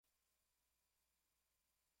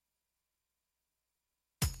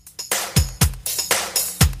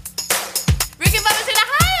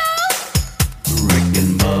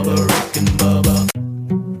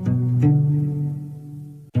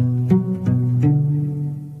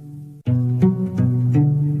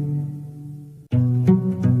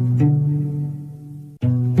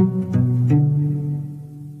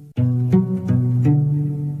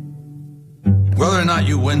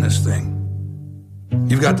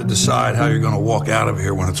got to decide how you're going to walk out of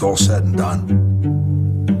here when it's all said and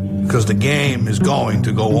done. Because the game is going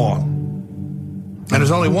to go on. And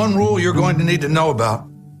there's only one rule you're going to need to know about.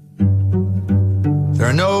 There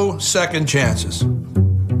are no second chances.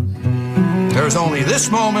 There's only this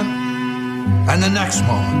moment and the next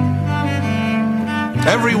moment.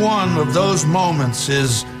 Every one of those moments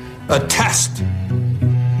is a test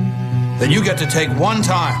that you get to take one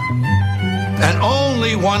time, and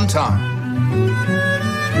only one time.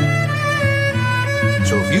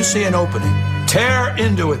 So if you see an opening, tear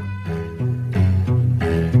into it.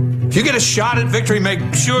 If you get a shot at victory, make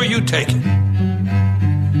sure you take it.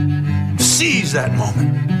 Seize that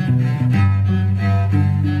moment.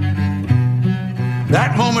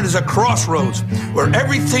 That moment is a crossroads where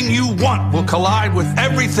everything you want will collide with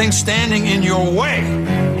everything standing in your way.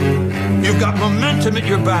 You've got momentum at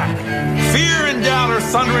your back. Fear and doubt are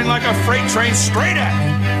thundering like a freight train straight at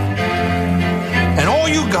you. And all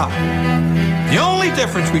you got, the only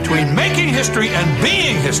difference between making history and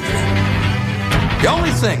being history, the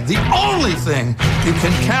only thing you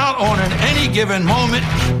can count on in any given moment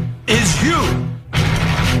is you.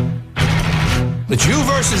 It's you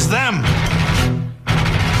versus them.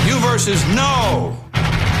 You versus no.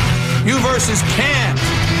 You versus can't.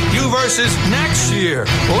 You versus next year,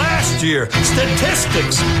 last year,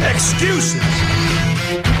 statistics, excuses.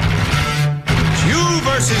 It's you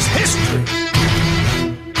versus history.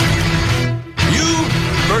 You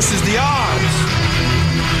versus the odds.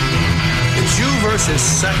 It's you versus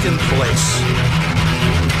second place.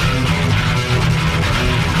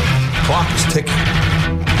 Clock is ticking.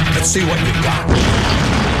 Let's see what you got.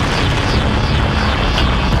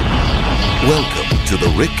 Welcome to the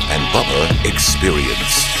Rick and Bubba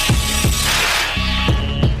Experience.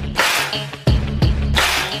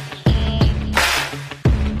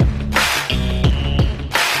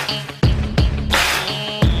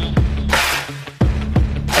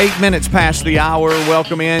 Eight minutes past the hour.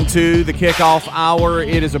 Welcome into the kickoff hour.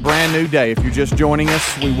 It is a brand new day. If you're just joining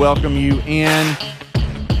us, we welcome you in.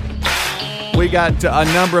 We got a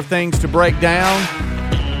number of things to break down.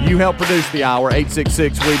 You help produce the hour,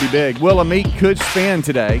 866-WE-BE-BIG. Willamette could spin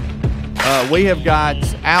today. We have got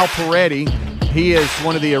Al Peretti. He is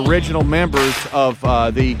one of the original members of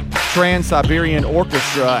the Trans-Siberian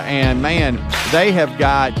Orchestra, and man, they have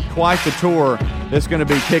got quite the tour that's going to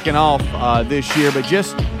be kicking off this year. But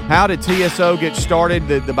just how did TSO get started?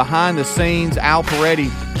 The behind the scenes, Al Peretti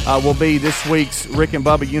will be this week's Rick and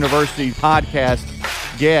Bubba University podcast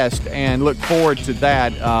guest, and look forward to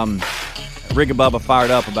that. Rick and Bubba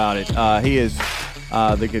fired up about it. He is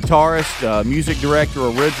the guitarist, music director,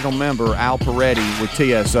 original member, Al Peretti with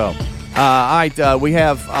TSO. All right, we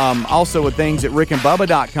have also things at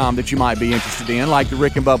rickandbubba.com that you might be interested in, like the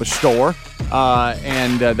Rick and Bubba store,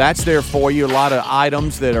 and that's there for you. A lot of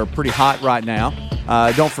items that are pretty hot right now.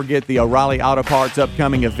 Don't forget the O'Reilly Auto Parts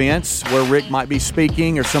upcoming events where Rick might be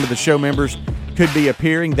speaking or some of the show members could be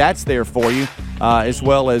appearing. That's there for you. As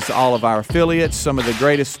well as all of our affiliates, some of the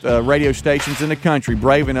greatest radio stations in the country,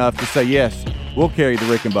 brave enough to say, yes, we'll carry the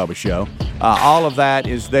Rick and Bubba show. All of that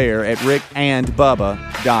is there at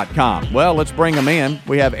rickandbubba.com. Well, let's bring them in.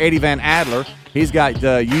 We have Eddie Van Adler. He's got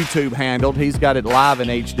YouTube handled. He's got it live in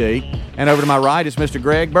HD. And over to my right is Mr.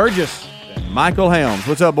 Greg Burgess. Michael Helms.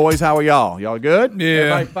 What's up, boys? How are y'all? Y'all good? Yeah.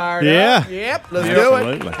 Everybody fired up? Yep. Let's do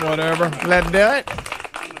it. Whatever. Let's do it.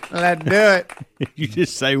 Let's do it. You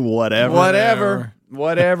just say whatever.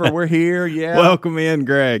 Whatever. We're here. Yeah. Welcome in,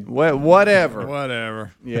 Greg.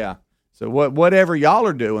 Whatever. Yeah. So whatever y'all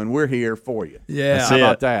are doing, we're here for you. Yeah. How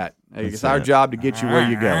about that? It's our job to get you where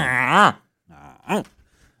you're going.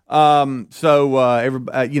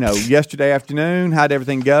 Yesterday afternoon, how'd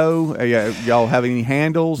everything go? Y'all have any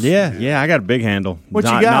handles? Yeah. I got a big handle. What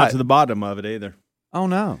you got? Not to the bottom of it either. Oh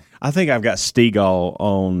no. I think I've got Stegall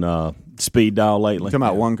on speed dial lately. Talking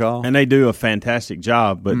about one call, and they do a fantastic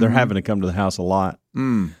job, but they're having to come to the house a lot.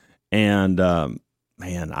 And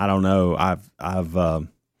man, I don't know. I've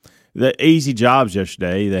the easy jobs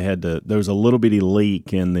yesterday. There was a little bitty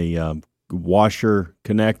leak in the washer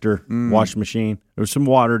connector, wash machine. There was some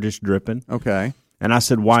water just dripping. Okay, and I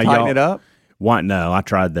said, "Why tighten y'all it up?" Why? No, I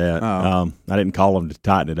tried that. I didn't call them to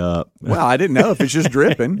tighten it up. Well, I didn't know if it's just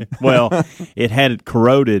dripping. Well, it had it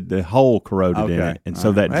corroded, the hole corroded in it. And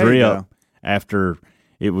so that drip, after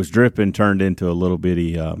it was dripping, turned into a little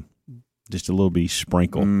bitty, just a little bitty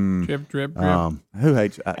sprinkle. Drip. Who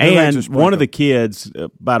hates and one of the kids,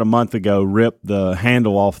 about a month ago, ripped the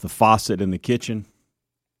handle off the faucet in the kitchen.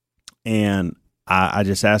 And I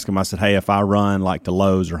just asked him, I said, hey, if I run like to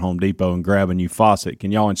Lowe's or Home Depot and grab a new faucet,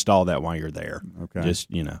 can y'all install that while you're there? Okay. Just,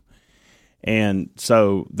 And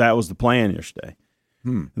so that was the plan yesterday.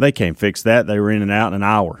 They can't fix that. They were in and out in an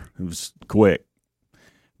hour. It was quick.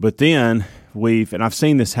 But then and I've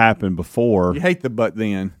seen this happen before. You hate the but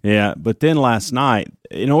then. Yeah, but then last night,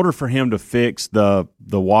 in order for him to fix the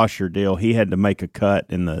washer deal, he had to make a cut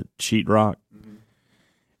in the sheetrock,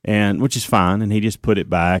 and which is fine, and he just put it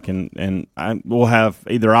back, and we'll have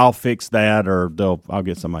either I'll fix that or I'll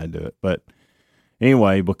get somebody to do it. But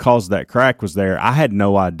anyway, because that crack was there, I had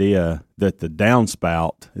no idea that the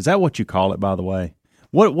downspout, is that what you call it, by the way?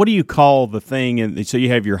 What do you call the thing? And so you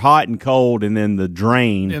have your hot and cold, and then the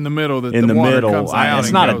drain in the middle. In the middle,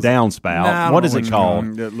 it's not a downspout. Nah, what is it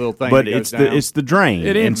called? The little thing, but it's the drain.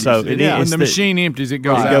 It empties. And so when the machine empties, it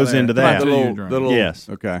goes into that. The little, yes.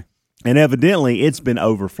 Okay. And evidently, it's been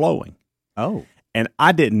overflowing. Oh. And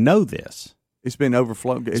I didn't know this. It's been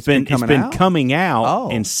overflowing. It's been coming out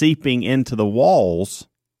and seeping into the walls.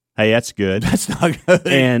 Hey, that's good. That's not good.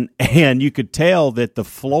 And you could tell that the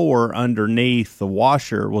floor underneath the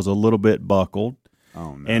washer was a little bit buckled.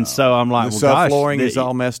 Oh, no. And so I'm like, the well, subflooring is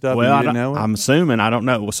all messed up. Well, and you didn't know it? I'm assuming. I don't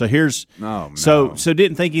know. So here's so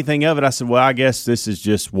didn't think anything of it. I said, well, I guess this is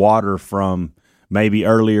just water from maybe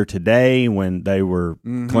earlier today when they were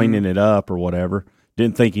cleaning it up or whatever.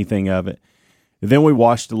 Didn't think anything of it. Then we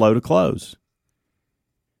washed a load of clothes.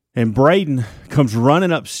 And Braden comes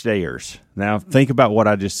running upstairs. Now, think about what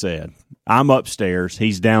I just said. I'm upstairs.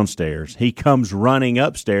 He's downstairs. He comes running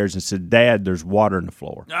upstairs and said, Dad, there's water in the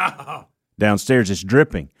floor. Oh. Downstairs, it's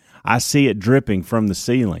dripping. I see it dripping from the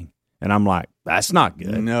ceiling. And I'm like, that's not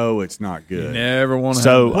good. No, it's not good. You never want to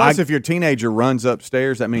have Plus, if your teenager runs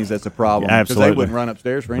upstairs, that means that's a problem. Absolutely. Because they wouldn't run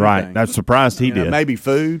upstairs for anything. Right. I'm surprised he did. Maybe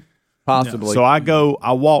food. Possibly. So I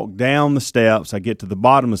walk down the steps, I get to the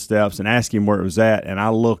bottom of the steps and ask him where it was at, and I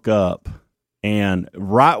look up, and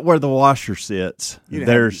right where the washer sits,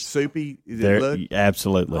 there's soupy.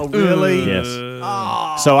 Absolutely. Oh, really? Yes.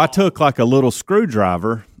 Oh. So I took like a little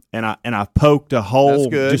screwdriver and I poked a hole. That's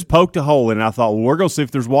good. Just poked a hole, and I thought, well, we're gonna see if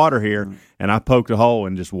there's water here. And I poked a hole,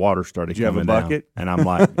 and just water started coming down. Did you have a bucket? And I'm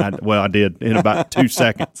like, I did in about 2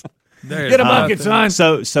 seconds. Get a bucket, son.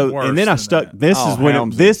 So, and then I stuck. This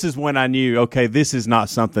is when I knew. Okay, this is not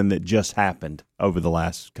something that just happened over the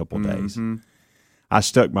last couple of days. I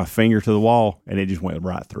stuck my finger to the wall, and it just went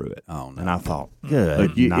right through it. Oh, no. And I thought,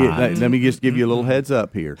 good night. Let me just give you a little heads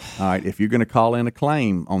up here. All right, if you're going to call in a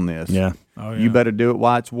claim on this, you better do it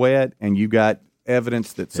while it's wet, and you got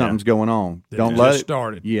evidence that something's going on. Don't let it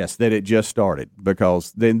started. Yes, that it just started,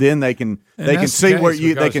 because then they can see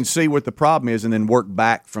they can see what the problem is and then work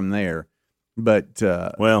back from there. But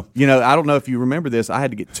I don't know if you remember this. I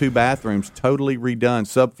had to get 2 bathrooms totally redone,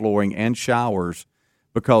 subflooring and showers,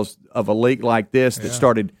 because of a leak like this that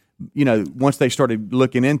started. Once they started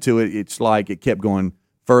looking into it, it's like it kept going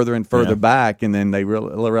further and further back, and then they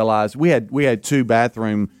realized we had 2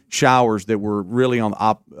 bathroom showers that were really on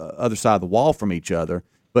the other side of the wall from each other,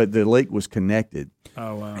 but the leak was connected.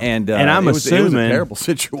 Oh wow! And I'm assuming it was a terrible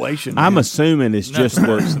situation. I'm assuming it's just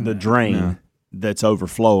the drain that's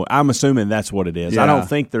overflowing. I'm assuming that's what it is. I don't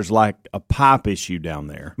think there's like a pipe issue down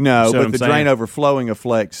there. No, but the drain overflowing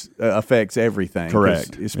affects everything.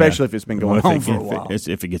 Correct. Especially if it's been going on for a while.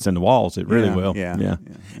 If it gets in the walls, it really will. Yeah.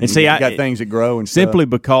 And see, I got things that grow and simply stuff.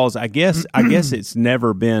 Because I guess it's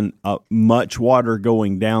never been much water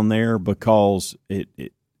going down there, because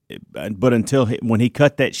but until when he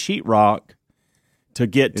cut that sheetrock to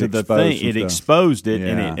get to the thing, it exposed it,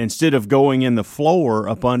 and instead of going in the floor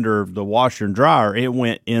up under the washer and dryer, it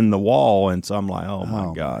went in the wall, and so I'm like, oh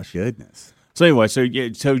my gosh, goodness. So anyway, so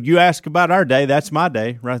you ask about our day. That's my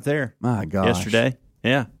day right there. My gosh, yesterday,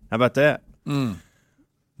 how about that? Then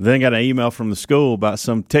got an email from the school about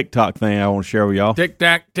some TikTok thing I want to share with y'all.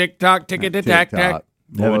 TikTok, ticket-tack.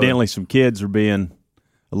 Evidently, some kids are being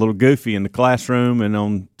a little goofy in the classroom and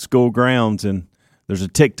on school grounds, and there's a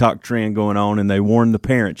TikTok trend going on, and they warned the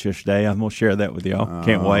parents yesterday. I'm going to share that with y'all.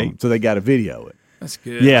 Can't wait. So they got to video it. That's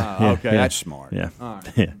good. Okay, that's smart. Yeah. All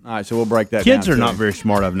right, so we'll break that Kids down. Kids are not very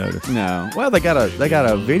smart, I've noticed. No. Well, they got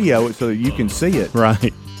to video it so that you can see it.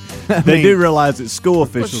 Right. They do realize that school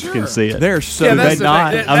officials can see it. They're so that's they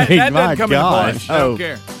not. That my gosh. I don't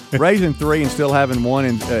care. Raising 3 and still having 1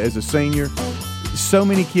 as a senior. So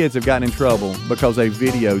many kids have gotten in trouble because they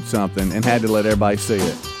videoed something and had to let everybody see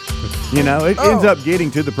it. It ends up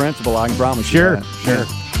getting to the principal, I can promise you that. Sure.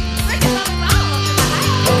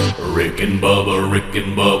 Rick and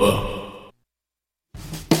Bubba.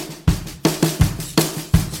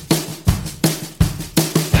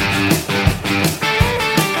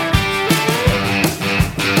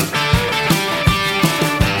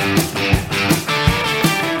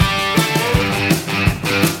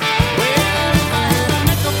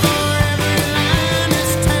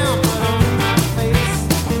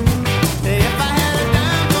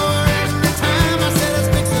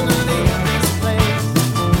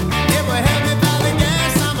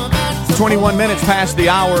 21 minutes past the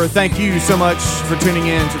hour. Thank you so much for tuning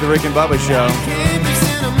in to the Rick and Bubba Show.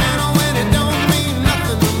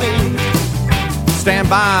 Stand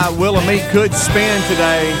by. Will a meat could spin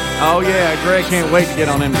today. Oh, yeah. Greg can't wait to get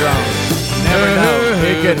on them drums. Never know.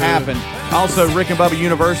 It could happen. Also, Rick and Bubba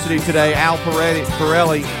University today. Al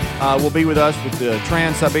Pirelli will be with us with the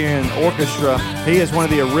Trans-Siberian Orchestra. He is one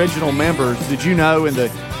of the original members. Did you know in the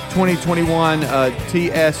 2021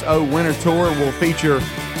 TSO Winter Tour will feature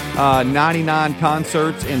 99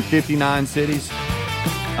 concerts in 59 cities?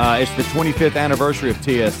 It's the 25th anniversary of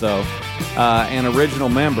TSO. An original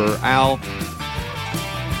member, Al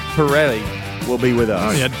Pirelli, will be with us.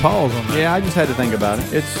 Oh, you had to pause on that. Yeah, I just had to think about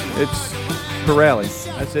it. It's Pirelli.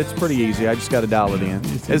 It's pretty easy. I just got to dial it in.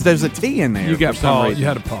 There's a T in there. You got for some pause. reason. You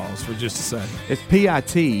had to pause for just a second. It's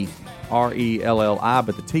Pitrelli,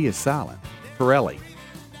 but the T is silent. Pirelli.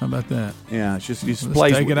 How about that? Yeah, it's just Let's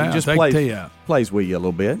plays. take it out. Just Take plays, the T out. plays with you a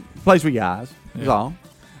little bit. Plays with your eyes. That's all.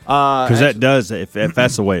 Because that does, if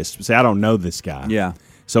that's the way it's, see, I don't know this guy. Yeah.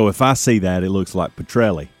 So if I see that, it looks like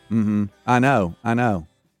Petrelli. Mm-hmm. I know.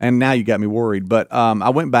 And now you got me worried. But I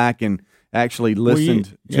went back and actually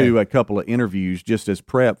listened to a couple of interviews just as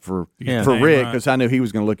prep for Rick, because I knew he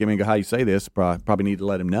was going to look at me and go, "How you say this?" Probably need to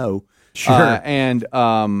let him know. Sure. And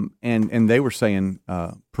they were saying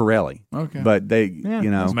Pirelli. Okay. But they,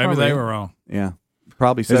 Maybe they were wrong. Yeah.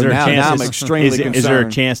 Probably so. Is there Now I'm is extremely concerned. Is there a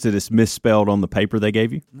chance that it's misspelled on the paper they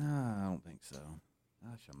gave you? No, I don't think so.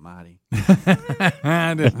 Gosh almighty.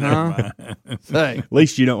 I didn't know. Say. At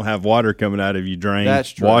least you don't have water coming out of your drain, That's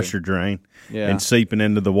true. washer drain, and seeping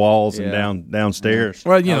into the walls and downstairs.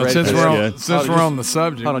 Well, since we're on the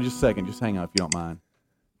subject. Hold on just a second. Just hang on if you don't mind.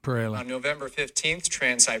 Pirelli. On November 15th,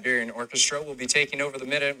 Trans-Siberian Orchestra will be taking over the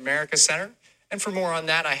Mid-America Center. And for more on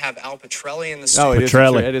that, I have Al Petrelli in the studio. Oh,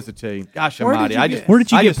 Petrelli. It is a T. Gosh almighty. Where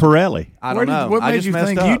did you get Pirelli? I don't know. What I made just you messed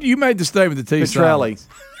think? up. You made the statement with the T. Petrelli.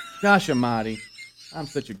 Gosh almighty. I'm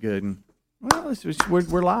such a good one. Well,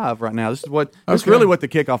 we're live right now. This is really what the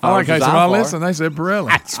kickoff I like hours how is I for. listen. They said Pirelli.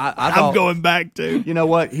 I thought, I'm going back to. You know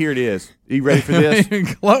what? Here it is. Are you ready for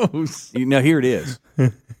this? Close. Here it is.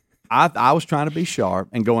 I was trying to be sharp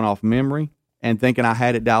and going off memory and thinking I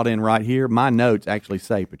had it dialed in right here. My notes actually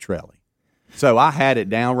say Petrelli. So I had it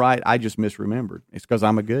down right. I just misremembered. It's because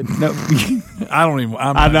I'm a good. No, I don't even.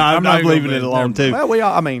 I'm not leaving it alone too. Well, we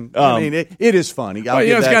all. I mean, it is funny. Well,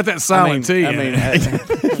 it's got that silent T.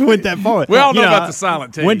 Went that far. We all know about the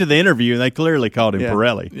silent T. Went to the interview and they clearly called him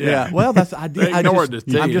Pirelli. Yeah. Well, I did. They ignored the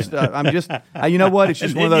T. I'm just. You know what? It's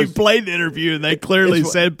just one of those. You played the interview and they clearly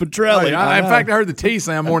said Petrelli. In fact, I heard the T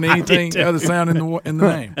sound more than anything the other sound in the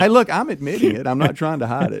name. Hey, look, I'm admitting it. I'm not trying to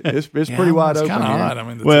hide it. It's pretty wide open. Kind of odd. I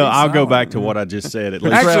mean, well, I'll go back to what I just said. At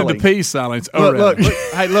least. Actually, the P silence. Look,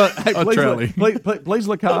 please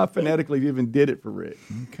look how I phonetically even did it for Rick.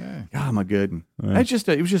 Okay. God, my good.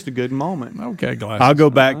 It was just a good moment. Okay, Glasses. I'll go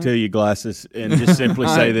back to you, Glasses, and just simply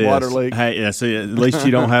say this. Water leak. Hey, see, at least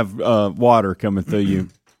you don't have water coming through you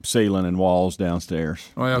ceiling and walls downstairs.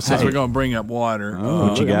 Well, since we're going to bring up water,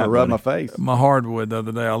 what you got? Rub my face. My hardwood the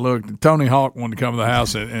other day. I looked. Tony Hawk wanted to come to the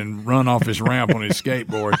house and run off his ramp on his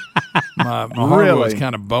skateboard. My hardwood was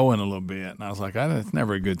kind of bowing a little bit, and I was like, that's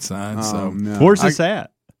never a good sign. Where's this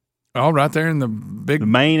at? Oh, right there in the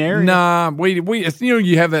main area. Nah, we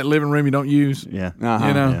you have that living room you don't use. Yeah,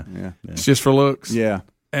 yeah. It's just for looks. Yeah.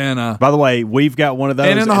 And by the way, we've got one of those.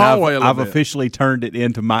 And in the hallway, I've officially turned it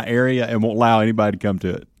into my area and won't allow anybody to come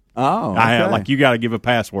to it. Oh, okay. Like you got to give a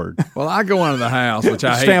password. Well, I go into the house, which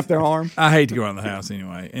I hate. Stamp their arm. I hate to go into the house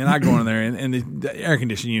anyway, and I go in there, and the air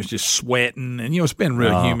conditioning is just sweating, and it's been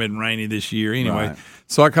real humid and rainy this year anyway. Right.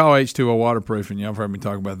 So I call H2O Waterproofing. Y'all have heard me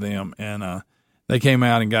talk about them, and they came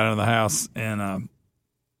out and got into the house, and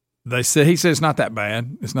he said it's not that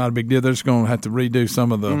bad. It's not a big deal. They're just going to have to redo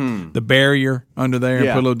some of the barrier under there and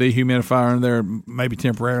put a little dehumidifier in there, maybe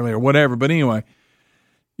temporarily or whatever. But anyway.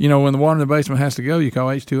 When the water in the basement has to go, you call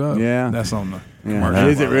H2O. Yeah. That's on the commercial.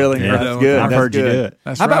 Is it really? Yeah. That's good. I've heard you do it.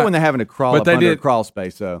 How about when they're having to crawl up under a crawl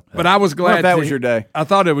space, though? But I was glad that was your day. I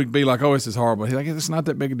thought it would be like, this is horrible. He's like, it's not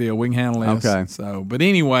that big a deal. We can handle this. Okay. So, but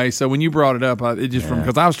anyway, when you brought it up,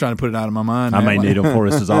 because I was trying to put it out of my mind. I may need them before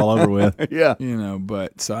this is all over with. Yeah.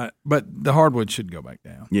 But the hardwood should go back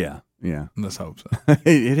down. Yeah. Yeah. Let's hope so.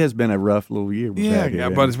 It has been a rough little year.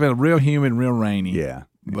 But it's been real humid and real rainy. Yeah.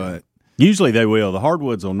 But Usually they will. The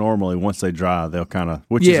hardwoods will normally, once they dry, they'll kind of,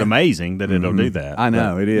 which is amazing that it'll do that. I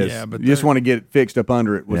know, it is. Yeah, but you just want to get it fixed up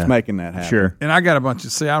under it. What's Yeah. making that happen? Sure. And I got a bunch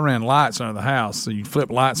of, I ran lights under the house, so you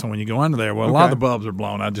flip lights on when you go under there. Well, a lot of the bulbs are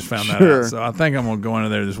blown. I just found that Sure. out. So I think I'm going to go under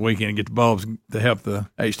there this weekend and get the bulbs to help the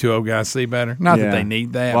H2O guys see better. Not Yeah. that they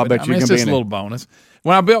need that, Well, I but bet you it's can be just a in little bonus.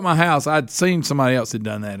 When I built my house, I'd seen somebody else had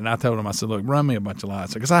done that, and I told them, I said, look, run me a bunch of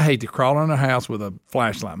lights, because I hate to crawl under a house with a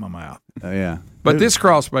flashlight in my mouth. Yeah. But this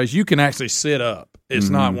crawl space, you can actually sit up. It's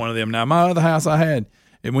not one of them. Now, my other house I had,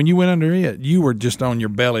 and when you went under it, you were just on your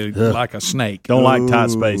belly like a snake. Don't like tight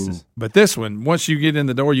spaces. But this one, once you get in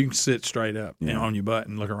the door, you can sit straight up on your butt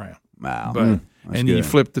and look around. Wow. But and you good.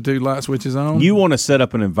 flip the two light switches on. You want to set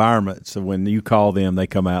up an environment so when you call them, they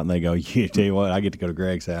come out and they go, "Yeah, tell you what, I get to go to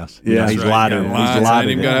Greg's house." Yeah. he's That's right. lighted. You got He's lights. I lighted.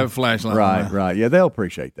 ain't even got to have a flashlight. Right, on right. Yeah, they'll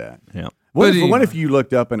appreciate that. Yeah. What But if, anyway. you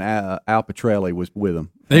looked up and Al Petrelli was with him?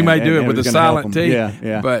 He may do it and with a was gonna help silent him? T. Yeah,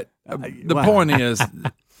 yeah. But the wow. point is,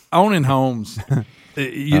 owning homes,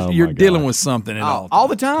 you're dealing with something at all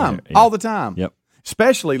the time. Yeah. All the time. Yep.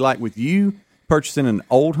 Especially like with you purchasing an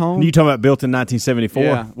old home. You talking about built in 1974?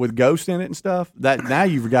 Yeah, with ghosts in it and stuff. That now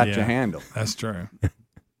you've got Yeah. your handle. That's true.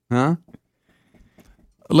 Huh?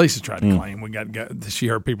 Lisa tried to claim she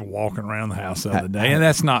heard people walking around the house the other day, and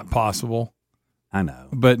that's not possible. I know.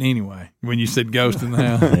 But anyway, when you said ghost in the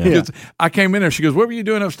house, 'cause I came in there. She goes, "What were you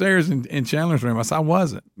doing upstairs in Chandler's room?" I said, "I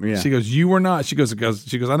wasn't." Yeah. She goes, "You were not." She goes,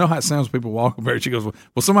 "I know how it sounds when people walk up there." She goes, "Well,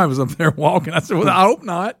 somebody was up there walking." I said, "Well, I hope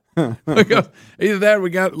not." Because either that, or we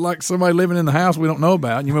got like somebody living in the house we don't know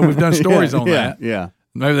about. You know, we've done stories on that. Yeah.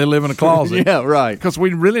 Maybe they live in a closet. Yeah, right. Because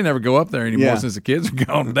we really never go up there anymore Yeah. since the kids are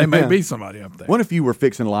gone. They may be somebody up there. What if you were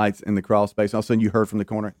fixing lights in the crawl space, all of a sudden you heard from the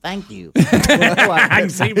corner, "Thank you." I can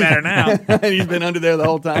see better now. And you've been under there the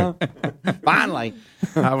whole time? Finally,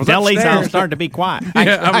 I was Tell Lisa I'm upstairs. starting to be quiet.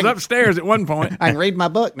 Yeah, I was upstairs at one point. I can read my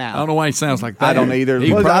book I now. don't know why he sounds like that. I don't either.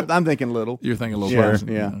 He Well, probably- I'm thinking little. You're thinking a little Sure,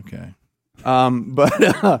 person. yeah. Okay.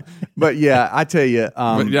 But yeah, I tell you,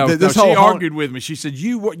 But yeah, this she whole argued with me. She said,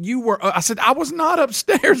 "You were." I said, "I was not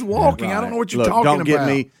upstairs walking. I don't know what you're Look, talking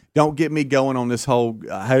don't get me going on this whole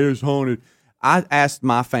hey, it's haunted. I asked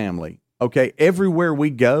my family, okay, everywhere we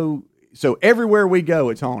go,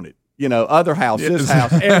 it's haunted. You know, other house, this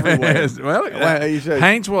house, everywhere. Well, you should-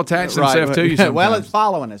 Hanks will attach Right, himself to you. well, sometimes. it's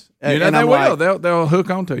following us. You know, And they I'm will. like, They'll hook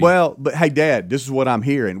onto you. well, but hey, Dad, this is what I'm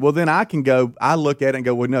hearing. Well, then I can go. I look at it and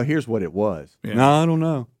go, well, no, here's what it was. Yeah. No, I don't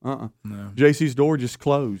know. No. JC's door just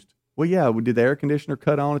closed. Well, yeah, did the air conditioner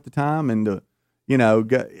cut on at the time? And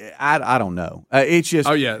I don't know. It's just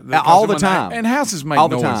oh yeah, all the time. And houses make All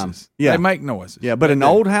the noises. time. Yeah. They make noises. Yeah, but an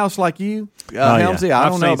old house like you, Helmsy, I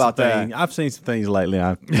I've don't know seen about some that. things- I've seen some things lately.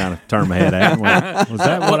 I kind of turned my head at. Was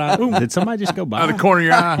that what I? Did somebody just go by? Out of the corner of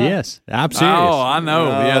your eye. Yes, I'm serious. Oh, I know.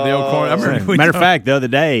 Yeah, the old corner. I remember. we Matter of talked- fact, the other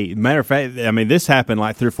day, I mean, this happened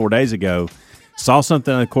like 3 or 4 days ago. Saw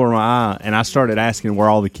something in the corner of my eye, and I started asking where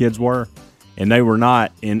all the kids were, and they were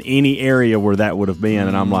not in any area where that would have been.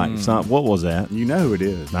 And I'm like, son, what was that? You know who it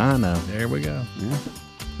is. I know. There we go.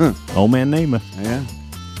 Old man Nima. Yeah.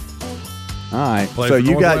 All right. Play so for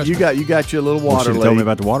you got Northwestern. your little You water should have leak. told me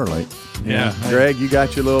about the water lake. Yeah. Greg, you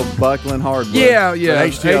got your little buckling hardwood. Yeah. But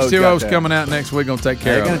H2O's got that. coming out next week. Gonna take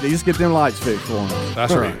care They're of gonna it. just get them lights fixed for them.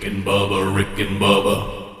 That's right. Rick and Bubba, Rick and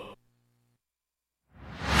Bubba.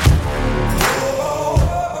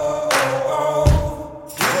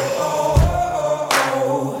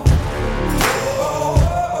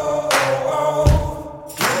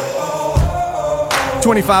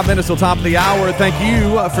 25 minutes till top of the hour. Thank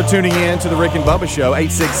you for tuning in to the Rick and Bubba Show.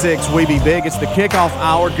 866 We Be Big. It's the kickoff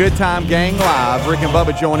hour. Good Time Gang Live. Rick and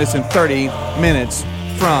Bubba join us in 30 minutes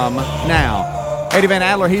from now. Eddie Van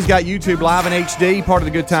Adler, he's got YouTube live in HD, part of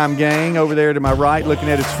the Good Time Gang. Over there to my right, looking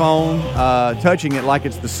at his phone, touching it like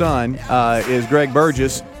it's the sun, is Greg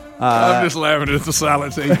Burgess. I'm just laughing at the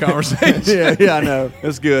silent T conversation. yeah, I know.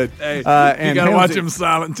 That's good. Hey, you and got to watch Helmsy- him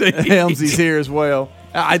silent T. Helmsy's here as well.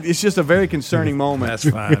 It's just a very concerning moment. That's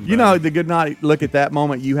fine. You know, the good night look at that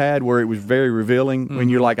moment you had where it was very revealing when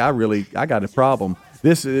you're like, I got a problem.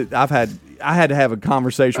 This is, I had to have a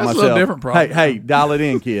conversation That's a myself. little different problem. Hey, dial it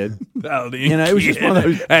in, kid. You know, it was just one of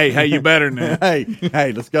those- Hey, you better now. hey,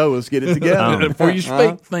 let's go. Let's get it together. Before you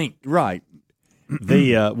speak, think. Right.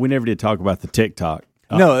 We never did talk about the TikTok.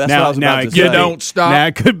 No, that's what I was about to it say. could be- Don't stop. Now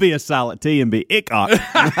it could be a silent T and be ickok.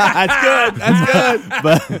 That's good. That's good.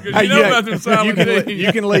 But You know about them silent you can, T.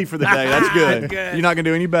 you can leave for the day. That's good. Good. You're not going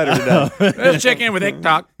to do any better today, Let's check in with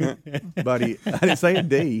TikTok. buddy. I didn't say a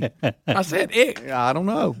D. I said ick. I don't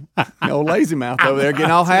know. No lazy mouth over there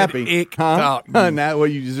getting all happy. Ick Huh? talk. Now, well,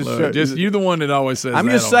 you Just you're the one that always says. I'm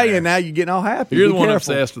that just on there. saying now you're getting all happy. You're Be the one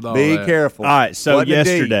careful. obsessed with all Be that. careful. all right, so Wasn't a D.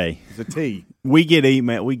 yesterday It's a T. We get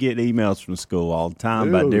emails from school all the time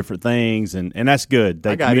about different things, and that's good.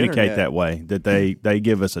 They communicate internet that way. That they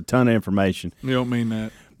give us a ton of information. You don't mean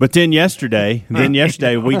that. But then yesterday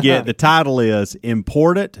we get the title is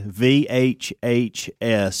Important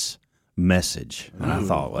VHHS Message. And I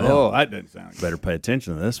thought, well, that doesn't sound good. better pay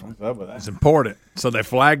attention to this one. It's important. So they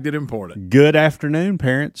flagged it important. Good afternoon,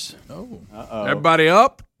 parents. Everybody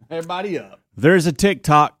up? Everybody up. There's a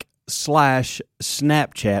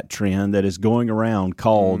TikTok/Snapchat trend that is going around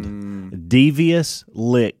called devious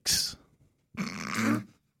licks.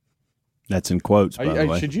 That's in quotes, by the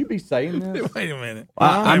way. Should you be saying this? Wait a minute.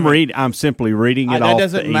 I'm simply reading it off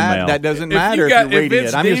the email. That doesn't matter if you're reading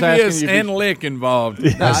it. I'm just devious asking you. and lick involved,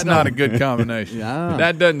 that's not a good combination.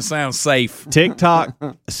 That doesn't sound safe. TikTok,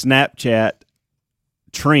 Snapchat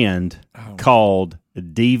trend called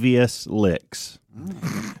devious licks.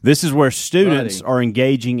 This is where students are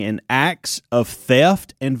engaging in acts of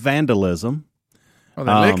theft and vandalism. Are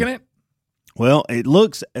they licking it? Well, it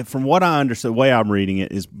looks, from what I understand, the way I'm reading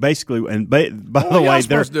it is basically, and by the y'all way,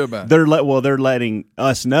 supposed to do about it? they're letting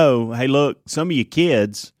us know, hey, look, some of you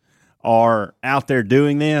kids are out there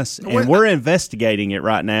doing this, and we're investigating it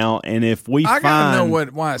right now. And if we I find, gotta know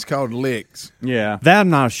why it's called licks. Yeah. that I'm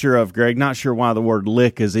not sure of, Greg. Not sure why the word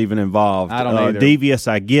lick is even involved. I don't either. Devious,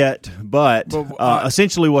 I get, but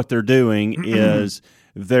essentially what they're doing is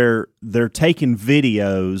they're taking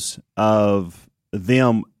videos of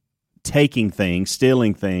them taking things,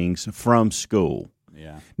 stealing things from school.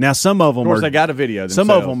 Yeah. Now, some of them Of course, they got a video themselves. Some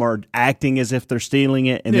of them are acting as if they're stealing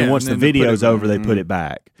it, and then once the video's over, they put it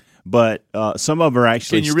back. But some of them are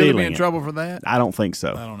actually Can you stealing really be in it. trouble for that? I don't think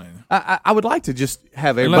so. I don't either. I would like to just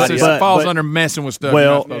have Unless everybody. it falls under messing with stuff. Well,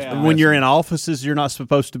 you're not supposed to when mess you're with. in offices, you're not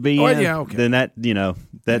supposed to be Oh, in. yeah, okay. Then that's. Yeah,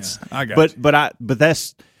 I got but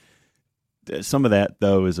that's some of that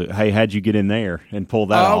though is hey, how'd you get in there and pull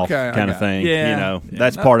that off okay, kind I of got it. thing. Yeah.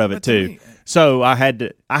 That's part of it That's too. neat. So I had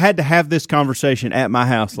to have this conversation at my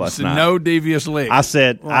house last So night. no devious licks. I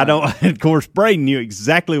said I don't. Of course, Braden knew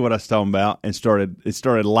exactly what I was talking about and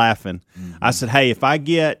started laughing. I said, "Hey, if I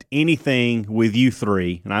get anything with you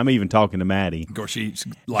three, and I'm even talking to Maddie, Of course, she's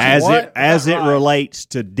like, as what? it relates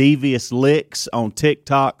to devious licks on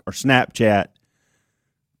TikTok or Snapchat,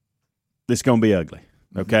 it's going to be ugly."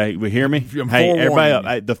 Okay, we hear me? I'm Hey, everybody,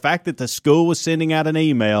 forewarning the fact that the school was sending out an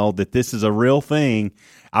email that this is a real thing,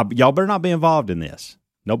 y'all better not be involved in this.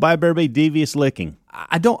 Nobody better be devious licking.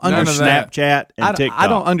 I don't None of understand. that. Snapchat and TikTok. I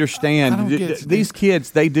don't understand. I don't get it. These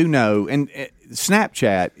kids, they do know. And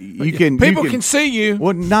Snapchat, People can see you.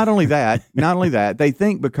 Well, not only that, they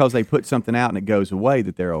think because they put something out and it goes away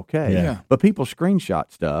that they're okay. Yeah. But people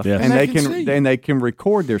screenshot stuff, Yes. and And they they can can see. and they can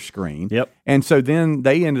record their screen. Yep. And so then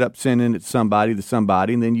they ended up sending it to somebody,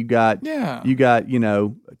 and then you got Yeah. a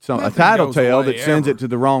Nothing tattletale goes away that sends ever. it to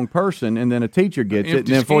the wrong person, and then a teacher gets it, and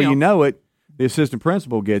empty then before you scamp. know it, the assistant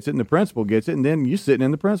principal gets it, and the principal gets it, and then you're sitting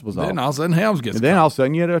in the principal's office. Then all of a sudden, Helms gets And then caught. all of a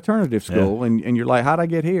sudden, you had an alternative school, and you're like, how'd I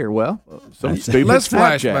get here? Well, some stupid Let's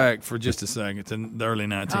flash Snapchat. back for just a second to the early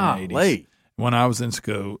 1980s. Golly. When I was in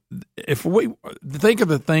school, if we think of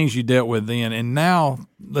the things you dealt with then, and now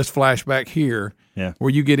let's flash back here, Yeah.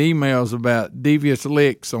 where you get emails about devious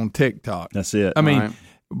licks on TikTok. That's it. I mean, Right.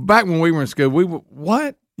 back when we were in school, we were,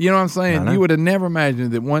 what? You know what I'm I saying? know. You would have never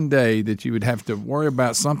imagined that one day that you would have to worry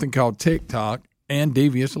about something called TikTok and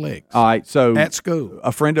devious licks All right, so at school.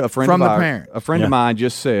 a friend From of the ours, parent. a friend Yeah. of mine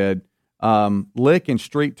just said, lick in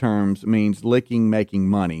street terms means licking, making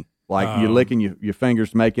money. Like you're licking your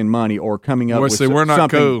fingers, making money, or coming up Well, with see, we're not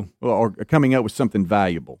something, or coming up with something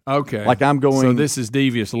valuable. Okay. Like I'm going. So this is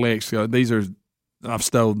devious licks. So these are, I've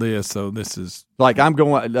stole this, so this is. Like I'm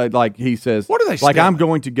going. Like he says. What are they Like I'm stealing?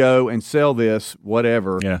 going to go and sell this,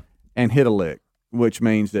 whatever. Yeah. And hit a lick, which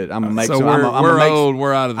means that I'm gonna make. So some, we're, I'm we're gonna make, old.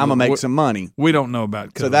 We're out of. I'm gonna the, make some money. We don't know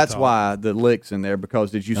about. So code that's talk. why the licks in there.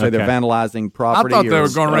 Because did you say they're Okay. vandalizing I property? thought they or- were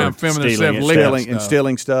going or around filming stealing themselves it. licking stealing and stuff.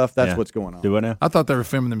 stealing stuff. That's Yeah. what's going on. Do it now. I thought they were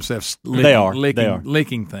filming themselves. Licking, They are. licking, They are.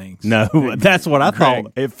 licking things. No, that's what I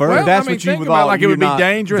thought at first. Well, that's I mean, what you think would about all- like it would be you're not-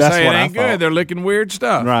 dangerous. that's Hey, it what I ain't thought. good. They're licking weird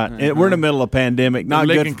stuff. Right. We're in the middle of a pandemic. Not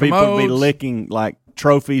good licking for people to be commodes. licking like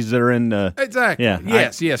trophies that are in the. Exactly. Yeah,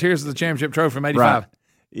 Yes. Here's the championship trophy from '85. Right.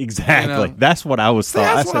 Exactly. You know. That's what I was thought.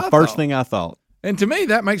 that's That's what the I first thought. thing I thought. And to me,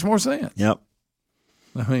 that makes more sense. Yep.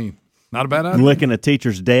 I mean, not a bad idea. Licking a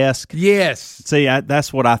teacher's desk. Yes, See,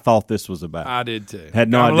 that's what I thought this was about. I did too. Had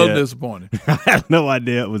no I'm a little idea. disappointed. I had no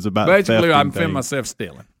idea it was about Basically, theft I'm and feeling things. myself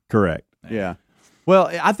stealing. Correct. Yeah. Well,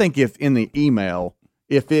 I think if in the email,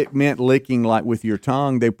 if it meant licking like with your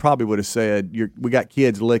tongue, they probably would have said, "We got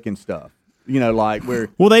kids licking stuff." like we're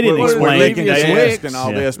they didn't we're explain licking devious the licks. list and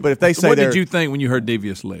all this. But if they say What did you think when you heard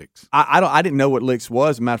devious licks? I didn't know what licks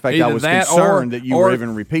was. Matter of fact, I Either was that concerned or- that you or- were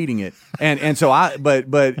even repeating it. And so but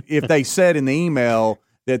if they said in the email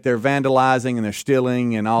that they're vandalizing and they're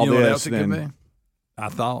stealing and all You know what this, else it could then be? I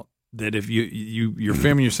thought that if you're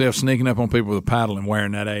filming yourself sneaking up on people with a paddle and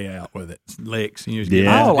wearing that A out with it, licks. And you just get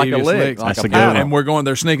Yeah. Oh, like a devious lick, licks. like That's a a good paddle. one. And we're going.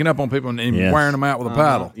 They're sneaking up on people and Yes. wearing them out with a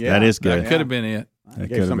paddle. Yeah. That is good. That could have been it. That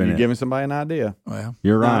Gave could have been you're it. giving somebody an idea. Well,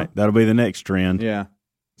 You're right. That'll be the next trend. Yeah.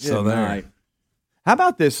 So Good there. night. How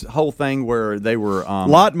about this whole thing where they were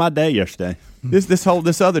Lot in my day yesterday. this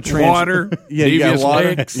other trend? Water, Yeah, you got devious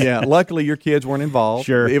water. licks. Yeah. Luckily, your kids weren't involved.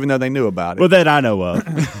 Sure. Even though they knew about it. Well, that I know of.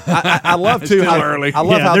 I love too. Still how, early. I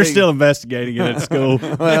love Yeah, how they're they, still investigating it at school.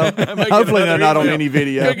 Well, hopefully they're not on any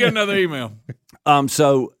video. Go get another email.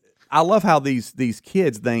 So I love how these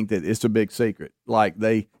kids think that it's a big secret. Like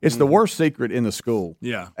it's the worst secret in the school.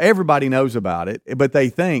 Yeah. Everybody knows about it, but they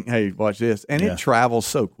think, hey, watch this. And Yeah. it travels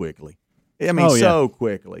so quickly. I mean, Oh, yeah. so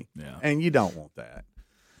quickly. Yeah. And you don't want that.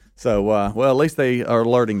 So, well, at least they are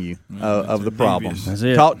alerting you of the problem. devious. That's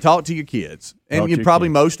it. Talk to your kids. And Talk to you your probably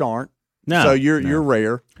kids. most aren't. No, So you're no.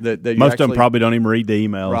 rare that you Most of them actually- probably don't even read the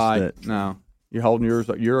emails. right. That, No. You're holding yours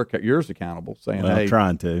accountable, saying, well, hey, I'm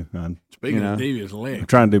trying to. I'm Speaking You know. of devious licks,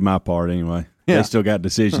 trying to do my part anyway. Yeah. They still got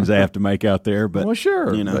decisions they have to make out there. But well,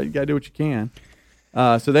 sure. you know. But you got to do what you can.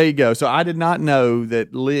 So there you go. So I did not know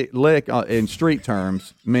that lick in street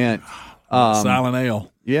terms meant, silent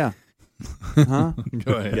L. yeah, Go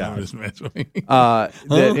ahead. I'm just messing with you. that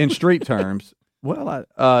in street terms,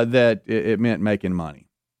 that it meant making money,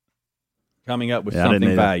 coming up with Yeah, I didn't something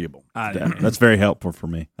either. valuable. that's very helpful for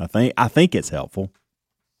me. I think it's helpful.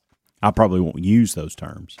 I probably won't use those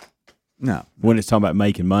terms. No, When it's talking about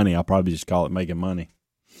making money, I'll probably just call it making money.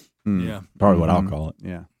 Yeah. Probably what I'll call it.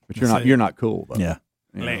 yeah, but That's you're not cool though. Yeah.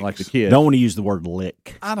 You know, Licks. like the kids. Don't want to use the word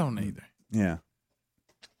lick. I don't either. Yeah.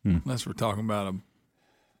 Unless we're talking about a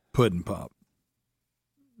pudding pop.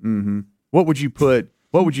 Mm-hmm. What would you put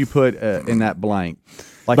in that blank?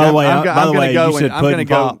 Like, By the way, I'm by the gonna way, go you said and I'm gonna pudding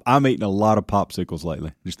go. pop. I'm eating a lot of popsicles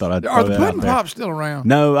lately. Just thought I'd Are throw the that out pudding there. pops still around?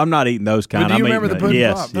 No, I'm not eating those kind. But do you I'm remember the eating pudding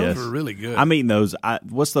yes, pop? Those yes. were really good. I'm eating those.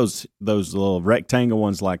 What's those little rectangle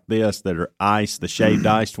ones like this that are ice, the shaved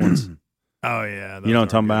iced ones? Oh yeah, You know what I'm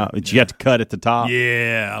talking about? That you got to cut at the top.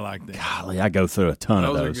 Yeah, I like that. Golly, I go through a ton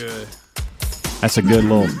of Those those. are good. That's a good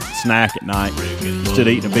little snack at night. Instead of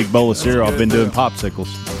eating a big bowl of cereal, I've been doing popsicles.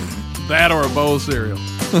 That or a bowl of cereal.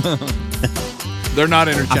 They're not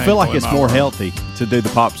interchangeable. I feel like in it's my more world. healthy to do the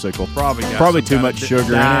popsicle. Probably got Probably some too kind much of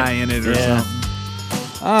sugar dye in it. or Yeah.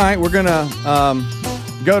 something. All right, we're gonna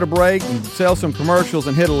go to break and sell some commercials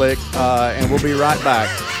and hit a lick, and we'll be right back.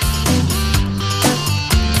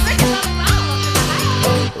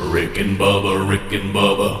 Rick and Bubba, Rick and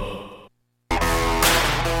Bubba.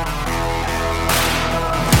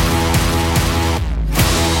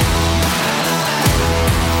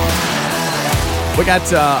 We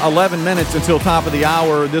got 11 minutes until top of the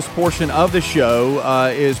hour. This portion of the show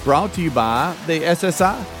is brought to you by the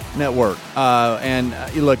SSI Network.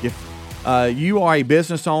 Look, if you are a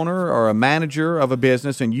business owner or a manager of a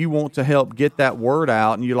business and you want to help get that word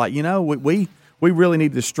out, and you're like, we really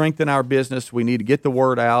need to strengthen our business. We need to get the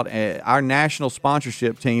word out. Our national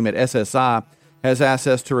sponsorship team at SSI has asked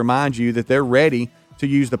us to remind you that they're ready to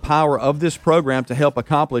use the power of this program to help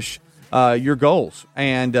accomplish your goals.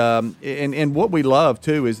 And what we love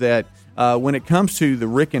too is that when it comes to the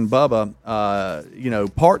Rick and Bubba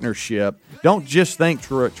partnership, don't just think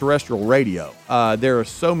terrestrial radio. There are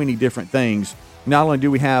so many different things. Not only do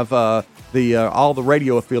we have all the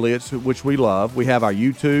radio affiliates, which we love, we have our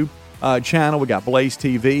YouTube channel. We got Blaze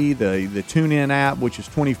TV, the TuneIn app, which is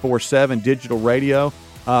 24/7 digital radio,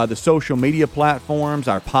 the social media platforms,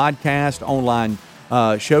 our podcast, online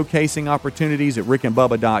showcasing opportunities at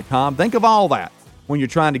rickandbubba.com. Think of all that when you're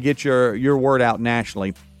trying to get your word out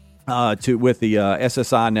nationally with the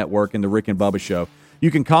SSI Network and the Rick and Bubba Show. You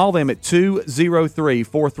can call them at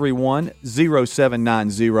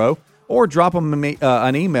 203-431-0790 or drop them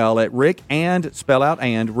an email at rickandbubba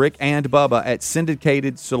at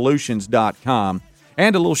syndicatedsolutions.com.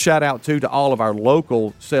 And a little shout out to all of our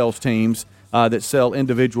local sales teams that sell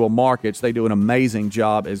individual markets. They do an amazing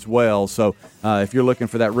job as well. So if you're looking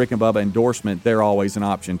for that Rick and Bubba endorsement, they're always an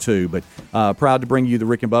option too. But proud to bring you the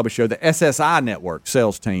Rick and Bubba Show, the SSI Network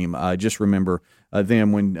sales team. Just remember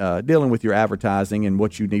them when dealing with your advertising and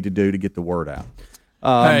what you need to do to get the word out.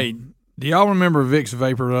 Hey, Do y'all remember Vicks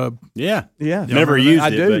Vapor Rub? Yeah. Yeah. Never used I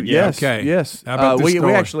it. do. But yeah. Yes. Okay. Yes. How about this we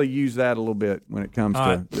story? actually use that a little bit when it comes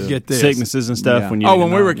to Get this. Sicknesses and stuff. Yeah. When you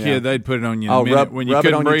When we were a Yeah. kid, they'd put it on you in Oh, a minute. rub- when you rub it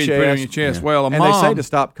couldn't on your breathe, put it on your chest. chest. Well, and they say to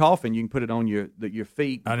stop coughing, you can put it on your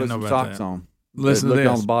feet. I And didn't put know some about socks that. on. Listen to Look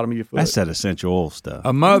this. on the bottom of your foot. That's that essential oil stuff.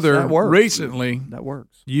 A mother That works. recently That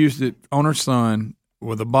works. used it on her son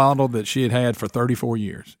with a bottle that she had had for 34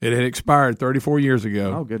 years. It had expired 34 years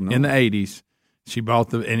ago. Oh, good in the 80s. She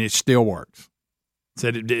bought and it still works.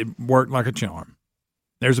 Said it worked like a charm.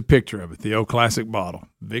 There's a picture of it, the old classic bottle,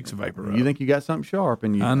 Vicks Vapor Rub. You think you got something sharp,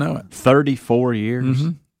 and you. I know it. 34 years.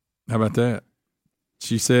 Mm-hmm. How about that?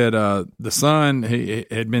 She said the son he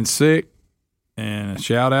had been sick, and a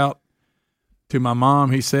shout out to my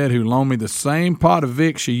mom, he said, who loaned me the same pot of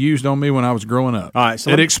Vicks she used on me when I was growing up. All right, so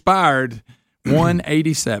it expired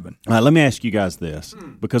 187. All right, let me ask you guys this,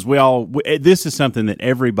 because this is something that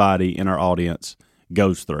everybody in our audience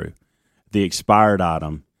goes through. The expired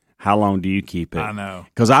item, how long do you keep it? I know.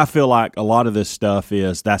 Because I feel like a lot of this stuff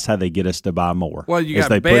that's how they get us to buy more. Well, you Is got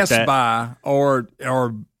they put Best that- Buy or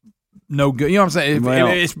no good. You know what I'm saying? Well-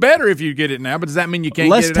 It's better if you get it now, but does that mean you can't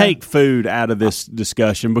Let's get it take food out of this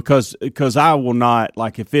discussion because I will not,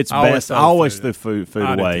 like, if it's best, I always throw food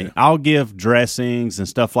I do away. too. I'll give dressings and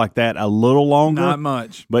stuff like that a little longer. Not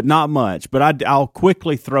much. But not much. But I'll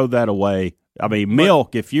quickly throw that away. I mean,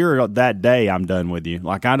 milk, if you're that day, I'm done with you.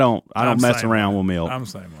 Like, I don't mess around with milk. I'm the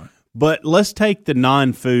same way. But let's take the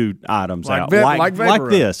non-food items Like out. like Vapor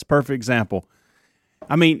Rub. This, perfect example.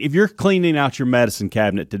 I mean, if you're cleaning out your medicine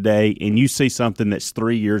cabinet today and you see something that's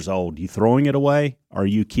 3 years old, you throwing it away or are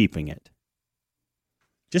you keeping it?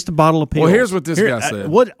 Just a bottle of pills. Well, here's what this guy said.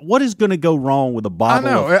 What is going to go wrong with a I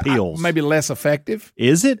bottle know. of pills? Maybe less effective.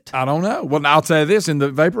 Is it? I don't know. Well, I'll tell you this, in the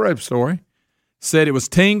Vapor Rub story, said it was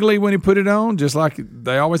tingly when he put it on, just like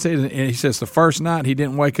they always say. And he says the first night he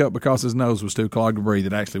didn't wake up because his nose was too clogged to breathe.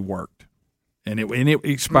 It actually worked. And it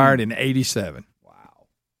expired in 87.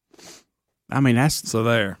 I mean, that's So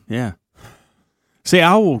there. yeah. See,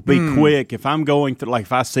 I will be quick if I'm going through, like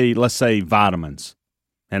if I see, let's say, vitamins,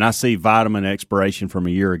 and I see vitamin expiration from a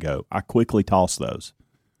year ago, I quickly toss those.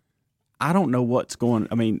 I don't know what's going.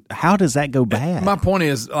 I mean, how does that go bad? My point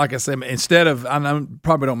is, like I said, instead of, I know,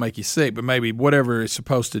 probably don't make you sick, but maybe whatever it's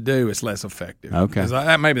supposed to do, it's less effective. Okay. 'Cause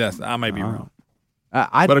I may be wrong.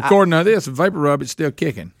 I, But according to this, Vapor Rub, it's still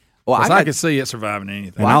kicking. Well, 'Cause I I got- can see it surviving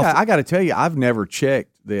anything. Well, I got to tell you, I've never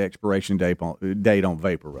checked the expiration date on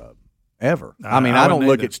Vapor Rub, ever. I mean, I don't wouldn't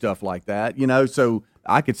look either. at stuff like that, so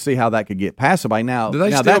I could see how that could get passed by now. Do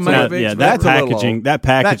they now still that's make a- Vicks? Yeah, that's a little packaging. old. That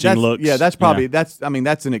packaging that's, looks. Yeah, that's probably that's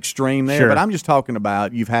an extreme there. Sure. But I'm just talking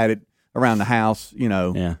about you've had it around the house.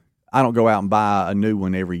 Yeah. I don't go out and buy a new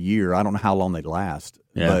one every year. I don't know how long they last.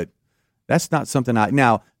 Yeah. But that's not something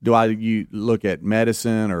now. Do you look at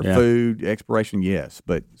medicine or Yeah. food expiration? Yes,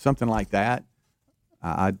 but something like that,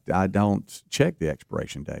 I don't check the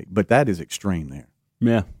expiration date. But that is extreme there.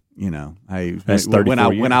 Yeah. Hey, That's when 34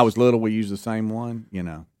 when I years. was little, we used the same one.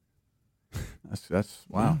 That's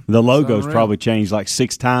wow. The logo's unreal. probably changed like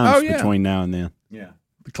 6 times Oh, yeah. between now and then. Yeah,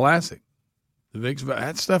 The classic. The Vicks,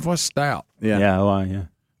 that stuff was stout. yeah. Yeah.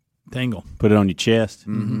 Tingle. Put it on your chest.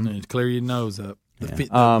 Mm-hmm. And clear your nose up.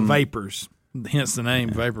 The vapors. Hence the name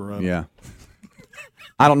Vapor Rub. Yeah.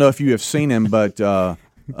 I don't know if you have seen him, but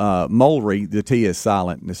Mulry, the T is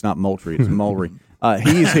silent. It's not Moultrie, it's Mulry.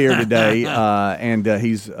 He's here today, and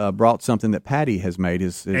he's brought something that Patty has made.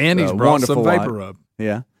 His And he's brought wonderful some Vapor wife.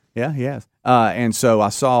 Rub. Yeah, he has. And so I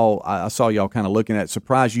saw y'all kind of looking at it.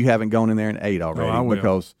 Surprised you haven't gone in there and ate already, I will.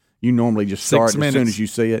 because you normally just start as soon minutes. as you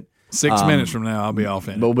see it. 6 minutes from now, I'll be off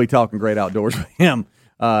in But it. we'll be talking great outdoors with him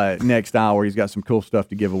next hour. He's got some cool stuff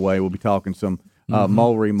to give away. We'll be talking some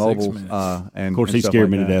Mulry mobiles. minutes. And Of course, and he stuff scared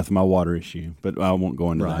like me to that. death of my water issue, but I won't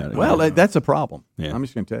go into that. Well, that's a problem. Yeah. I'm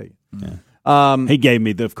just going to tell you. He gave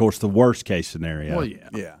me, of course, the worst case scenario. Well, yeah.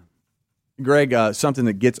 Yeah. Greg, something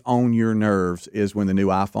that gets on your nerves is when the new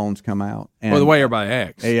iPhones come out. And, Well, the way everybody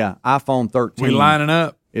acts. yeah, iPhone 13 We lining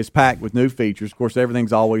up. is packed with new features. Of course,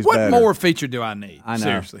 everything's always What better. more feature do I need? I know.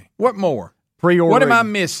 Seriously. What more? Pre-ordering. What am I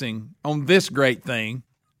missing on this great thing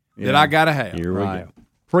that I got to have? Here we Right. go.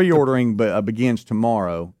 Pre-ordering begins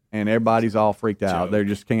tomorrow, and everybody's all freaked out. They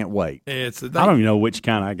just can't wait. It's I don't even know which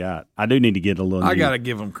kind I got. I do need to get a little I new, got to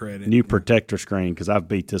give them credit. new protector screen because I've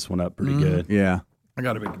beat this one up pretty good. Yeah. I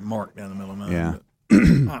got a big mark down the middle of mine. Yeah. but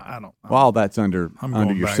I don't. Well, all that's under I'm under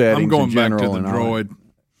going your back. settings I'm going in back general to the and all that. droid.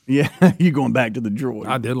 Yeah, you going back to the droid.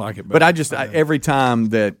 I did like it, But I just every time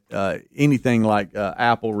that anything like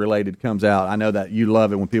Apple related comes out, I know that you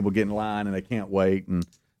love it when people get in line and they can't wait and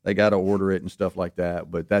they got to order it and stuff like that.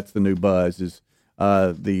 But that's the new buzz is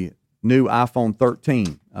the new iPhone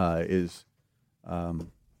 13 was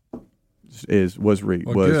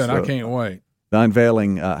good. I can't wait. The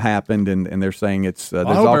unveiling happened, and they're saying it's.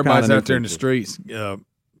 I hope everybody's out there in the streets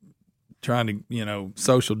trying to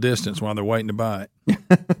social distance while they're waiting to buy it.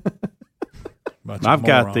 I've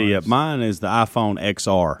got mine is the iPhone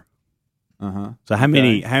XR. So how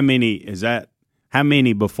many is that? How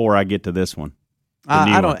many before I get to this one?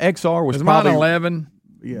 I don't. XR was is probably mine 11.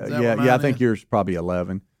 Yeah. I think yours is probably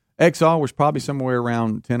 11. XR was probably somewhere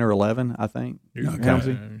around 10 or 11. I think.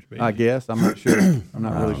 Okay. I guess I'm not sure. I'm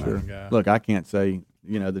not really sure. Look, I can't say.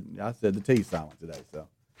 I said the T's silent today. So,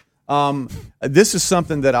 this is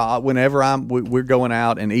something that whenever we're going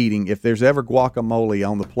out and eating, if there's ever guacamole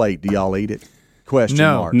on the plate, do y'all eat it? Question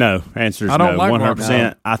mark. No. Answer is I don't no. like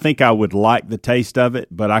 100%. I think I would like the taste of it,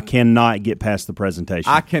 but I cannot get past the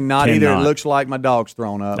presentation. I cannot either. It looks like my dog's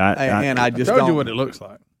thrown up, and I just told you what it looks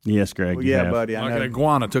like. Yes, Greg. Well, yeah, buddy. I like know. an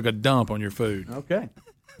iguana took a dump on your food. Okay.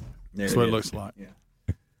 That's what it looks like. Yeah.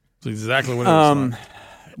 That's exactly what it looks like.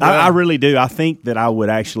 I really do. I think that I would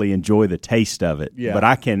actually enjoy the taste of it. Yeah. But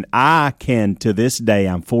I can to this day,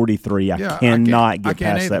 I'm 43. I cannot get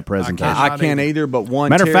past that presentation. I can't either. But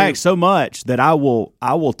matter of fact, so much that I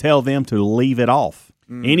will tell them to leave it off.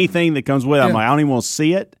 Anything that comes with it, I'm like, I don't even want to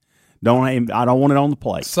see it. I don't want it on the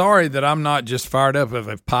plate. Sorry that I'm not just fired up of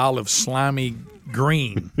a pile of slimy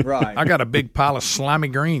green. Right. I got a big pile of slimy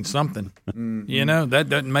green something. That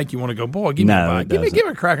doesn't make you want to go, boy, give me a bite. Give me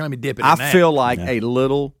a crack and let me dip it in I that. feel like a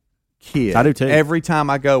little kid. I do too. Every time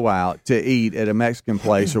I go out to eat at a Mexican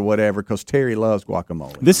place or whatever, because Terry loves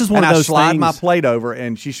guacamole. This is one of those I slide things. my plate over,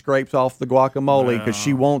 and she scrapes off the guacamole because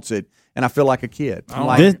she wants it, and I feel like a kid. I'm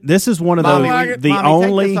like, this is one of those. Mommy, take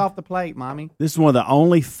this off the plate, Mommy. This is one of the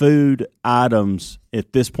only food items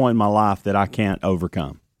at this point in my life that I can't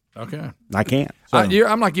overcome. Okay. I can't. So,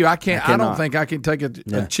 I'm like you. I don't think I can take a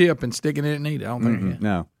Yeah. chip and stick it in it and eat it. I don't think I can.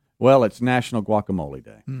 No. Well, it's National Guacamole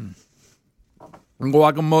Day.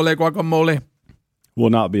 Guacamole. Will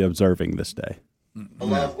not be observing this day. I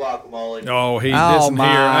love guacamole. Oh, he doesn't hear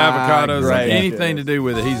avocados. gracious. Anything to do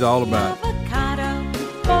with it, he's all about it.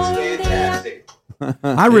 It's fantastic.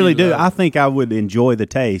 I really do. I think I would enjoy the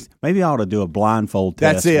taste. Maybe I ought to do a blindfold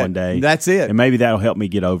test one day. That's it. And maybe that'll help me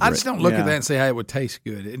get over it. I just don't look at that and say, hey, it would taste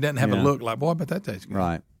good. It doesn't have a look like, boy, I bet that tastes good.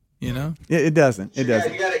 Right. You know? It doesn't. It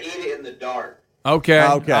doesn't. You got to eat it in the dark. Okay.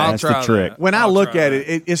 Okay. I'll That's try the trick. that. When I I'll look try at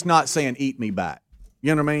that. it's not saying eat me back.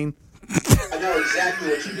 You know what I mean? I know exactly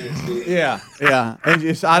what you mean, Steve. Yeah. And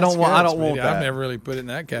just, I don't want Speedy. that. I've never really put it in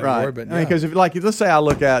that category, Right. but I mean, because let's say I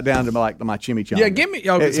look out down to my chimichanga. Yeah, give me.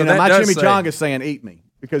 Okay, so my that does chimichanga say- is saying eat me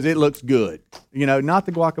because it looks good. Not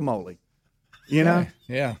the guacamole. Yeah,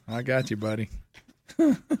 I got you, buddy.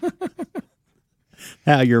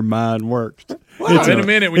 How your mind works. Well, in a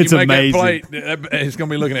minute, when you make amazing. that plate, it's going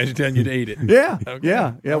to be looking at you, telling you to eat it. Yeah, Okay.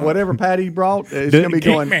 yeah. Whatever Patty brought is going to be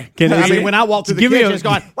going. When I walk to the give me kitchen, a- it's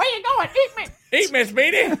going. Where you going? Eat me. Eat me,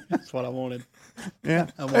 Speedy. That's what I wanted. Yeah,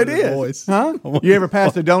 wanted it a is. voice. Huh? You ever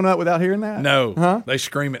passed a donut without hearing that? No. Huh? They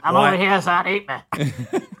scream it. I'm over here, son. Eat me.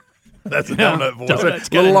 That's a donut voice. Donut's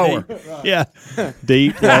A little lower. Deep. Yeah.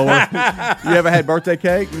 Deep, lower. You ever had birthday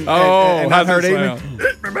cake? Oh, and not how's heard it eat me? sound?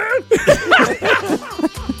 Eat me, man.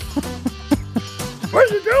 Where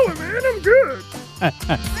you going, man? I'm good.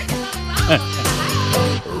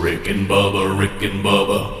 Rick and Bubba, Rick and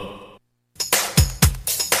Bubba.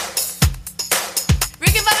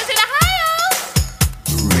 Rick and Bubba's in Ohio.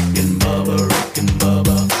 Rick and Bubba, Rick and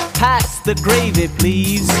Bubba. Pass the gravy,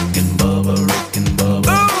 please. Rick and Bubba, Rick and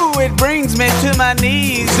Bubba. Ooh, it brings me to my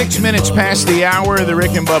knees. 6 minutes past the hour of the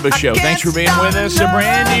Rick and Bubba Show. Thanks for being with us. A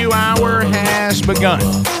brand new hour has begun,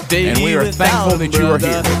 and we are thankful that you are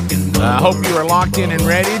here. I hope you are locked in and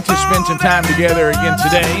ready to spend some time together again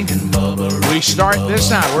today. We start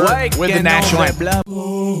this hour with the national anthem.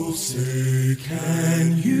 Oh, say,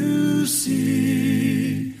 can you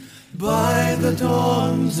see by the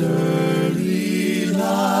dawn's early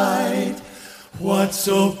light what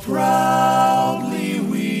so proudly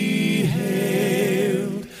we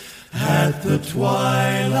hailed at the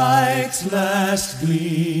twilight's last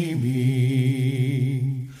gleaming,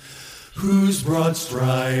 whose broad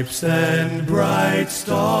stripes and bright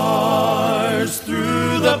stars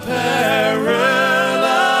through the perilous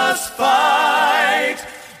fight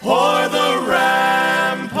o'er the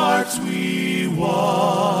ramparts we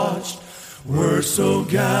watched were so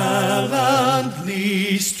gallantly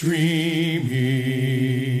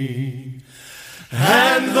streaming,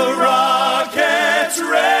 and the rocket's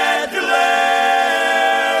red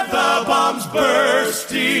glare, the bombs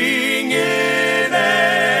bursting in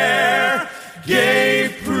air,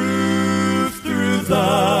 gave proof through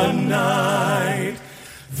the night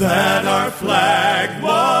that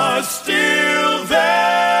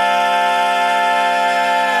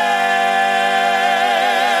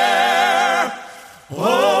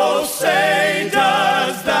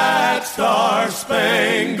that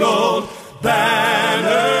star-spangled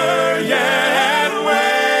banner yet wave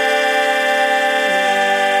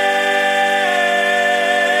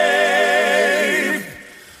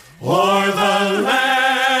o'er the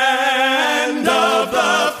land of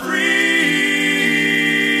the free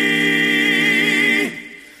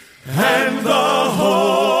and the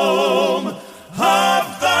home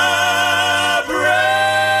of the brave.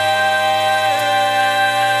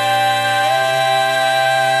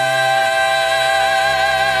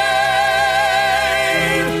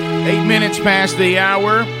 8 minutes past the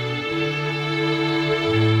hour.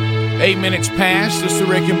 8 minutes past. This is the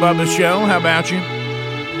Rick and Bubba Show. How about you?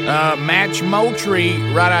 Match Moultrie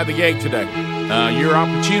right out of the gate today. Your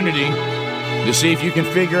opportunity to see if you can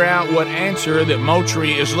figure out what answer that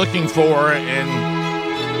Moultrie is looking for.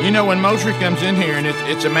 And, you know, when Moultrie comes in here and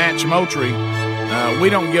it's a Match Moultrie, we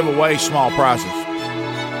don't give away small prizes.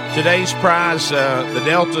 Today's prize, the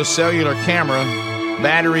Delta cellular camera,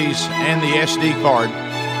 batteries, and the SD card,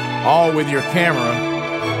 all with your camera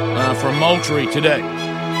from Moultrie today.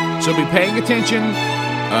 So be paying attention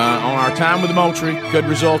on our time with Moultrie. Could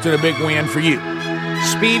result in a big win for you.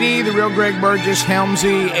 Speedy, the real Greg Burgess,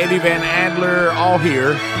 Helmsy, Eddie Van Adler, all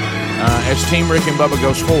here as Team Rick and Bubba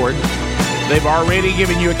goes forward. They've already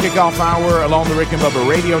given you a kickoff hour along the Rick and Bubba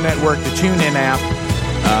radio network, the TuneIn app,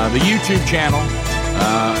 the YouTube channel.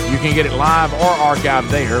 You can get it live or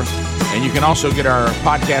archived there. And you can also get our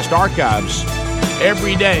podcast archives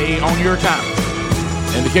every day on your time.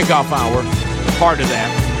 And the kickoff hour, part of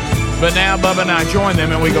that. But now Bubba and I join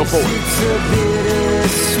them and we go forward.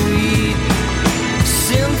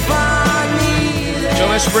 So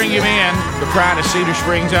let's bring him in, the pride of Cedar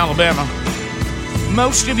Springs, Alabama.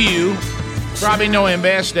 Most of you probably know him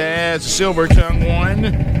best as Silver Tongue One,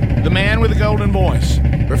 the man with the golden voice,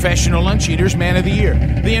 professional lunch eaters, man of the year,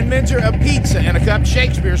 the inventor of pizza and a cup,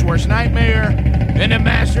 Shakespeare's worst nightmare, and the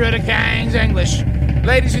master of the King's English.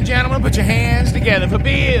 Ladies and gentlemen, put your hands together for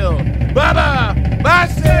Bill Bubba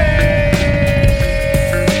Bussey!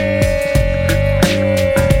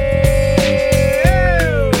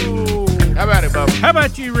 How about it, Bubba? How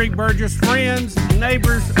about you, Rick Burgess? Friends,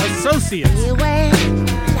 neighbors, associates. We went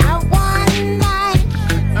out one night.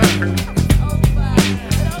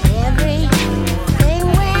 Everything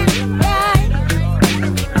went right.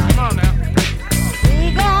 Come on now.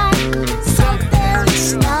 We got something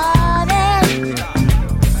started.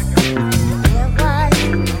 It was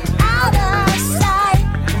out of sight.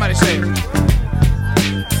 Somebody say it.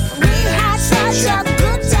 We had such a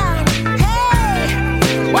good time.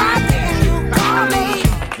 Hey, why didn't you call me?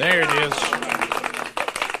 There it is.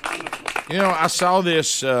 You know, I saw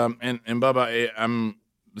this, and Bubba,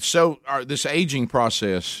 this aging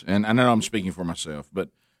process, and I know I'm speaking for myself, but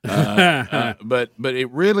but it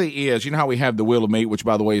really is. You know how we have the Wheel of Meat, which,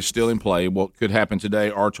 by the way, is still in play. What could happen today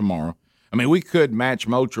or tomorrow? I mean, we could match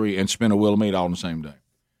Moultrie and spin a Wheel of Meat all on the same day.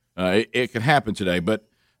 It could happen today, but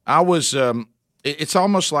I was. It's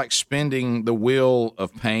almost like spending the wheel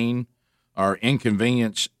of pain or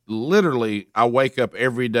inconvenience. Literally, I wake up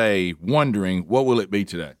every day wondering, what will it be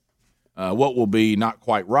today? What will be not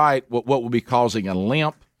quite right? What will be causing a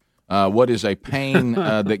limp? What is a pain?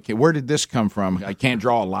 Where did this come from? I can't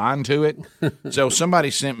draw a line to it. So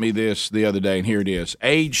somebody sent me this the other day, and here it is.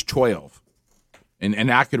 Age 12,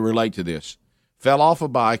 and I could relate to this. Fell off a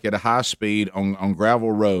bike at a high speed on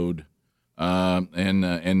gravel road,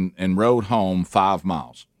 and rode home 5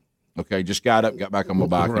 miles. Okay, just got up, got back on my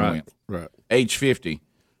bike, and went. Right. Age 50.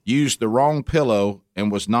 Used the wrong pillow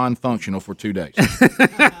and was non-functional for 2 days.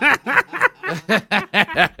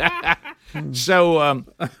 So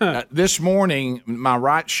this morning, my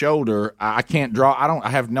right shoulder, I can't draw. I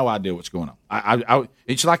have no idea what's going on.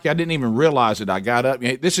 It's like I didn't even realize it. I got up.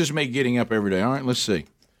 This is me getting up every day. All right, let's see.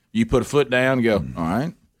 You put a foot down and go, all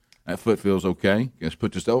right, that foot feels okay. Let's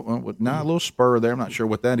put this, a little spur there. I'm not sure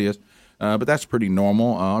what that is. But that's pretty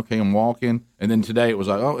normal. Okay, I'm walking, and then today it was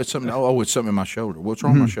like, it's something. It's something in my shoulder. What's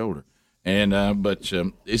wrong with my shoulder? And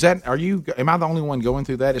is that? Are you? Am I the only one going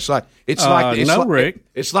through that? It's like Rick.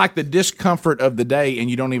 It's like the discomfort of the day,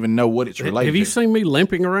 and you don't even know what it's related. Have you to. seen me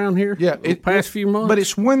limping around here? Yeah, the past few months. But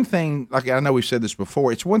it's one thing. Like I know we've said this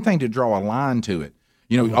before. It's one thing to draw a line to it.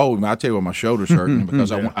 You know, I tell you why my shoulder's hurting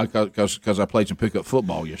because I played some pickup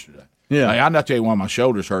football yesterday. Yeah, I tell you why my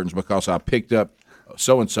shoulder's hurting because I picked up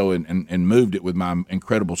so-and-so and moved it with my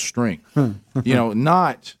incredible strength.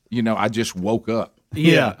 I just woke up.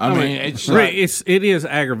 Yeah. I mean it's it is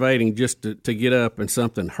aggravating just to get up and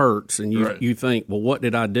something hurts and you think, well, what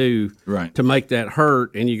did I do to make that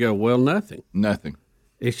hurt? And you go, well, nothing. Nothing.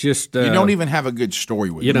 It's just you don't even have a good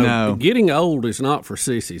story with getting old is not for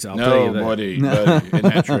sissies. I'll tell you that. Buddy, isn't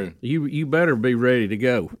that true? You better be ready to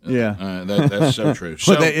go. Yeah, that's so true.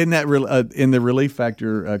 So, but in that in the Relief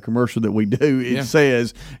Factor commercial that we do, it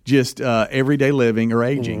says just everyday living or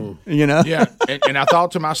aging. You know, yeah. And I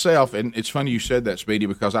thought to myself, and it's funny you said that, Speedy,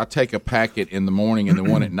 because I take a packet in the morning and the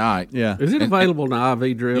one at night. Yeah, is it available in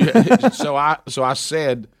IV drip? Yeah, so I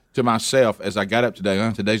said to myself as I got up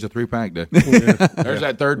today, today's a 3-pack day. There's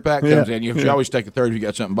that third pack comes in. You always take a third if you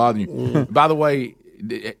got something bothering you. By the way,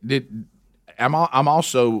 I'm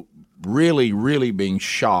also really, really being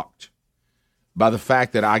shocked by the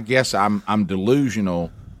fact that I guess I'm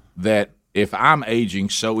delusional that if I'm aging,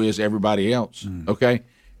 so is everybody else. Okay,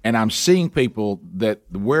 and I'm seeing people that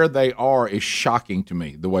where they are is shocking to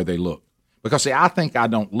me the way they look. Because see, I think I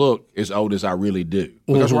don't look as old as I really do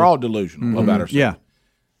because we're all delusional about ourselves. Yeah.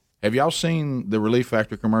 Have y'all seen the Relief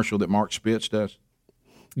Factor commercial that Mark Spitz does?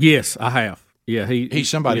 Yes, I have. Yeah, he's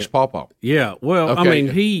somebody's pawpaw. Yeah, well, Okay. I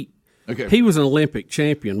mean, he was an Olympic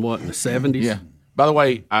champion, what, in the 70s? Yeah. By the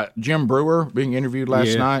way, Jim Brewer being interviewed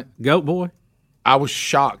last night. Goat boy. I was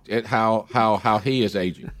shocked at how he is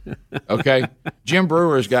aging. Okay, Jim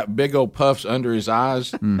Brewer's got big old puffs under his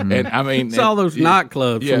eyes, and I mean, it's all those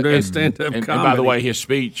nightclubs from doing stand-up comedy. And by the way, his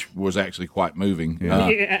speech was actually quite moving.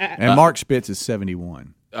 And Mark Spitz is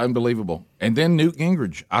 71. Unbelievable. And then Newt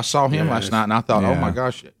Gingrich. I saw him last night, and I thought, oh my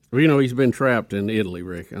gosh. Well, you know, he's been trapped in Italy,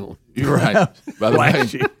 Rick. You're right. By the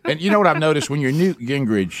way, and you know what I've noticed when you're Newt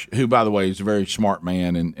Gingrich, who, by the way, is a very smart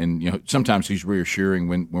man, and you know sometimes he's reassuring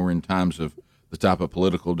when we're in times of the type of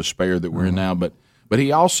political despair that we're in now. But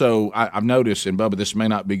he also, I've noticed, and Bubba, this may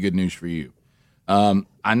not be good news for you.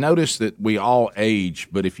 I noticed that we all age,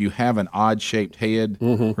 but if you have an odd-shaped head,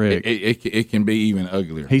 it can be even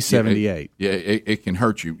uglier. He's 78. It can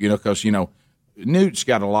hurt you, because, Newt's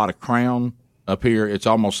got a lot of crown up here. It's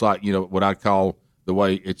almost like, what I call the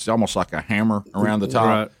way it's almost like a hammer around the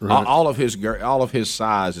top. Right. All of his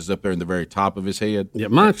size is up there in the very top of his head. Yeah,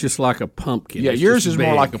 mine's just like a pumpkin. Yeah, It's yours just is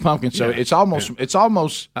more big. like a pumpkin. So it's almost I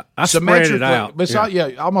spread symmetrically. it out. But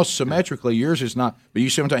it's almost symmetrically. Yours is not. But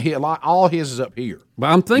you see what I'm saying? All his is up here.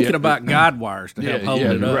 But I'm thinking about guide wires to help hold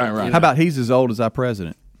it up. Right. How about he's as old as our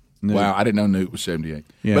president? Newt. Wow, I didn't know Newt was 78.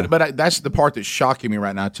 Yeah. But that's the part that's shocking me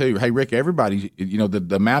right now too. Hey, Rick, everybody,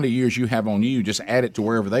 the amount of years you have on you, just add it to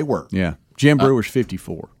wherever they were. Yeah. Jim Brewer's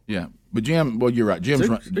 54. Yeah, but Jim, well, you're right.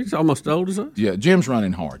 He's almost old as us. Yeah, Jim's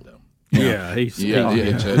running hard though. Yeah,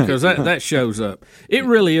 because that shows up. It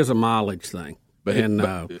really is a mileage thing. But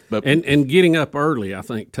getting up early, I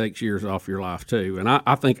think, takes years off your life too. And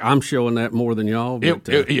I think I'm showing that more than y'all. But,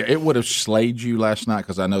 it would have slayed you last night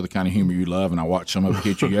because I know the kind of humor you love, and I watched some of it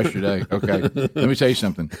hit you yesterday. Okay, let me tell you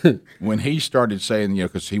something. When he started saying,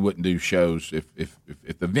 because he wouldn't do shows if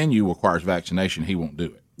the venue requires vaccination, he won't do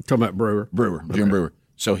it. Talking about Jim Brewer.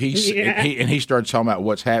 So he started talking about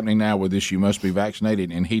what's happening now with this. You must be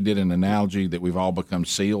vaccinated, and he did an analogy that we've all become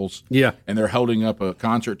seals. Yeah, and they're holding up a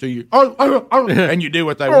concert to you, and you do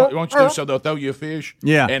what they want you to do, so they'll throw you a fish.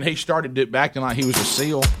 Yeah, and he started acting like he was a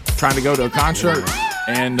seal trying to go to a concert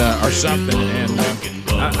and or something. And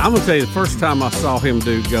I'm gonna tell you, the first time I saw him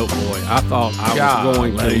do Goat Boy, I thought I was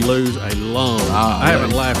going to lose a lung. I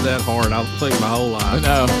haven't laughed that hard, I think, my whole life. I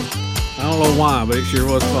know. I don't know why, but it sure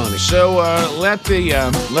was funny. So let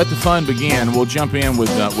the fun begin. We'll jump in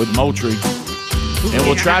with Moultrie, and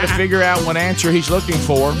we'll try to figure out what answer he's looking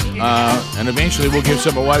for, and eventually we'll give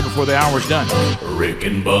some away before the hour's done. Rick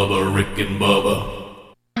and Bubba, Rick and Bubba.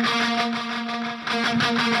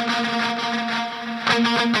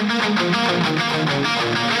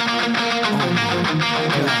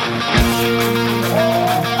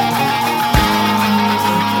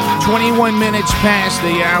 21 minutes past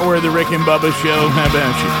the hour of the Rick and Bubba Show. How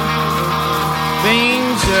about you?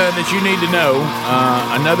 Things that you need to know.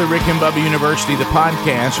 Another Rick and Bubba University, the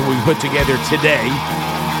podcast we put together today.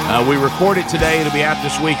 We record it today. It'll be out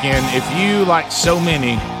this weekend. If you, like so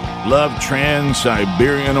many, love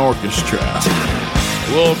Trans-Siberian Orchestra,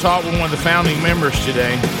 we'll talk with one of the founding members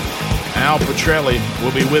today. Al Petrelli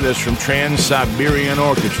will be with us from Trans-Siberian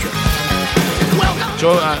Orchestra.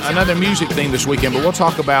 So another music theme this weekend, but we'll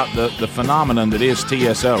talk about the phenomenon that is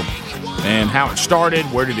TSO and how it started,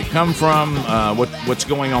 where did it come from, what's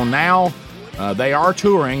going on now. They are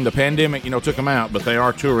touring. The pandemic, took them out, but they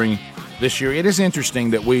are touring this year. It is interesting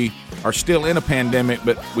that we are still in a pandemic,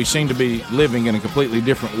 but we seem to be living in a completely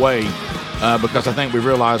different way because I think we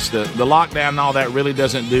realized that the lockdown and all that really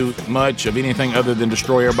doesn't do much of anything other than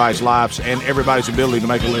destroy everybody's lives and everybody's ability to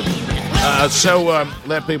make a living. So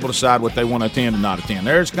let people decide what they want to attend and not attend.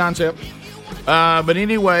 There's the concept. But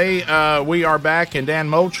anyway, we are back, and Dan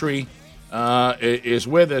Moultrie is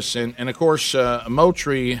with us, and of course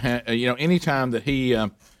Moultrie. Anytime that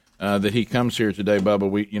he comes here today, Bubba,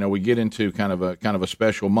 we get into kind of a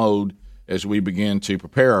special mode as we begin to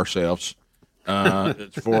prepare ourselves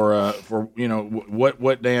for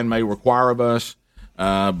what Dan may require of us.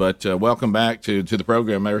 But welcome back to the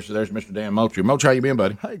program. There's Mr. Dan Moultrie. Moultrie, how you been,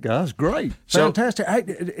 buddy? Hey guys, great, fantastic.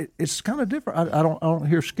 It's kind of different. I don't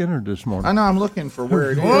hear Skinner this morning. I know. I'm looking for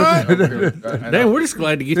where it is. Dan, we're just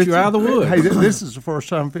glad to get you out of the woods. Hey, this is the first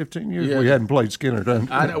time in 15 years we hadn't played Skinner.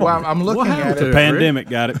 I'm looking at it. Pandemic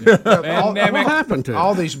got it. What happened to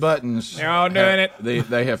all these buttons? You're all doing it.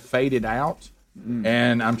 They have faded out.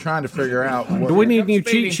 And I'm trying to figure out. Do we need a new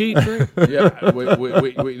cheat sheet? Yeah, we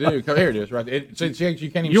do. Here it is, right? You can't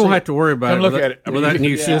even. You don't have to worry about it. Look at it with that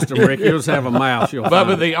new system, Rick. You'll just have a mouse.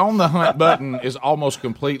 Bubba, the on the hunt button is almost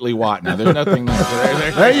completely white now. There's nothing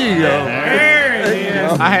there. There you go. There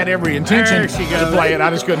it is. I had every intention to play it. I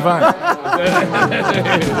just couldn't find it.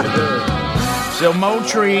 So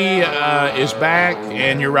Moultrie is back,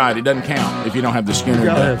 and you're right. It doesn't count if you don't have the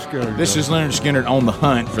Skinner. This is Leonard Skinner on the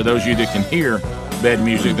hunt. For those of you that can hear bed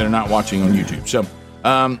music that are not watching on YouTube.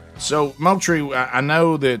 So Moultrie, I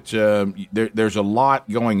know that there's a lot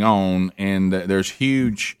going on, and there's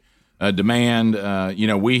huge demand.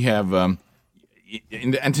 We have.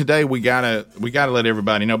 And today we gotta let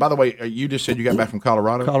everybody know. By the way, you just said you got back from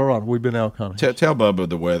Colorado. Colorado, we've been out hunting. Tell Bubba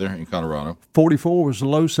the weather in Colorado. 44 was the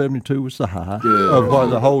low, 72 was the high of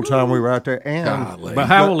the whole time we were out there. But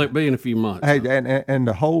how will it be in a few months? Hey, and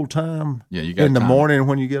the whole time, in the morning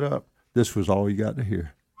when you get up, this was all you got to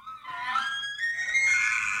hear.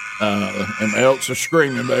 And the elks are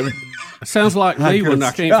screaming, baby. It sounds like me when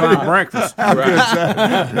I can't find breakfast.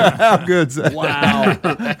 How good's that? Wow.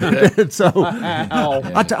 So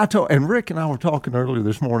I told, and Rick and I were talking earlier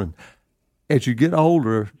this morning. As you get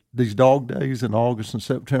older, these dog days in August and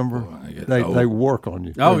September, they work on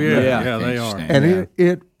you. Oh yeah, they are. And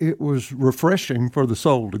it was refreshing for the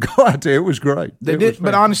soul to go out there. It was great.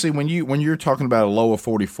 But honestly, when you're talking about a low of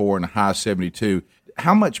 44 and a high of 72.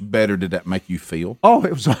 How much better did that make you feel? Oh,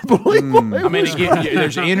 it was unbelievable.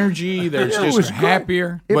 There's energy. There's just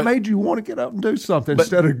happier. It made you want to get up and do something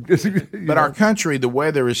instead of. But our country, the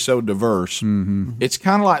weather is so diverse. Mm-hmm. It's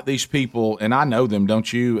kind of like these people, and I know them,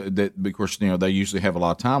 don't you? That because they usually have a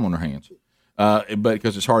lot of time on their hands, but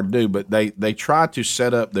because it's hard to do. But they try to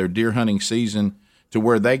set up their deer hunting season to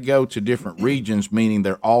where they go to different regions, meaning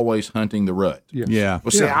they're always hunting the rut. Yes. Yeah.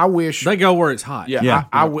 Well, see, I wish they go where it's hot. Yeah.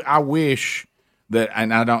 I wish. That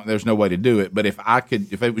and I don't. There's no way to do it. But if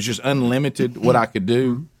it was just unlimited, what I could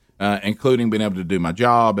do, including being able to do my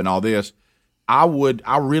job and all this, I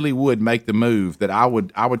really would make the move that I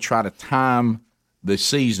would try to time the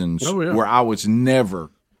seasons where I was never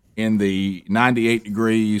in the 98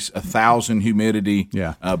 degrees, 1,000 humidity,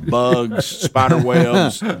 bugs, spider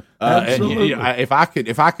webs. If I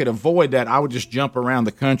could avoid that, I would just jump around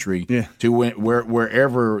the country to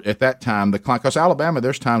wherever at that time the climate. Because Alabama,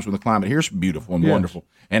 there's times when the climate here's beautiful and wonderful,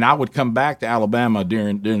 and I would come back to Alabama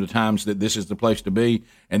during the times that this is the place to be,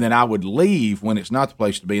 and then I would leave when it's not the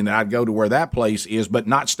place to be, and then I'd go to where that place is, but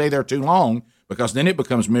not stay there too long. Because then it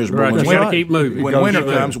becomes miserable. Right, you got to keep moving. When winter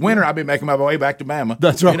comes, I'll be making my way back to Bama.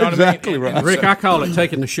 That's right, you know exactly what I mean? right. Rick, I call it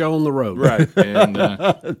taking the show on the road. Right. And,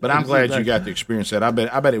 but I'm glad you got to experience that. I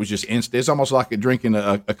bet it was just instant. It's almost like drinking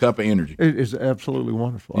a cup of energy. It is absolutely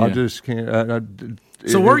wonderful. Yeah. I just can't.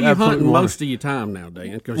 So where are you hunting most of your time now,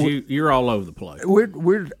 Dan? Because you're all over the place.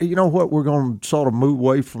 We're you know what, we're going to sort of move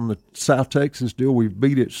away from the South Texas deal. We've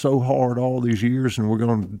beat it so hard all these years, and we're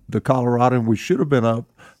going to Colorado, and we should have been up.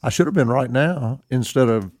 I should have been right now instead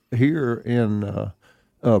of here in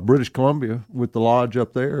British Columbia with the lodge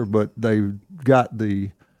up there, but they've got the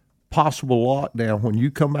possible lockdown. When you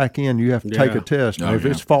come back in, you have to take a test. And if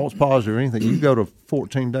it's false positive or anything, you go to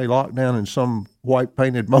 14-day lockdown in some white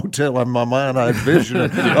painted motel. In my mind, I envision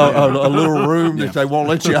a little room that they won't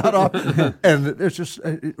let you out of. And it's just,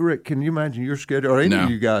 Rick, can you imagine your schedule or any of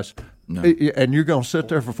you guys? No. And you're going to sit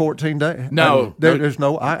there for 14 days? No. There's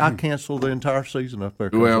no, I canceled the entire season up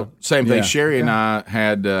there. Well, same thing. Sherry and I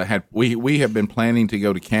had we have been planning to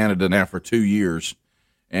go to Canada now for 2 years.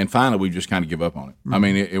 And finally, we just kind of give up on it. Mm-hmm. I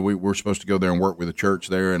mean, we're supposed to go there and work with the church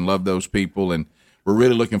there and love those people, and we're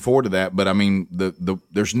really looking forward to that. But I mean,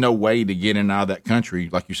 there's no way to get in and out of that country,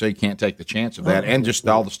 like you say. You can't take the chance of that, and just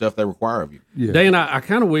all the stuff they require of you. Yeah. Dan, I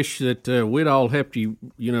kind of wish that we'd all helped you,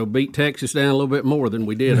 beat Texas down a little bit more than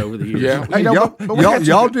we did over the years. Yeah, hey,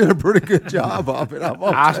 y'all did a pretty good job of it.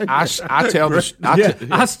 I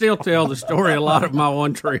still tell the story a lot of my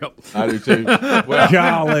one trip. I do too. Well,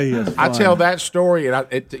 golly, I tell that story, and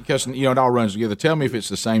because it all runs together. Tell me if it's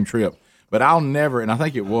the same trip. But I'll never, and I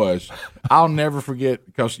think it was, I'll never forget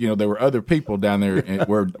because there were other people down there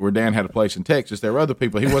where Dan had a place in Texas. There were other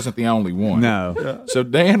people. He wasn't the only one. No. So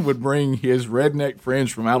Dan would bring his redneck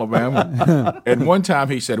friends from Alabama, and one time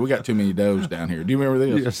he said, "We got too many does down here." Do you remember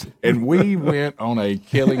this? Yes. And we went on a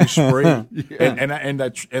killing spree,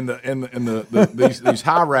 these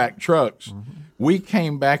high rack trucks. We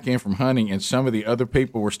came back in from hunting, and some of the other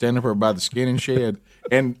people were standing over by the skinning shed,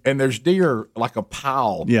 and there's deer like a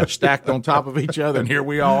pile stacked on top of each other, and here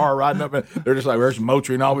we all are riding up, and they're just like, "There's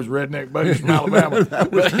Moultrie and all his redneck buddies from Alabama."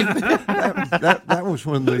 that was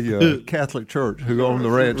when the Catholic Church, who owned the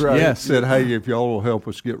ranch, said, "Hey, if y'all will help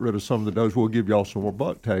us get rid of some of the does, we'll give y'all some more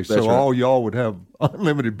buck taste." That's right. All y'all would have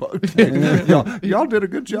unlimited buck taste. y'all did a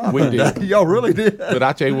good job. We did. Y'all really did. But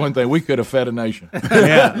I tell you one thing, we could have fed a nation.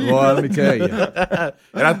 Yeah, well, let me tell you.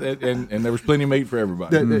 And there was plenty of meat for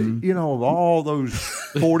everybody. Of all those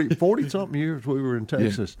 40-something years we were in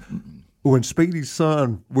Texas, when Speedy's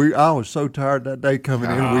son, I was so tired that day coming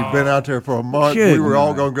in. We'd been out there for a month. Good we were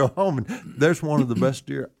all night. going to go home. And there's one of the best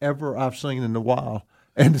deer ever I've seen in a while.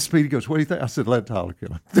 And Speedy goes, "What do you think?" I said, "Let Tyler kill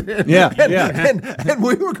him." And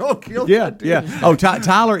we were going to kill that deer. Oh,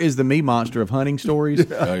 Tyler is the me monster of hunting stories.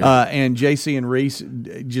 And JC and Reese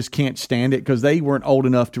just can't stand it because they weren't old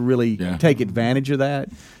enough to really take advantage of that.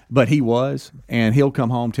 But he was, and he'll come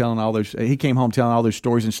home telling all those. He came home telling all those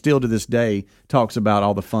stories, and still to this day talks about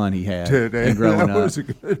all the fun he had in growing up.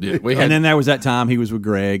 And then there was that time he was with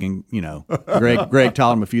Greg, and Greg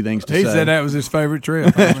taught him a few things to say. He said that was his favorite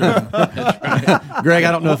trip. Greg,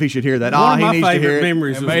 I don't know if he should hear that. One of he my needs to hear favorite it.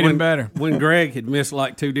 memories was made him better. when Greg had missed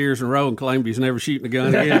like 2 deers in a row and claimed he's never shooting a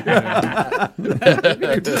gun again.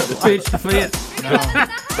 Pitch to fit.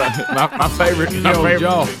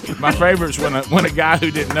 My favorite's when a guy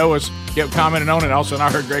who didn't know us kept commenting on it. All of a sudden, I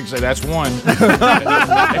heard Greg say, "That's one." And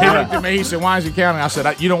he looked at me. He said, "Why is he counting?" I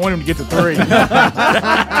said, "You don't want him to get to 3."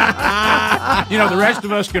 The rest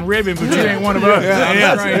of us can rib him, but you ain't one of us.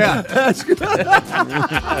 That's good.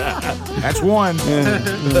 That's one.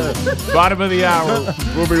 Bottom of the hour.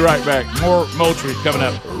 We'll be right back. More Moultrie coming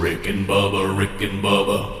up. Rick and Bubba, Rick and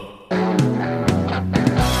Bubba.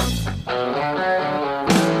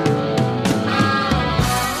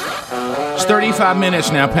 It's 35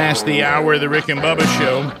 minutes now past the hour of the Rick and Bubba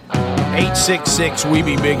Show.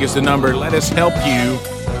 866-WE-BE-BIG is the number. Let us help you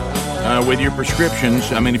with your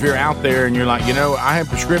prescriptions. I mean, if you're out there and you're like, I have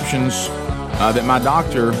prescriptions that my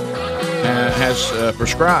doctor has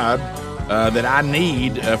prescribed that I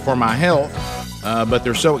need for my health, but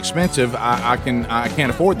they're so expensive I can't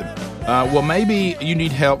afford them. Well, maybe you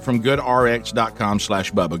need help from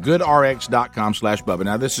GoodRx.com/Bubba. GoodRx.com/Bubba.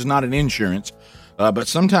 Now, this is not an insurance. But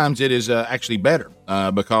sometimes it is actually better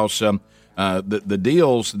because the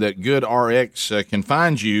deals that GoodRx can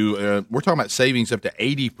find you, we're talking about savings up to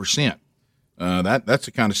 80%. That's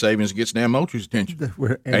the kind of savings that gets Dan Moultrie's attention.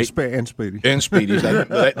 And Speedy. And Speedy's.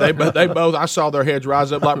 They both, I saw their heads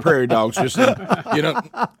rise up like prairie dogs. Just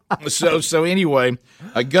So anyway,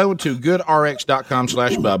 go to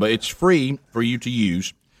GoodRx.com/Bubba. It's free for you to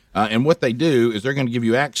use. And what they do is they're going to give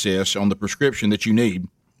you access on the prescription that you need.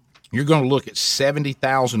 You're going to look at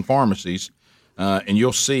 70,000 pharmacies, and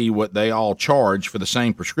you'll see what they all charge for the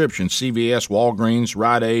same prescription. CVS, Walgreens,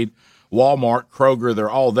 Rite Aid, Walmart, Kroger, they're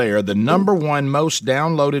all there. The number one most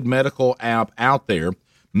downloaded medical app out there.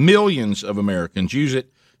 Millions of Americans use it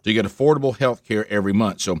to get affordable health care every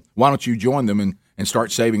month. So why don't you join them and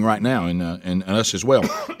start saving right now, and us as well.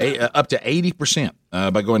 Up to 80%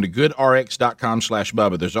 by going to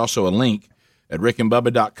GoodRx.com/Bubba. There's also a link at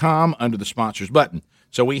rickandbubba.com under the sponsors button.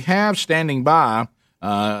 So we have standing by,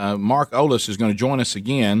 Mark Olis is going to join us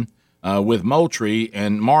again with Moultrie.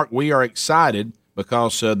 And, Mark, we are excited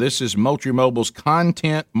because this is Moultrie Mobile's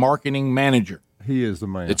content marketing manager. He is the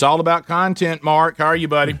man. It's all about content, Mark. How are you,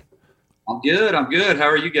 buddy? I'm good. How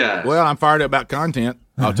are you guys? Well, I'm fired up about content.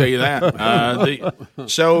 I'll tell you that.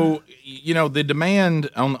 So, the demand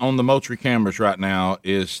on the Moultrie cameras right now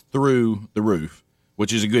is through the roof,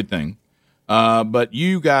 which is a good thing. But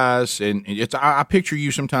you guys, and I picture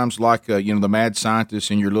you sometimes like the mad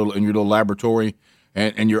scientist in your little laboratory,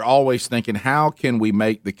 and you're always thinking, how can we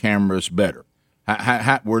make the cameras better?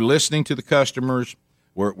 We're listening to the customers.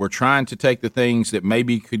 We're trying to take the things that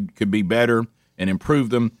maybe could be better and improve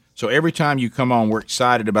them. So every time you come on, we're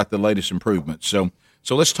excited about the latest improvements. So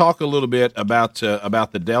let's talk a little bit about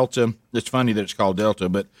the Delta. It's funny that it's called Delta,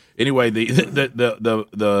 but anyway,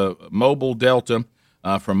 the mobile Delta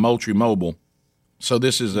from Moultrie Mobile. So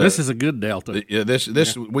this is a good Delta.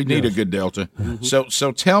 We need a good Delta. Mm-hmm.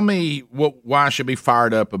 So tell me why I should be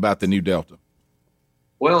fired up about the new Delta.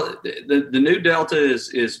 Well, the new Delta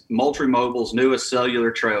is Moultrie Mobile's newest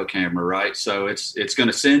cellular trail camera, right? So it's going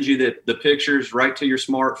to send you the pictures right to your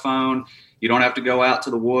smartphone. You don't have to go out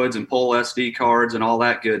to the woods and pull SD cards and all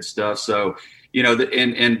that good stuff. So,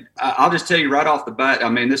 and I'll just tell you right off the bat, I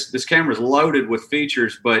mean, this camera is loaded with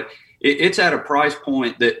features, but it's at a price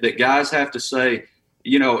point that guys have to say,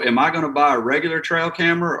 am I going to buy a regular trail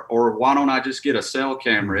camera or why don't I just get a cell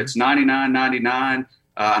camera? It's $99.99.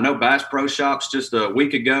 I know Bass Pro Shops just a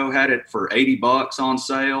week ago had it for $80 on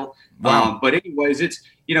sale. Wow. But anyways, it's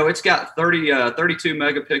got 32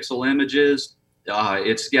 megapixel images.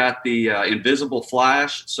 It's got the invisible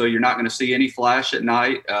flash, so you're not going to see any flash at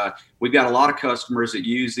night. We've got a lot of customers that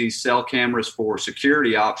use these cell cameras for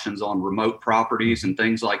security options on remote properties and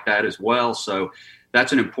things like that as well. So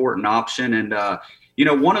that's an important option. And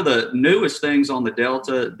one of the newest things on the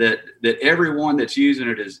Delta that everyone that's using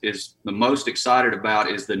it is the most excited about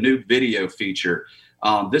is the new video feature.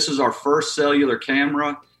 This is our first cellular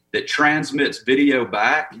camera that transmits video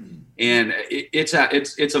back, and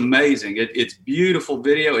it's amazing. It's beautiful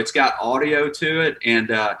video. It's got audio to it, and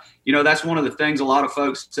that's one of the things a lot of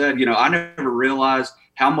folks said. I never realized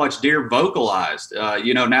how much deer vocalized.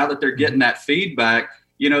 Now that they're getting that feedback.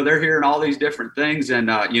 They're hearing all these different things.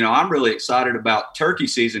 And, I'm really excited about turkey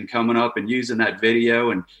season coming up and using that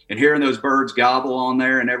video and hearing those birds gobble on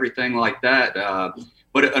there and everything like that.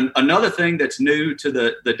 But another thing that's new to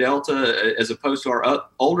the Delta as opposed to our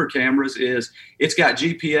older cameras is it's got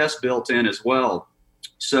GPS built in as well.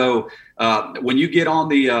 So when you get on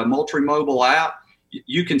the Moultrie Mobile app,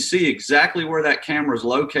 you can see exactly where that camera is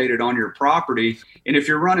located on your property. And if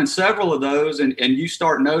you're running several of those and you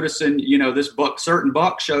start noticing, this certain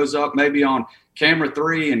buck shows up maybe on camera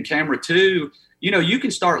 3 and camera 2, you can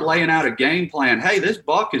start laying out a game plan. Hey, this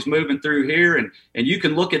buck is moving through here. And you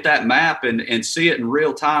can look at that map and see it in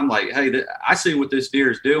real time. Like, hey, I see what this deer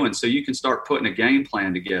is doing. So you can start putting a game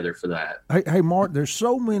plan together for that. Hey, Mark, there's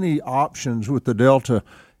so many options with the Delta.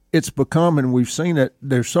 It's become, and we've seen it,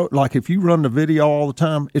 there's so, like if you run the video all the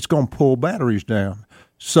time, it's going to pull batteries down.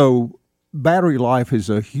 So battery life is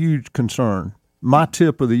a huge concern. My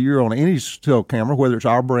tip of the year on any still camera, whether it's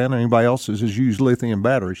our brand or anybody else's, is use lithium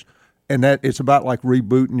batteries. And that it's about like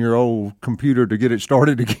rebooting your old computer to get it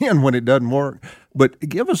started again when it doesn't work. But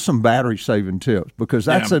give us some battery saving tips, because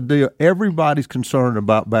that's a deal. Everybody's concerned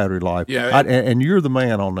about battery life. Yeah, and you're the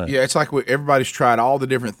man on that. Yeah, it's like everybody's tried all the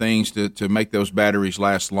different things to make those batteries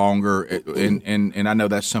last longer. And I know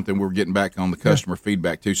that's something we're getting back on the customer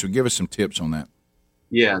feedback too. So give us some tips on that.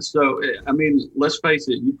 Yeah. So, I mean, let's face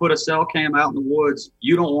it, you put a cell cam out in the woods,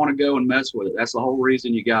 you don't want to go and mess with it. That's the whole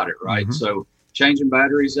reason you got it, right? Mm-hmm. So changing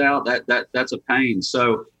batteries out, that's a pain.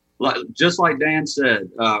 So just like Dan said,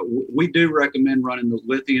 we do recommend running the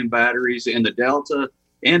lithium batteries in the Delta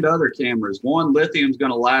and other cameras. One, lithium's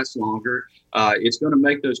going to last longer. It's going to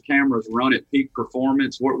make those cameras run at peak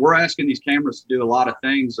performance. We're asking these cameras to do a lot of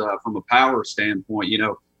things from a power standpoint,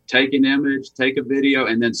 take an image, take a video,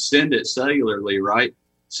 and then send it cellularly, right?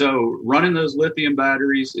 So running those lithium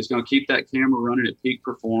batteries is going to keep that camera running at peak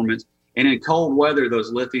performance. And in cold weather,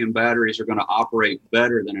 those lithium batteries are going to operate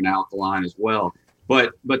better than an alkaline as well.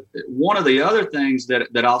 But one of the other things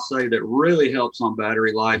that I'll say that really helps on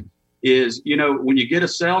battery life is, when you get a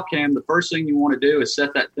cell cam, the first thing you want to do is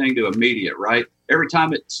set that thing to immediate, right? Every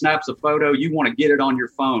time it snaps a photo, you want to get it on your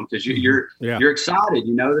phone because you're excited.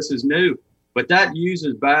 This is new. But that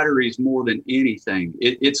uses batteries more than anything.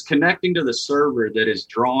 It's connecting to the server that is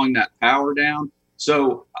drawing that power down.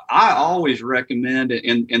 So I always recommend,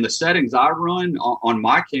 in the settings I run on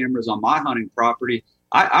my cameras, on my hunting property,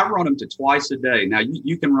 I run them to twice a day. Now,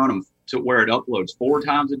 you can run them to where it uploads 4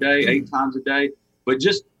 times a day, 8 times a day, but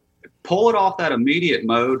just pull it off that immediate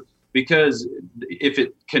mode, because if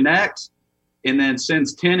it connects and then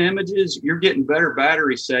sends 10 images, you're getting better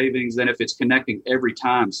battery savings than if it's connecting every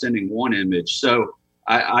time sending 1 image. So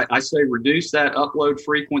I say reduce that upload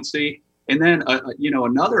frequency. And then,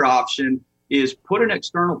 another option is put an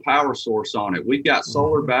external power source on it. We've got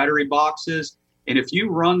solar battery boxes, and if you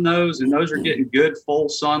run those and those are getting good full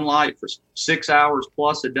sunlight for 6 hours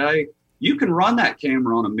plus a day, you can run that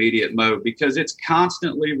camera on immediate mode because it's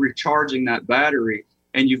constantly recharging that battery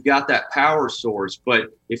and you've got that power source. But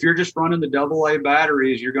if you're just running the AA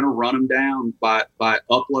batteries, you're going to run them down by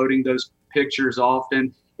uploading those pictures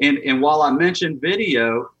often. And while I mentioned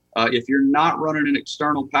video, if you're not running an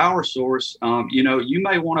external power source, you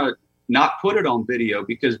may want to not put it on video,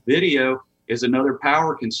 because video is another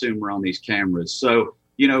power consumer on these cameras. So,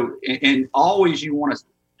 and always you want to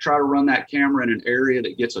try to run that camera in an area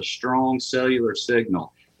that gets a strong cellular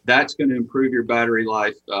signal. That's going to improve your battery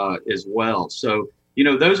life as well. So,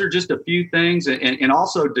 those are just a few things, and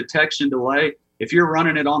also detection delay. If you're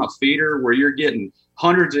running it on a feeder where you're getting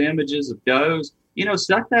hundreds of images of does,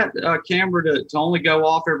 set that camera to only go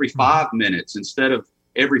off every 5 minutes instead of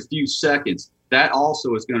every few seconds. That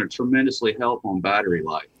also is going to tremendously help on battery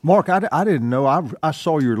life. Mark, I didn't know. I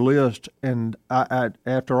saw your list, and I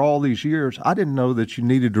after all these years, I didn't know that you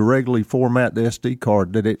needed to regularly format the SD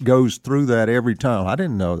card, that it goes through that every time. I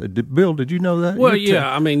didn't know that. Bill, did you know that? Well, yeah.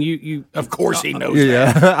 I mean, you of course he knows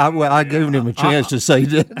that. Yeah, I gave him a chance to say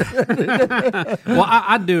that. Well,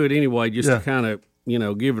 I do it anyway just to kind of,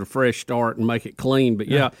 give it a fresh start and make it clean.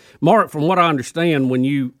 But, Mark, from what I understand,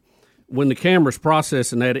 when the camera's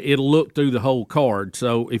processing that, it'll look through the whole card.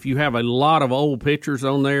 So if you have a lot of old pictures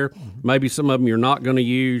on there, maybe some of them you're not going to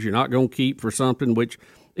use, you're not going to keep for something, which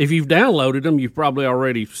if you've downloaded them, you've probably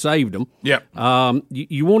already saved them. Yep.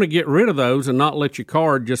 You want to get rid of those and not let your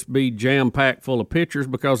card just be jam-packed full of pictures,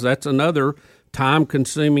 because that's another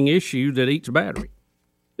time-consuming issue that eats battery.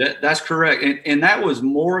 That's correct. And that was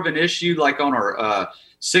more of an issue like on our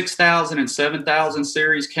 6,000 and 7,000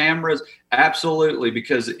 series cameras. Absolutely,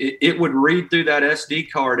 because it would read through that SD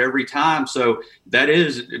card every time. So that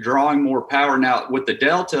is drawing more power. Now, with the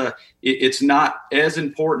Delta, it's not as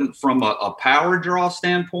important from a power draw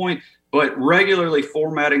standpoint, but regularly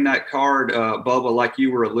formatting that card, Bubba, like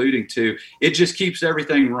you were alluding to, it just keeps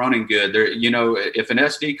everything running good. There, if an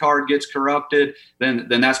SD card gets corrupted, then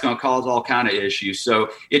that's going to cause all kind of issues. So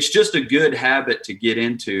it's just a good habit to get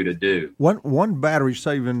into to do. One battery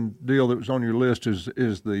saving deal that was on your list is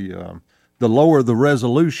the lower the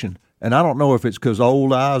resolution. And I don't know if it's because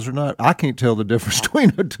old eyes or not. I can't tell the difference between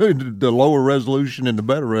the lower resolution and the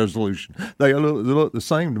better resolution. They look the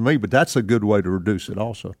same to me, but that's a good way to reduce it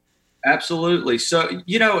also. Absolutely. So, and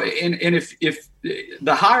if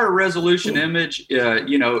the higher resolution image,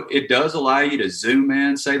 it does allow you to zoom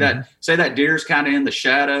in, say that deer's kind of in the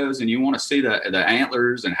shadows and you want to see the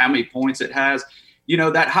antlers and how many points it has,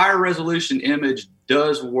 that higher resolution image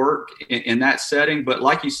does work in that setting. But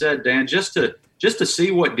like you said, Dan, just to see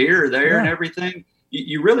what deer are there and everything,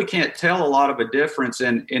 you really can't tell a lot of a difference.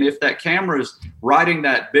 And if that camera is writing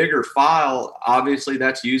that bigger file, obviously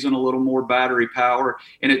that's using a little more battery power.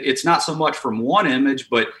 And it's not so much from one image,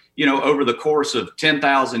 but, over the course of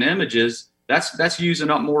 10,000 images, that's using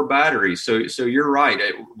up more batteries. So you're right.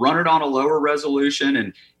 Run it on a lower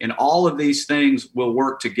resolution, and all of these things will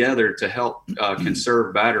work together to help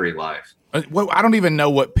conserve battery life. Well, I don't even know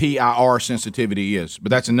what PIR sensitivity is, but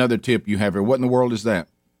that's another tip you have here. What in the world is that?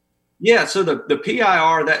 Yeah, so the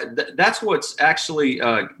PIR, that's what's actually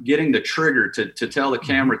getting the trigger to tell the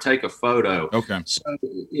camera take a photo. Okay. So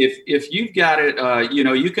if you've got it,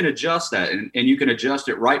 you can adjust that, and you can adjust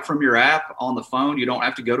it right from your app on the phone. You don't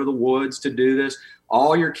have to go to the woods to do this.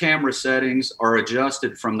 All your camera settings are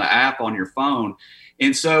adjusted from the app on your phone.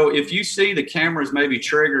 And so if you see the cameras maybe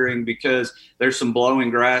triggering because there's some blowing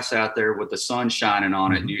grass out there with the sun shining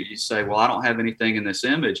on it, and you say, well, I don't have anything in this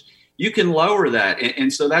image, you can lower that.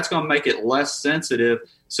 And so that's going to make it less sensitive.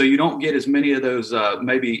 So you don't get as many of those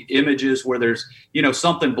maybe images where there's,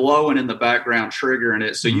 something blowing in the background triggering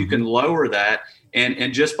it. So you can lower that.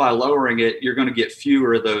 And just by lowering it, you're going to get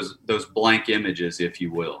fewer of those blank images, if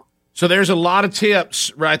you will. So there's a lot of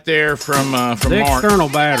tips right there from Mark. The external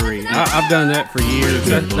battery. I've done that for years.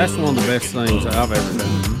 That's one of the best things I've ever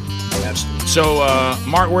done. So,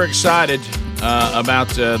 Mark, we're excited about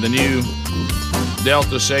the new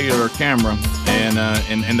Delta cellular camera,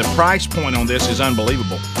 and the price point on this is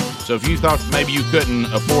unbelievable. So if you thought maybe you couldn't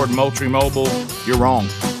afford Moultrie Mobile, you're wrong.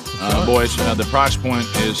 Boys, the price point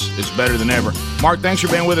is better than ever. Mark, thanks for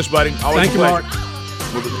being with us, buddy. Always Thank you, Mark.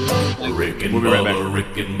 Rick and We'll be right back. Bubba,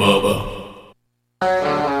 Rick and Bubba.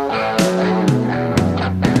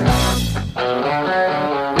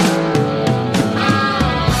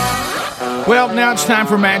 Well, now it's time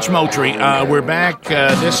for Match Moultrie. We're back.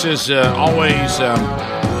 This is always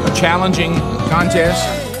a challenging contest,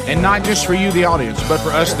 and not just for you, the audience, but for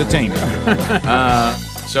us, the team.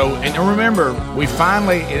 And remember, we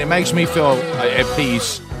finally, and it makes me feel at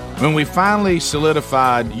peace, when we finally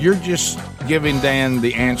solidified, you're just giving Dan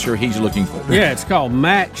the answer he's looking for. Yeah, it's called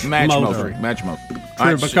Match Moultrie. Match Moultrie.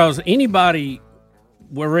 Sure, because anybody...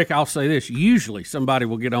 Well, Rick, I'll say this. Usually somebody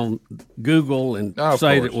will get on Google and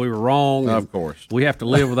say that we were wrong. Of course. We have to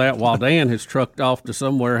live with that while Dan has trucked off to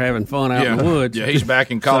somewhere having fun out in the woods. Yeah, he's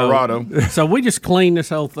back in Colorado. So we just clean this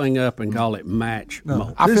whole thing up and call it Match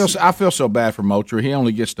Moultrie. I feel so bad for Moultrie. He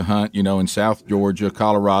only gets to hunt, in South Georgia,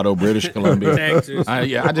 Colorado, British Columbia. Texas.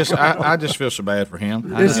 I just feel so bad for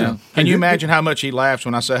him. Can you imagine how much he laughs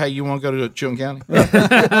when I say, hey, you want to go to Chilton County?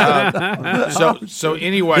 So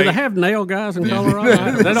anyway. Do they have nail guys in Colorado?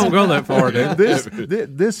 They don't go that far, dude.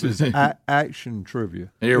 This is action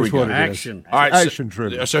trivia. Here we is go. what it is. Action. All right, Action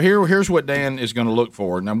trivia. So here's what Dan is going to look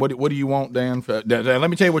for. Now, what do you want, Dan? Dan, let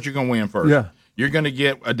me tell you what you're going to win first. Yeah. You're going to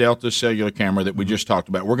get a Delta cellular camera that we just talked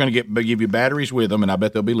about. We're going to give you batteries with them, and I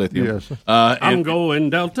bet they'll be lithium. Yes. I'm going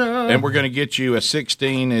Delta. And we're going to get you a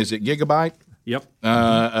 16, is it gigabyte? Yep.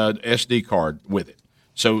 SD card with it.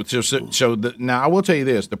 Now I will tell you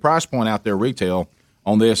this: the price point out there retail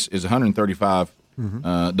on this is $135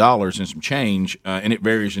 dollars and some change, and it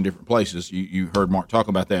varies in different places. You heard Mark talk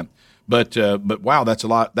about that, but wow, that's a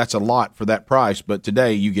lot. That's a lot for that price. But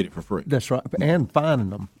today you get it for free. That's right, and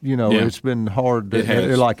finding them. It's been hard. It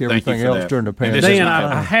has. Like Thank everything you for else that. during the And pandemic. this is Dan,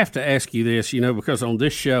 my I have to ask you this, because on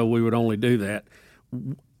this show we would only do that.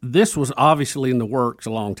 This was obviously in the works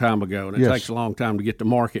a long time ago, and it Yes. takes a long time to get to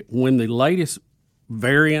market. When the latest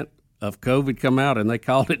variant of COVID come out and they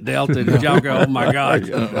called it Delta, did y'all go, oh my gosh,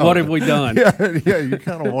 what have we done? Yeah, you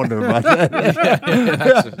kind of wonder about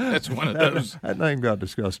that. That's one of those. That name got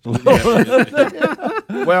discussed a little.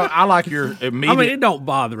 Well, I like your immediate. I mean, it don't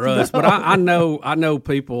bother us, but I know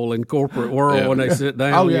people in corporate world when they sit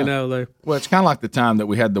down, they. Well, it's kind of like the time that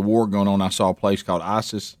we had the war going on. I saw a place called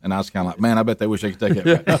ISIS, and I was kind of like, man, I bet they wish they could take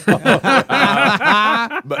it back.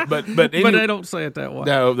 but they don't say it that way.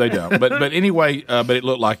 No, they don't. But anyway, but it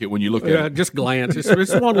looked like it when you look at it. Just glance.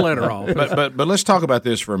 It's one letter off. But let's talk about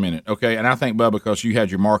this for a minute, okay? And I think, Bubba, because you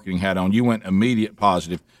had your marketing hat on, you went immediate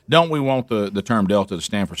positive. Don't we want the term Delta to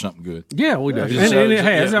stand for something good? Yeah, we do. And it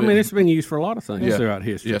has. I mean, it's been used for a lot of things throughout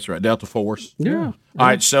history. That's right. Delta Force. Yeah. All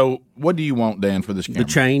right, so what do you want, Dan, for this camera? The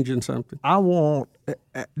change in something. I want.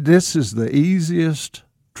 This is the easiest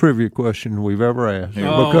trivia question we've ever asked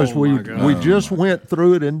because we just went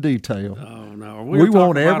through it in detail. Oh no, we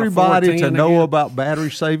want everybody to know about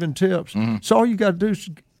battery saving tips. So all you got to do is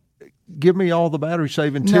give me all the battery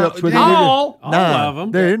saving tips. All of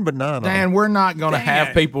them. There isn't but 9 of them. Dan, we're not going to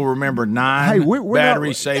have people remember 9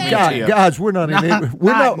 battery saving tips. Guys, we're not in.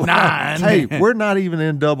 We're not 9. Hey, we're not even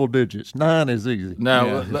in double digits. 9 is easy.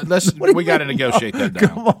 No, we got to negotiate that down.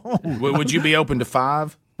 Come on. Would you be open to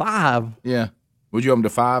 5? 5? Yeah. Would you open to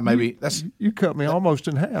 5? Maybe you cut me almost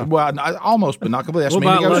in half. Well, almost, but not completely. That's what me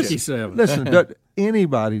about negotiating. Lucky 7? Listen,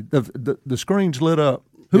 anybody, the screen's lit up.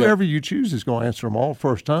 Whoever you choose is going to answer them all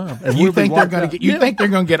first time. And You think they're going to get? You think they're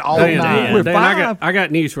going to get all 9? We're Dan, 5. I got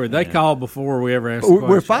news for you. They called before we ever asked the question.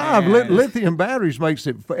 We're 5. Lithium batteries makes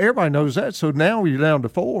it. Everybody knows that. So now we're down to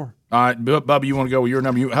 4. All right, Bubba, you want to go with your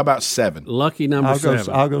number? How about 7? Lucky number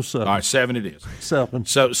 7. I'll go 7. All right, 7 it is. 7.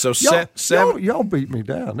 So 7. Y'all beat me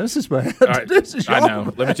down. This is bad. All right. This is I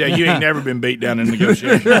know. Let me tell you ain't never been beat down in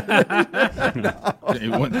negotiation.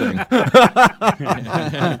 One thing.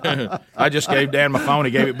 I just gave Dan my phone.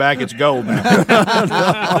 He gave it back. It's gold now. All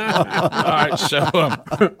right. So,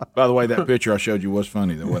 by the way, that picture I showed you was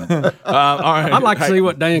funny, though, wasn't it? All right. I'd like to see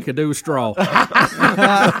what Dan could do with straw.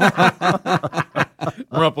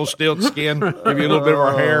 Rumpelstiltskin, give you a little bit of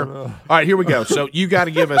our hair. All right, here we go. So you got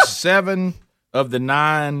to give us 7 of the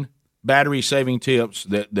 9 battery saving tips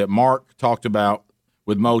that Mark talked about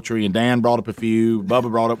with Moultrie, and Dan brought up a few.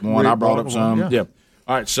 Bubba brought up one. I brought up some. Yeah.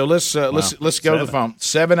 All right, so let's go to the phone.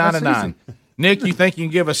 7 out of 9. Nick, you think you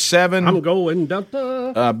can give us 7? I'm going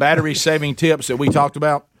Delta. Battery saving tips that we talked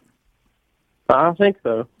about? I think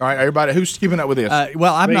so. All right, everybody, who's keeping up with this?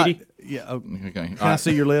 Well, I'm Speedy. not. Yeah. Okay. Okay. Can I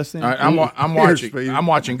see your list then? All right, I'm watching. I'm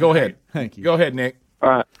watching. Go ahead. Thank you. Go ahead, Nick. All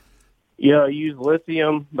right. Yeah, use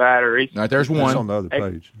lithium batteries. All right, there's one. It's on the other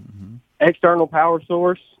page. External power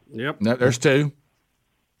source. Yep. No, there's 2.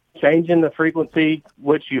 Changing the frequency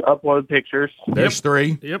which you upload pictures. There's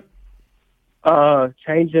 3. Yep.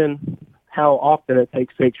 Changing how often it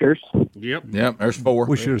takes pictures. Yep. Yep. There's 4.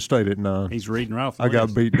 We should have stayed at 9. He's reading Ralph. I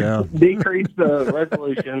got beat down. Decrease the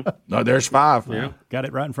resolution. No, there's 5. Yeah. Got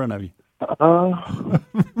it right in front of you.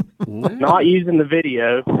 Not using the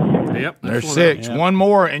video. Yep. There's 6. Yeah. One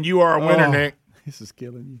more, and you are a winner, Nick. This is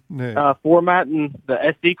killing you. Nick. Formatting the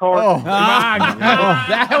SD card. Oh, my God.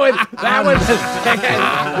 That was.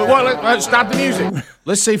 Well, let's stop the music.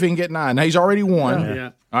 Let's see if he can get 9. Now, he's already won.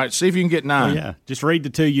 Yeah. All right, see if you can get 9. Yeah, just read the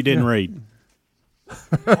 2 you didn't read.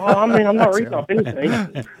 Well, I mean, I'm not reading off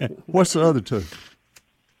anything. What's the other 2?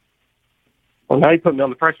 Well, now you put me on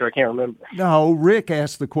the pressure. I can't remember. No, Rick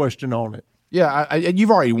asked the question on it. Yeah, you've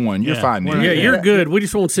already won. You're fine, Nick. Yeah, you're good. We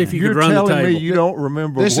just want to see if you could run the You're table. telling me you don't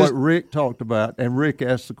remember This what is- Rick talked about, and Rick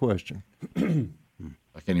asked the question. I can't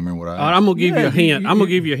even remember what I All right, I'm gonna give you a hint. I'm gonna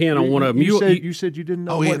give you a hint on one of them. You said you didn't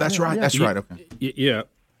know. Oh, yeah, what that's it right. meant. That's right. Okay. Yeah.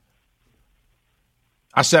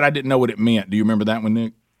 I said I didn't know what it meant. Do you remember that one,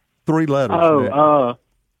 Nick? 3 letters. Nick.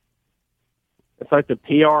 It's like the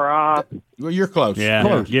PRI. Well, you're close. Yeah,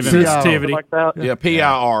 Close. give him Sensitivity. Like that. Yeah,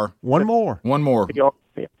 PIR. One more. One more.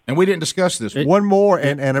 And we didn't discuss this. One more,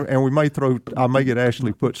 and we may throw. I may get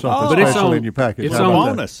Ashley put something But it's special on, in your package. It's How on about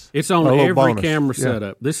that? bonus. It's on A little every bonus. camera Yeah.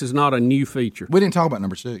 setup. This is not a new feature. We didn't talk about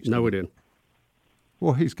number 6. No, we didn't.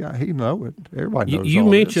 Well, he know it. Everybody knows. You all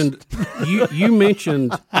mentioned you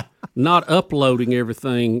mentioned not uploading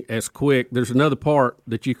everything as quick. There's another part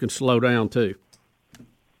that you can slow down too.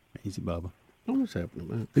 Easy, Bubba. What's happening,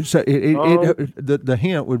 man? The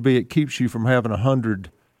hint would be it keeps you from having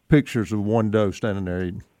 100 pictures of one doe standing there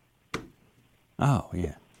eating. Oh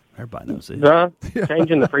yeah, everybody knows it.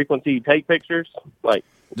 Changing the frequency you take pictures, like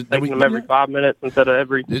taking them every 5 minutes instead of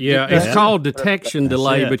every. Yeah, it's called detection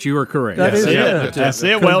delay, but you are correct. That's it. That's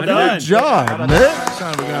it. Well done. Good job, Nick.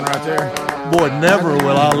 Son of a gun right there. Boy, never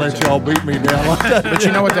will I let y'all beat me down like that. But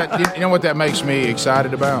you know what that makes me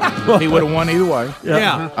excited about? He would have won either way.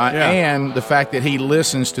 Yeah. And the fact that he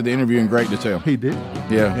listens to the interview in great detail. He did.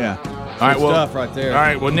 Yeah. All right. Well, stuff right there. All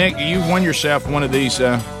right. Well, Nick, you've won yourself one of these.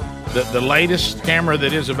 The latest camera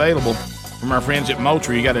that is available from our friends at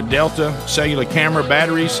Moultrie. You got a Delta cellular camera,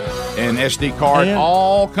 batteries, and SD card,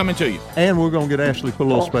 all coming to you. And we're going to get Ashley put a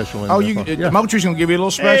little special in. Oh, Moultrie's going to give you a little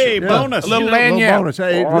special. Hey, bonus. A little Little lanyard. bonus.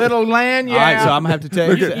 Hey, little lanyard. All right, so I'm gonna have to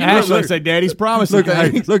tell you. Ashley say, "Daddy's promising."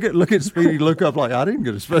 Look at Speedy. Look up like I didn't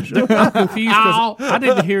get a special. I'm confused because I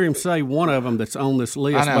didn't hear him say one of them that's on this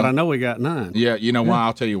list, but I know we got 9. Yeah, you know why?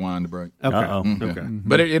 I'll tell you why in the break. Okay. Okay.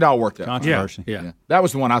 But it all worked out. Controversy. Yeah. That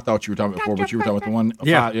was the one I thought you were talking about before, but you were talking about the one.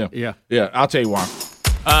 Yeah. I'll tell you why.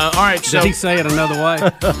 All right. So did he say it another way?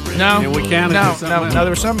 No. Yeah, we counted No. something else. There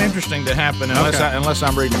was something interesting that happened unless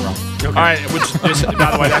I'm reading it wrong. Okay. All right.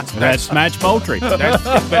 By the way, That's Match Poultry. But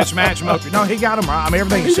it's Match Moultrie. No, he got him right. I mean,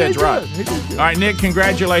 everything he said's right. All right, Nick,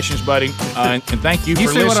 congratulations, buddy. And thank you for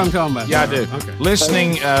listening. You see what I'm talking about? Yeah, I do. Okay.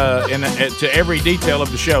 Listening to every detail of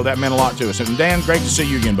the show, that meant a lot to us. And Dan, great to see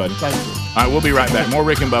you again, buddy. Thank you. All right, we'll be right back. More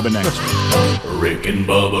Rick and Bubba next. Rick and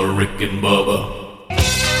Bubba, Rick and Bubba.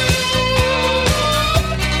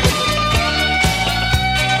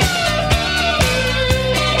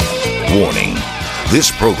 Warning.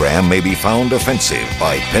 This program may be found offensive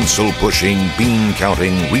by pencil-pushing,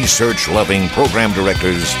 bean-counting, research-loving program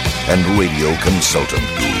directors and radio consultant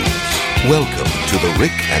gurus. Welcome to the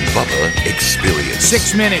Rick and Bubba Experience.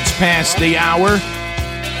 6 minutes past the hour.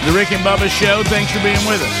 The Rick and Bubba Show. Thanks for being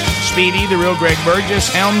with us. Speedy, the real Greg Burgess,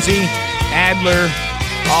 Helmsy, Adler,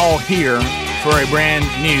 all here for a brand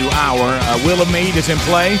new hour. Will of Mead is in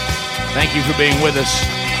play. Thank you for being with us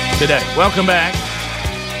today. Welcome back.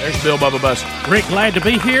 There's Bill Bubba Buster. Rick, glad to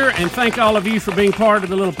be here, and thank all of you for being part of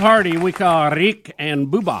the little party we call Rick and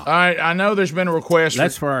Bubba. All right, I know there's been a request.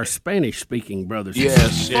 That's for our Spanish-speaking brothers.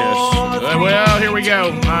 Yes. Well, here we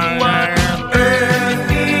go.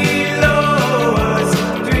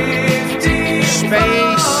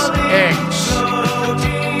 SpaceX.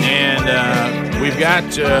 And we've got,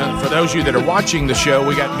 for those of you that are watching the show,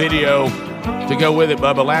 we got video to go with it,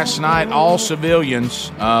 Bubba. Last night, all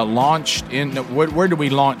civilians launched in. Where did we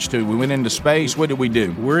launch to? We went into space. What did we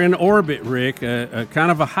do? We're in orbit, Rick,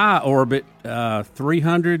 kind of a high orbit,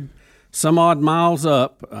 300 some odd miles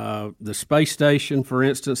up. The space station, for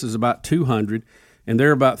instance, is about 200, and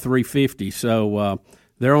they're about 350. So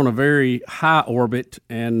they're on a very high orbit,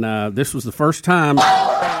 and this was the first time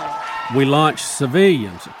we launched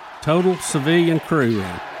civilians. Total civilian crew in.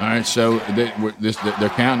 All right, so they're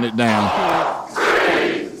counting it down.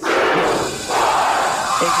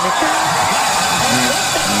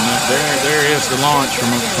 There is the launch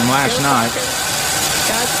from last night.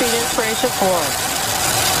 Godspeed Inspiration 4.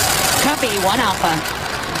 Copy, 1 Alpha.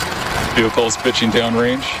 Vehicles pitching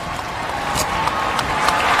downrange.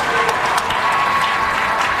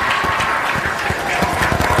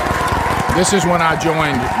 This is when I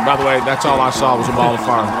joined. By the way, that's all I saw was a ball of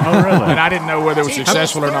fire. Oh, really? And I didn't know whether it was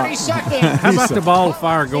successful or not. How about the ball of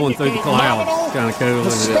fire going through the clouds? Kind of cool,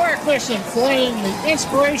 isn't it? Historic mission flying the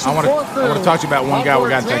Inspiration 4 crew. I want to talk to you about one guy we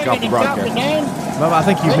got to take off the broadcast. Bubba, I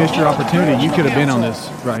think you missed your opportunity. You could have been on this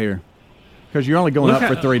right here because you're only going up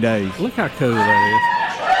for 3 days. Look how cool that is.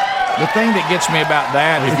 The thing that gets me about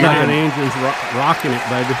that, if you're engines rocking it,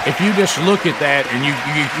 baby. If you just look at that and you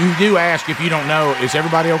do ask if you don't know, is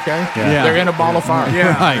everybody okay? Yeah. They're in a ball of fire.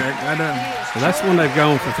 Yeah, right. I know. So that's when they've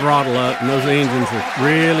gone for throttle up, and those engines are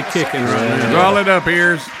really kicking right now. Roll it up,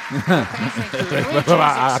 ears.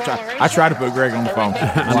 I try to put Greg on the phone.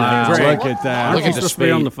 Wow, Greg, look at that. Look at the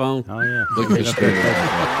speed on the phone. Oh yeah. Look at the speed.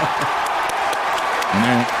 And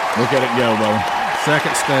then look at it go, Bo.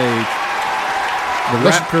 Second stage. The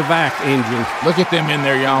Raptor vac engine. Look at them in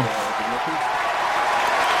there, y'all.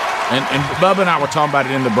 And Bubba and I were talking about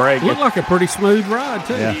it in the break. Looked like a pretty smooth ride,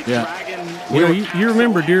 too. Yeah. You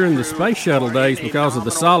remember during the space shuttle days, because of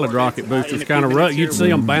the solid rocket boosters, kind of rough, you'd see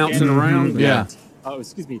them bouncing around. Yeah. Oh,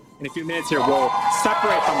 excuse me. In a few minutes here, we'll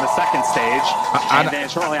separate from the second stage.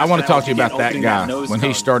 I want to talk to you about that guy. When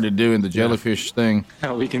he started doing the jellyfish thing,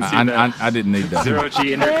 we can see I didn't need that.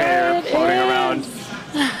 Zero-G indicator floating around.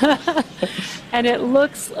 And it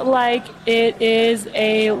looks like it is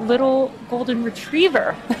a little golden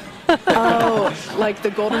retriever. Oh, like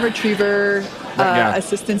the golden retriever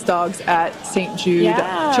assistance dogs at St. Jude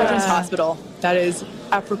Children's Hospital. That is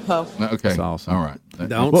apropos. Okay, That's awesome. All right.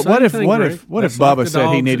 What if Bubba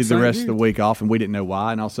said he needed the rest of the week off and we didn't know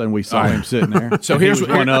why, and all of a sudden we saw him sitting there? So here's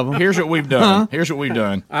one of them. Here's what we've done. Here's what we've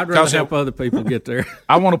done. I'd rather help other people get there.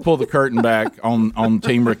 I want to pull the curtain back on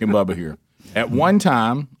Team Rick and Bubba here. At one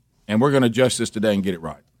time, and we're going to adjust this today and get it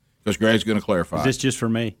right because Greg's going to clarify. Is this just for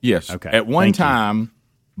me? Yes. Okay. At one Thank you. time,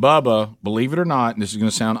 Bubba, believe it or not, and this is going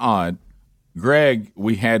to sound odd, Greg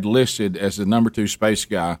we had listed as the number 2 space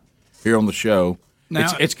guy here on the show.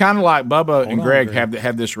 Now, it's kind of like Bubba and on, Greg Greg.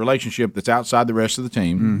 have this relationship that's outside the rest of the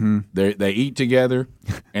team. They eat together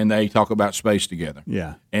and they talk about space together.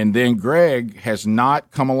 Yeah. And then Greg has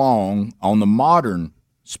not come along on the modern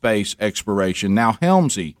space exploration. Now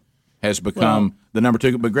Helmsy has become the number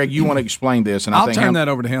 2. But Greg, you want to explain this? And I'll think turn that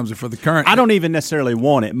over to Helmsy for the current. I don't even necessarily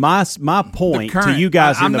want it. My point to you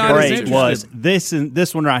guys in the break was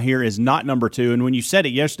this one right here is not number 2. And when you said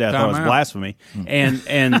it yesterday, I thought it was blasphemy.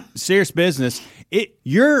 And serious business. It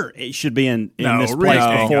should be in this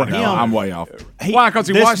place before him. I'm way off. Why? Because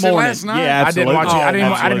he watched it last night. Yeah, absolutely. I didn't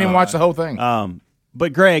watch it. I didn't even watch the whole thing.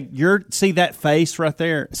 But Greg, see that face right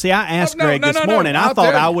there. See, I asked Greg this morning. I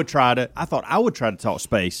thought I would try to talk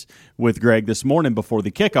space with Greg this morning before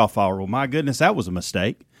the kickoff hour. Well, my goodness, that was a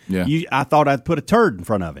mistake. Yeah. I thought I'd put a turd in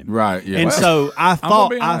front of him. Right. Yeah. And so I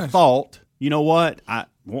thought, you know what? I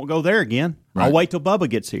won't go there again. Right. I'll wait till Bubba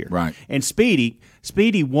gets here. Right. And Speedy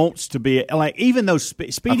wants to be like, even though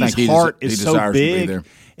Speedy's heart is so big,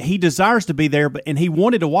 he desires to be there, and he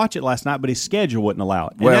wanted to watch it last night, but his schedule wouldn't allow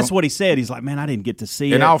it. And that's what he said. He's like, man, I didn't get to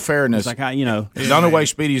see it. In all fairness, like the only way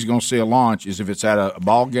Speedy's going to see a launch is if it's at a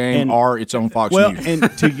ball game or it's on Fox News.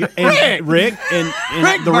 Rick,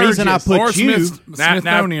 the reason I put you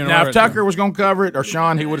now, if Tucker was going to cover it or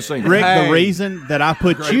Sean, he would have seen it. Rick, the reason that I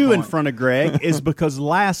put you in front of Greg is because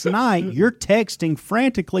last night you're texting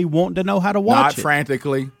frantically, wanting to know how to watch it. Not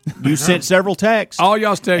frantically. You sent several texts. All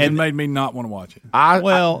y'all's texting made me not want to watch it.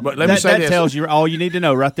 But let me say this. That tells you all you need to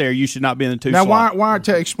know right there. You should not be in the 2 now, slot.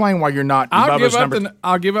 Explain why you're not. I'll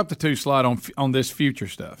give up the 2 slot on this future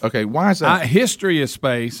stuff. Okay, why is that? History of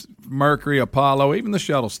space, Mercury, Apollo, even the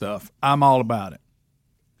shuttle stuff. I'm all about it.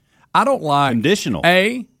 I don't like conditional.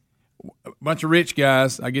 A bunch of rich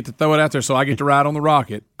guys. I get to throw it out there, so I get to ride on the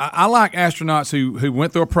rocket. I like astronauts who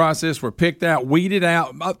went through a process, were picked out, weeded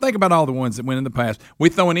out. Think about all the ones that went in the past. We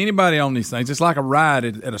throwing anybody on these things. It's like a ride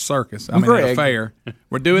at a circus. At a fair.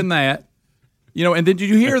 We're doing that. And then did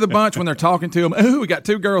you hear the bunch when they're talking to them? Ooh, we got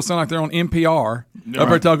 2 girls sound like they're on NPR. Up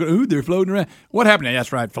there talking, ooh, they're floating around. What happened?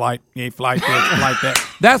 That's right, flight this, flight that.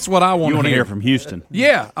 That's what I want to hear. You want to hear from Houston.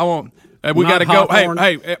 Yeah, I want. We got to go.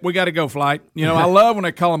 Hey, we got to go, flight. I love when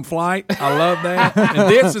they call them flight. I love that. And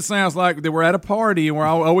this it sounds like that we're at a party and we're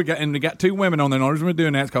all we got 2 women on there. And the reason we're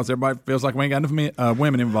doing that is because everybody feels like we ain't got enough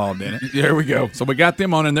women involved in it. There we go. So we got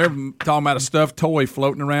them on, and they're talking about a stuffed toy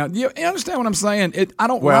floating around. You understand what I'm saying? I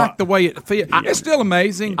don't like the way it feels. It's still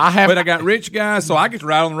amazing. But I got rich guys, so I get to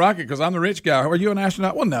ride on the rocket because I'm the rich guy. Are you an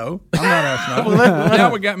astronaut? Well, no, I'm not an astronaut.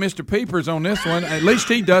 Now we got Mr. Peepers on this one. At least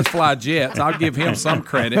he does fly jets. I'll give him some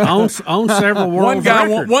credit. On several world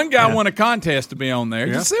records. One guy won a contest to be on there.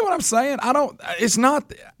 You see what I'm saying? I don't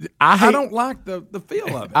like the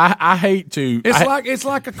feel of it. I hate to. It's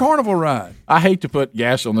like a carnival ride. I hate to put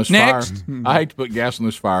gas on this fire. I hate to put gas on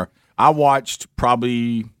this fire. I watched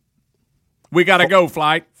probably. We got to go,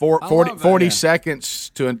 flight. 40 seconds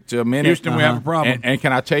to a minute. Houston, we have a problem. And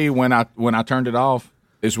can I tell you when I turned it off?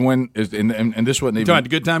 And this wasn't even the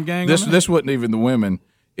Good Time Gang. This wasn't even the women.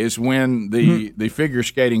 Is when the figure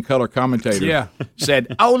skating color commentator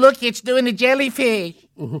said, "Oh, look, it's doing the jellyfish.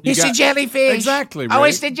 It's the jellyfish. Exactly. Rick. Oh,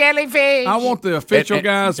 it's the jellyfish." I want the official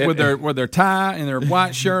guys with their tie and their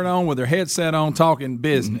white shirt on, with their headset on, talking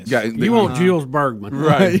business. You want Jules Bergman,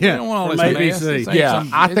 right? You don't want all this mess.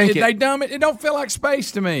 I think they dumb it. It don't feel like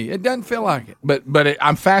space to me. It doesn't feel like it. But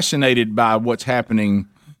I'm fascinated by what's happening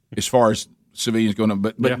as far as civilians going to.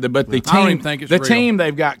 But the I don't team, even think it's the real. team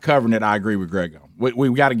they've got covering it. I agree with Greg on.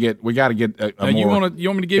 We got to get a You more. want me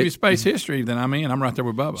to give you space history? Then I'm in. I'm right there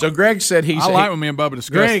with Bubba. So Greg said I like when me and Bubba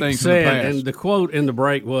discuss Greg things said, in the past. and the quote in the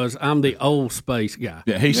break was, "I'm the old space guy."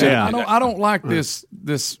 Yeah, he said, I don't like this.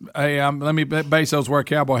 Hey, let me Bezos wear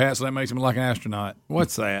cowboy hats, so that makes him look like an astronaut.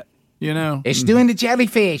 What's that? You know, It's doing the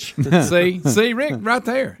jellyfish. see, Rick, right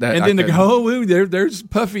there. And then they go, oh, there's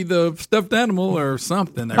Puffy the stuffed animal or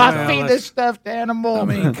something. There. Puffy the stuffed animal. I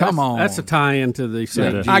mean, come on. That's a tie-in to the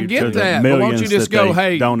St. Jude. I get that, but won't you just go,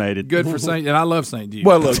 hey, donated. good for St. And I love St. Jude.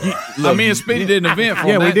 Well, look, I mean, Speedy did an event for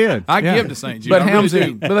Yeah, them. we did. I Yeah. give to St. Jude. But I really Helmsy,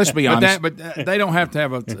 do. but let's be honest. But they don't have to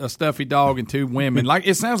have a stuffy dog and two women. Like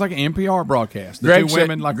it sounds like an NPR broadcast. The Greg two said-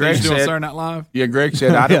 women like Greg they do on said- Saturday Night Live. Yeah, Greg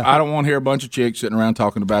said, I don't want to hear a bunch of chicks sitting around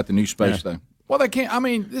talking about the new space thing. Well, they can't. I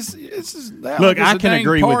mean, this is. Look, I can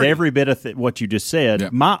agree with every bit of what you just said. Yeah.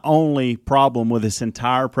 My only problem with this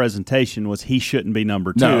entire presentation was he shouldn't be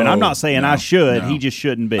number 2. No, and I'm not saying I should. no. He just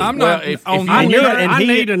shouldn't be. I'm not. I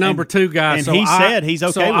need a number 2 guy. And so he said he's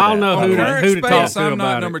okay so with I'll that. know who to talk to I'm not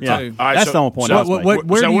about number it. 2. All right, That's so- the only point so- I was making.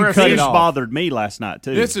 where do you cut This it off? bothered me last night,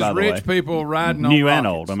 too. This is by the rich way. people riding on New and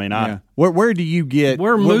rockets. old. I mean, Yeah. Where do you get?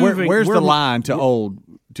 We're moving. Where's we're- the line to old?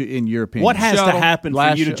 In your opinion, what has to Shuttle, happen for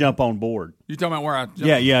last you to shuttle. jump on board? You talking about where I?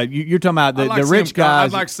 Yeah, you're talking about I'd the like to see rich them-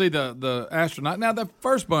 guys. I'd like to see the astronaut. Now, the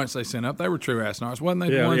first bunch they sent up, they were true astronauts, wasn't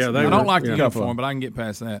they? Yeah, the ones? yeah, they I don't were, like the yeah. uniform, but I can get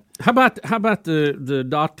past that. How about the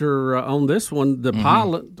doctor on this one? The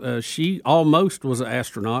pilot, she almost was an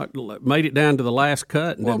astronaut, made it down to the last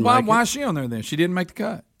cut. And Well, didn't why make it. is she on there then? She didn't make the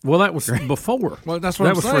cut. Well, that was before. Well, that's what that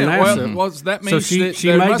I'm was saying. for NASA. Well, that So means that she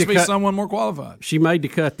there made must the be cut. someone more qualified. She made the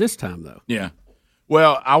cut this time, though. Yeah.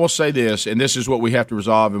 Well, I will say this, and this is what we have to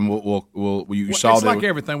resolve, and you saw It's that. like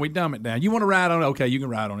everything. We dumb it down. You want to ride on it? Okay, you can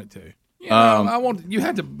ride on it too. You know, you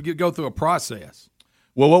had to go through a process.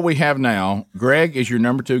 Well, what we have now, Greg is your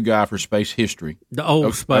number 2 guy for space history. The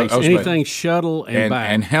old space, anything shuttle and back.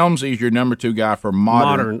 And Helmsy is your number 2 guy for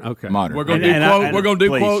modern. Okay. Modern. We're going to do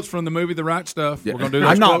quotes from the movie The Right Stuff. Yeah. We're going to do. Those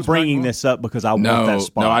I'm not quotes bringing back this up because I want that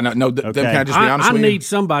spot. No, I know. No, Okay. can I just be honest I with you? need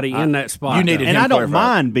somebody in that spot. You needed and him I don't clarified.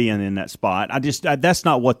 mind being in that spot. That's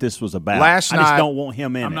not what this was about. Last I just night- don't want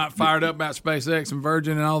him in I'm it. not fired up about SpaceX and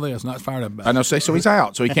Virgin and all this. Not fired up about. I know. So he's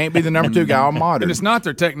out. So he can't be the number 2 guy on modern. And it's not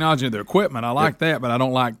their technology or their equipment. I like that, but I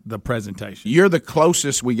don't like the presentation. You're the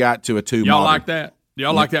closest we got to a 2 Y'all modern. like that?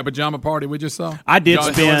 Y'all like that pajama party we just saw? I did Y'all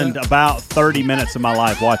enjoy spend that? about 30 minutes of my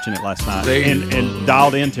life watching it last night See? and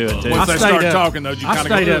dialed into it, too. Once they stayed start up- talking, though, you I kind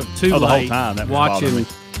of stayed go up too the whole late time. That was bothering watching,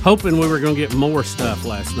 me. hoping we were going to get more stuff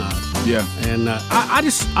last night. Yeah. And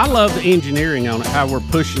I love the engineering on it, how we're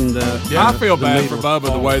pushing the. Yeah, I feel the bad for needle Bubba the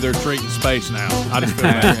forward. way they're treating space now. I just feel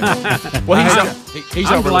bad. Well, he's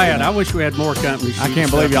I'm over glad. I wish we had more companies. I can't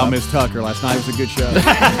believe y'all missed Tucker last night. It was a good show.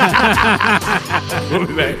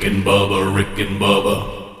 Rick and Bubba, Rick and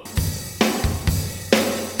Bubba.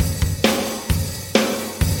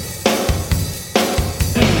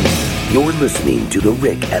 You're listening to The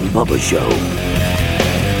Rick and Bubba Show.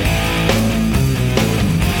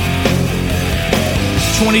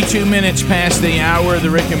 22 minutes past the hour. The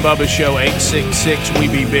Rick and Bubba Show, 866 We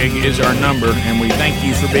Be Big is our number, and we thank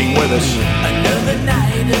you for being with us.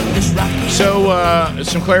 So,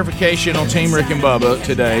 some clarification on Team Rick and Bubba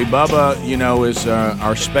today. Bubba, is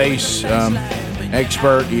our space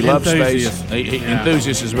expert. He loves space.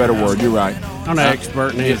 Enthusiast is a better word. You're right. I'm an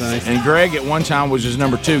expert in anything. And Greg at one time was his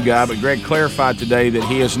number 2 guy, but Greg clarified today that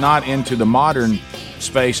he is not into the modern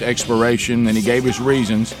space exploration, and he gave his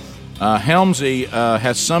reasons. Helmsy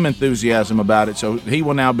has some enthusiasm about it, so he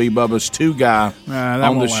will now be Bubba's 2 guy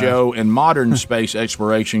on the show in modern space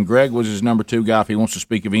exploration. Greg was his number 2 guy if he wants to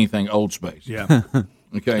speak of anything old space. Yeah.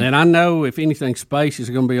 Okay. And I know if anything space is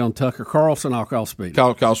going to be on Tucker Carlson, I'll call Speedy.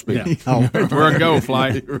 Call Speedy. Yeah. We're a go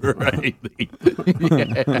flight. Right.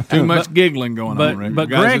 Too much giggling going on, Rick. But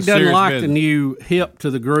Guys, Greg it's doesn't serious like business. the new hip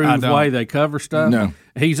to the groove way they cover stuff. No.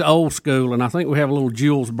 He's old school, and I think we have a little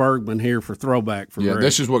Jules Bergman here for throwback for Yeah, Greg.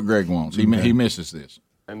 this is what Greg wants. He misses this.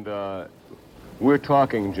 And we're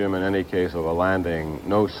talking, Jim, in any case of a landing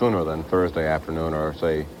no sooner than Thursday afternoon or,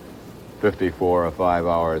 say, 54 or 5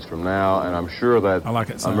 hours from now, and I'm sure that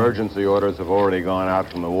emergency orders have already gone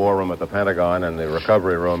out from the war room at the Pentagon and the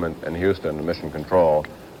recovery room in Houston, Mission Control,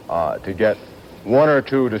 to get 1 or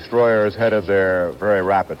 2 destroyers headed there very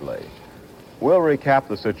rapidly. We'll recap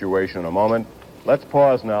the situation in a moment, Let's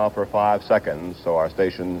pause now for 5 seconds so our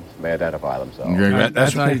stations may identify themselves.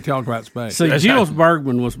 That's how you talk about space. See, Jules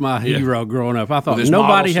Bergman was my hero growing up. I thought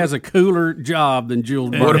nobody has a cooler job than Jules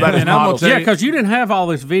Bergman. What about his models? Yeah, because you didn't have all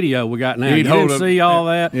this video we got now. You didn't see all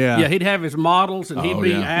that. Yeah, he'd have his models and he'd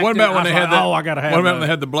be acting. What about when they had that? Oh, I got to have. What about when they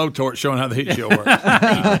had the blowtorch showing how the heat shield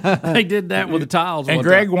works? They did that with the tiles. And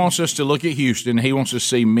Greg wants us to look at Houston. He wants to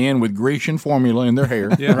see men with Grecian formula in their hair,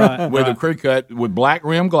 with a crew cut, with black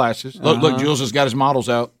rim glasses. Look, Jules has got his models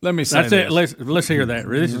out. Let me say that's this. It. Let's hear that.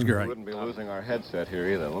 This is great. We wouldn't be losing our headset here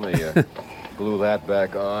either. Let me glue that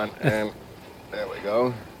back on, and there we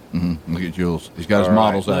go. Mm-hmm. Look at Jules. He's got his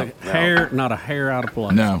models out. Hair, not a hair out of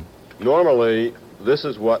place. No. Normally, this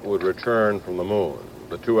is what would return from the moon.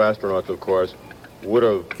 The two astronauts, of course, would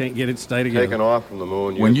have can't get it stay together. Taken off from the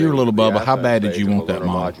moon. When you were a little Bubba, how bad did you want that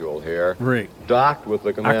module here? Rick, docked with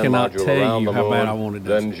the command I cannot module tell around you the how moon, bad I wanted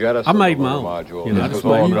then this. jettisoned I made the my own. module. You know, this was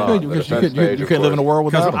all gone. You can't live in a world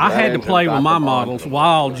without them. I had to play with my models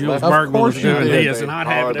while Jules Bergman was doing this, and I'd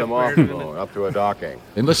have them off the moon up to a docking.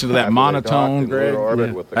 And listen to that monotone, Greg.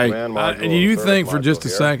 And you think for just a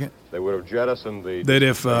second they would have jettisoned that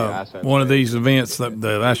if one of these events that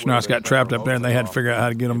the astronauts got trapped up there and they had to figure out how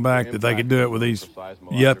to get them back, that they could do it with these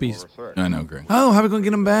yuppies. I know, Greg. Oh, how are we going to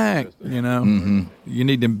get them back? You know, you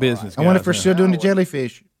need them business guys. I wonder if they're still doing the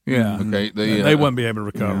jellyfish. Yeah. Okay. They wouldn't be able to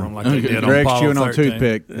recover them like they did on Greg's Apollo chewing 13. on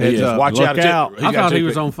toothpick. Watch Look out. I thought he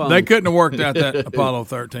was on phone. They couldn't have worked out that Apollo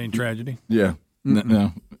 13 tragedy. Yeah.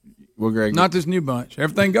 No. Well, Greg. Not this new bunch.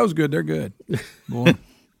 Everything goes good. They're good. Boy.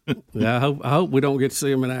 Yeah, I hope we don't get to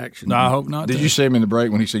see him in action. No, I hope not. Did you see him in the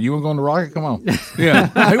break when he said, "You want to go on the rocket? Come on." Yeah.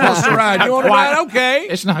 Who wants to ride? You want to ride? Okay.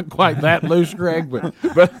 It's not quite that loose, Greg, but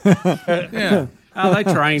yeah. Oh, they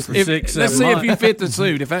train for 6-7 months. Let's see if you fit the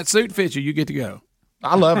suit. If that suit fits you, you get to go.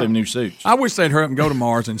 I love them new suits. I wish they'd hurry up and go to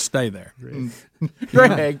Mars and stay there.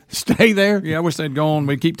 Greg, stay there. Yeah, I wish they'd go on.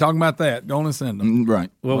 We keep talking about that. Go on and send them. Right.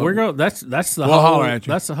 Well, we're going. That's the whole.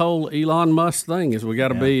 That's the whole Elon Musk thing. Is we got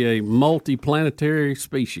to be a multi-planetary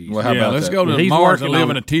species. Well, how about let's that? go to Mars and live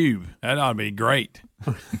in a tube. That ought to be great.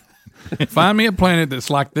 Find me a planet that's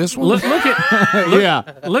like this one. Look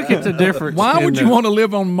at look at the difference. Why would you want to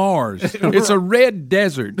live on Mars? It's a red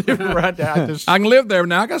desert. Right. I can live there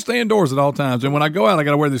now. I got to stay indoors at all times, and when I go out, I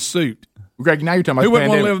got to wear this suit. Greg, now you're talking about Who the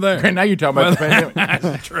wouldn't pandemic. want to live there? Greg, now you're talking about the pandemic.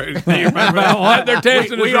 That's true. They're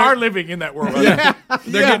testing us. We are living in that world. Yeah.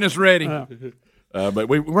 They're getting us ready. But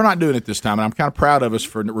we're not doing it this time, and I'm kind of proud of us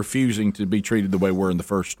for refusing to be treated the way we're in the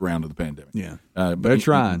first round of the pandemic. Yeah, but they're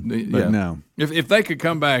trying. But no. If they could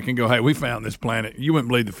come back and go, hey, we found this planet, you wouldn't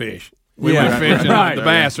believe the fish. We went fishing. The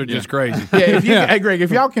bass are just crazy. Yeah, hey, Greg,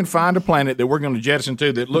 if y'all can find a planet that we're going to jettison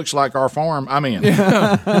to that looks like our farm, I'm in.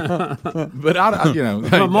 But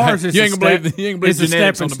but Mars is you ain't gonna believe it's a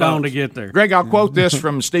genetics stepping on the stone to boats. get there. Greg, I'll quote this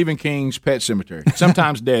from Stephen King's Pet Sematary.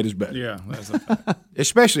 Sometimes dead is better. Yeah,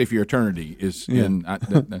 especially if your eternity is.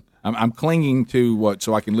 I'm clinging to what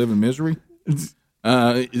so I can live in misery. It's.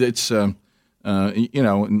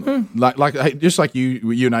 Like just like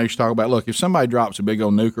you and I used to talk about. Look, if somebody drops a big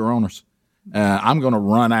old nuker on us, I'm going to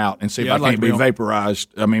run out and see if I can't be vaporized.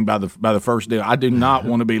 I mean, by the first day, I do not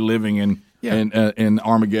want to be living in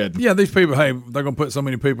Armageddon. Yeah, these people. Hey, they're going to put so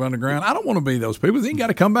many people underground. I don't want to be those people. They got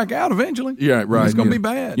to come back out eventually. Yeah, right. It's going to be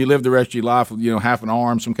bad. You live the rest of your life with half an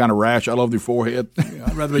arm, some kind of rash all over your forehead.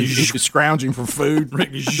 I'd rather be scrounging for food.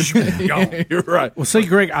 You're right. Well, see,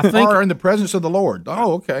 Greg, I think or in the presence of the Lord.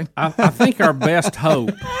 Oh, okay. I think our best hope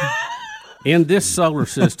in this solar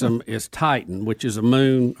system is Titan, which is a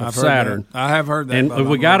moon of Saturn. I have heard that. And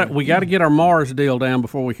we got to get our Mars deal down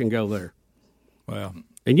before we can go there. Well.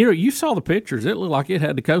 And you saw the pictures. It looked like it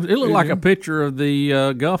had the coast. It looked like a picture of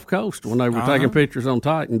the Gulf Coast when they were taking pictures on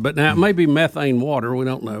Titan. But now it may be methane water. We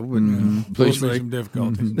don't know. But Please we'll see some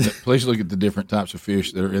difficulties. Please look at the different types of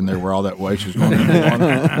fish that are in there where all that waste is going in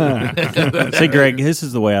the water. See, Greg, this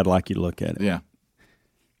is the way I'd like you to look at it. Yeah.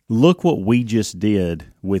 Look what we just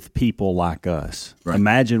did with people like us. Right.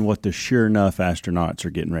 Imagine what the sure enough astronauts are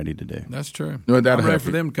getting ready to do. That's true. No, I'm ready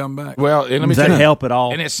for them to come back. Well, and let me does that help at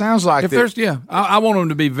all? And it sounds like if there's I want them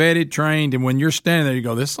to be vetted, trained, and when you're standing there, you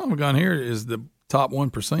go, "This son of a gun here is the top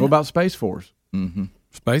 1%." What about Space Force? Mm-hmm.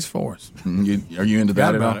 Space Force. Are you into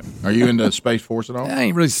that at all? Are you into Space Force at all? I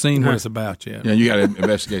ain't really seen what it's about yet. Yeah, you got to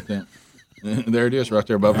investigate that. There it is, right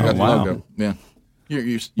there above. Got the logo. Yeah.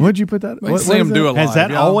 What'd you put that? See them do a lot. Has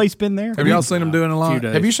that always been there? Have y'all seen them doing a lot?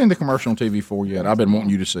 Have you seen the commercial on TV for yet? I've been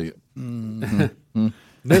wanting you to see it. Mm-hmm.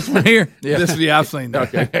 This one here. Yeah. I've seen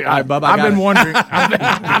that. Okay, all right, Bubba, I've been wondering.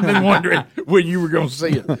 I've been wondering when you were going to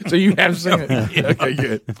see it. So you have seen it. Okay,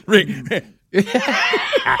 good. Rick,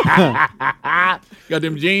 Got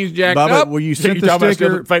them jeans jacked Bubba, up. Will you sent You the talking about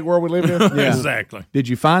sticker? the fake world we live in? Yeah. Exactly. Did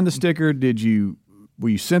you find the sticker? Were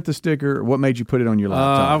you sent the sticker? What made you put it on your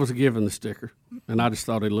laptop? I was given the sticker, and I just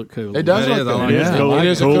thought it looked cool. It does look cool. It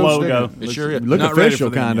is a cool logo. It sure is. Look official,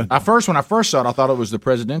 kind of. When I first saw it, I thought it was the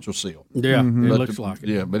presidential seal. Yeah, it But looks like it.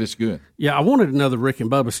 Yeah, but it's good. Yeah, I wanted another Rick and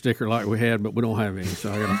Bubba sticker like we had, but we don't have any,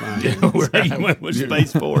 so I got to find it. You went with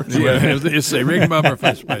Space Force. It's a Rick and Bubba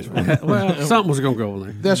for Space Force. Well, something was going to go on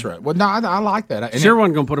there. That's right. Well, no, I like that. Sure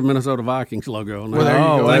wasn't going to put a Minnesota Vikings logo on there. Well, there you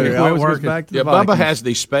go. Thank you. It Quit always working. back to the Bubba Vikings. has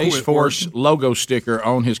the Space Force logo sticker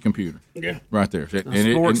on his computer. Yeah. Right there.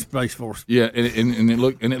 Sports Space Force. Yeah, and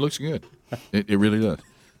it looks good. It really does.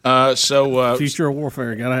 Future of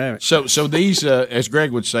warfare, gotta have it. So these, as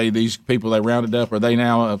Greg would say, these people they rounded up, are they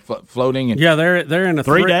now floating? Yeah, they're in a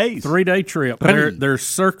 3 days, 3-day trip. They're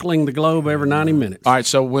circling the globe every 90 minutes. All right.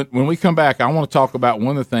 So when we come back, I want to talk about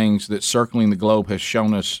one of the things that circling the globe has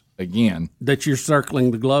shown us again. That you're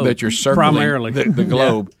circling the globe. That you're circling primarily the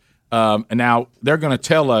globe. And now they're going to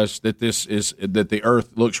tell us that that the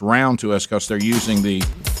Earth looks round to us because they're using the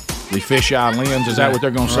fisheye lens. Is that what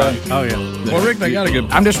they're going to say? Oh yeah. Well, Rick, they got a good.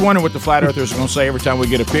 I'm just wondering what the flat earthers are going to say every time we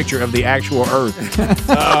get a picture of the actual Earth.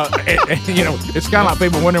 It's kind of like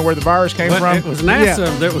people wondering where the virus came from. It was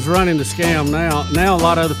NASA that was running the scam. Now a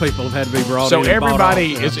lot of other people have had to be brought in. So and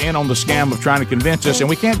everybody bought off. is in on the scam of trying to convince us, and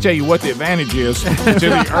we can't tell you what the advantage is to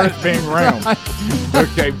the Earth being round.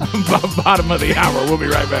 Okay, bottom of the hour. We'll be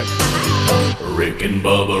right back. Rick and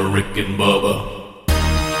Bubba, Rick and Bubba.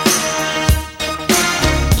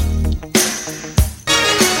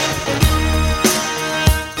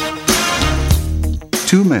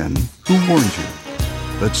 Two men who warned you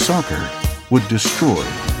that soccer would destroy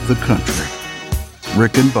the country.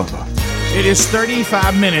 Rick and Bubba. It is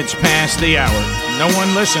 35 minutes past the hour. No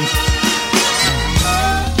one listens.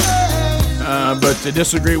 But to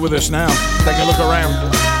disagree with us now, take a look around.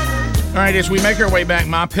 All right, as we make our way back,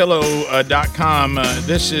 mypillow.com,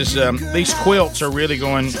 this is these quilts are really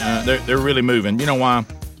going. They're really moving. You know why?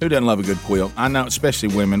 Who doesn't love a good quilt? I know, especially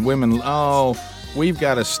women. Women, we've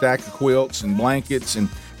got a stack of quilts and blankets and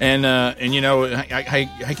you know, hey,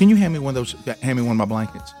 can you hand me one of those? Hand me one of my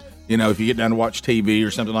blankets. You know, if you get down to watch TV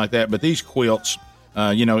or something like that. But these quilts,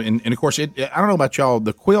 you know, and of course, I don't know about y'all.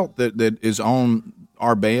 The quilt that is on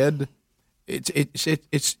our bed,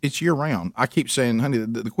 it's year round. I keep saying, honey,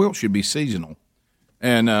 the quilt should be seasonal.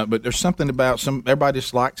 And but there's something about everybody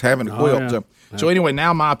just likes having a quilt. Yeah. So anyway,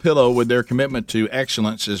 now MyPillow, with their commitment to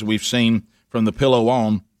excellence, as we've seen from the pillow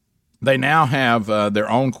on, they now have their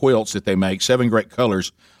own quilts that they make, 7 great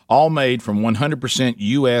colors, all made from 100%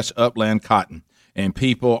 U.S. upland cotton, and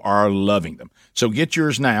people are loving them. So get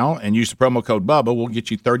yours now and use the promo code Bubba. We'll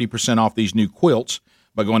get you 30% off these new quilts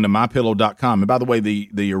by going to MyPillow.com. And by the way,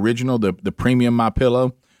 the original, the premium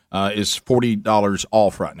MyPillow is $40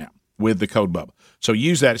 off right now with the code Bubba. So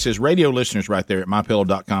use that. It says radio listeners right there at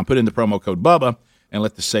MyPillow.com. Put in the promo code Bubba and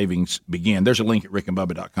let the savings begin. There's a link at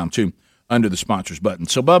rickandbubba.com too under the sponsors button.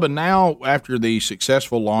 So Bubba, now after the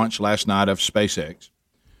successful launch last night of SpaceX,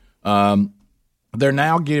 they're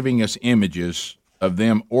now giving us images of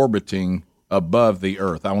them orbiting above the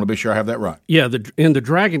Earth. I want to be sure I have that right. Yeah, in the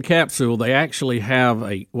Dragon capsule, they actually have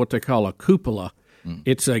what they call a cupola.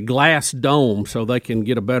 It's a glass dome, so they can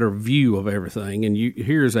get a better view of everything. And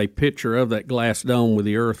here's a picture of that glass dome with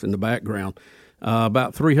the Earth in the background,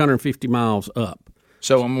 about 350 miles up.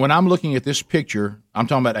 So when I'm looking at this picture, I'm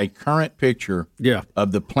talking about a current picture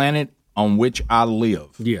of the planet on which I live.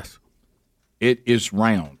 Yes. It is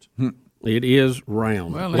round. It is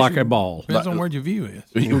round, like a ball. Depends on where your view is.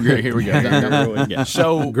 Here we go.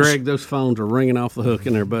 So, Greg, those phones are ringing off the hook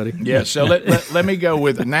in there, buddy. Yeah, so let me go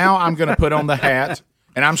with it. Now I'm going to put on the hat,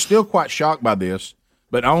 and I'm still quite shocked by this,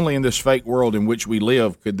 but only in this fake world in which we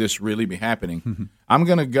live could this really be happening. I'm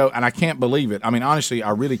going to go, and I can't believe it. I mean, honestly,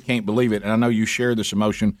 I really can't believe it, and I know you share this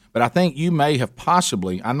emotion, but I think you may have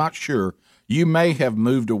possibly, I'm not sure, you may have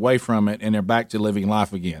moved away from it and are back to living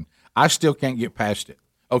life again. I still can't get past it.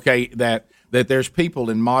 Okay, that there's people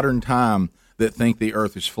in modern time that think the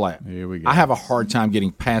Earth is flat. Here we go. I have a hard time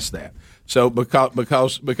getting past that. So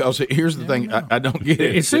because here's the thing, I don't get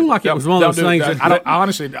it. It seemed like it was one of those things.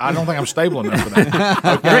 Honestly, I don't think I'm stable enough for that.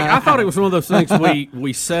 Okay? Rick, I thought it was one of those things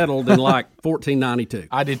we settled in like 1492.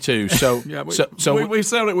 I did too. So we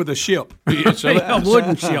settled it with a ship, a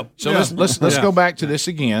wooden ship. So let's go back to this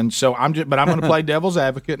again. So I'm going to play devil's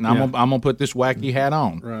advocate, and I'm going to put this wacky hat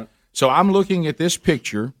on. Right. So I'm looking at this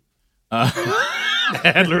picture.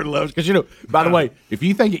 Adler loves because by the way, if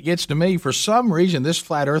you think it gets to me, for some reason this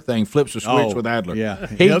flat Earth thing flips a switch with Adler. Yeah,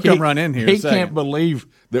 he'll come run in here. He can't believe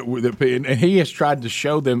that, and he has tried to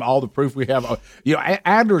show them all the proof we have.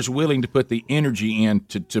 Adler's willing to put the energy in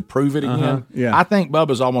to prove it again. Yeah, I think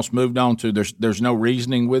Bubba's almost moved on to there's no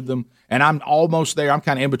reasoning with them, and I'm almost there. I'm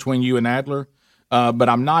kind of in between you and Adler. But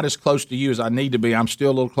I'm not as close to you as I need to be. I'm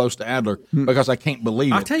still a little close to Adler because I can't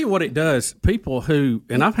believe it. I'll tell you what it does. People who,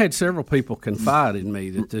 and I've had several people confide in me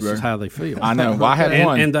that this is how they feel. I know. Well, I had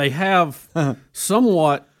one. And they have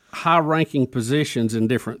somewhat high-ranking positions in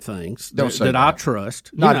different things that I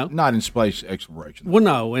trust. Not in space exploration. Well,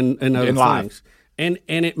 no, and other in things. Life. And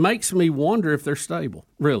it makes me wonder if they're stable,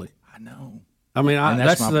 really. I know. I mean,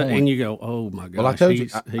 that's my point. And you go, oh my gosh. Well, I told you,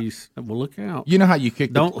 he's. Well, look out. You know how you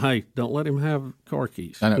kick? Don't let him have car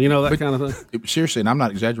keys. I know, you know that kind of thing. Seriously, and I'm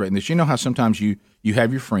not exaggerating this. You know how sometimes you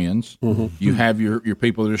have your friends, you have your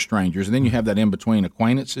people that are strangers, and then you have that in between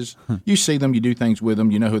acquaintances. You see them, you do things with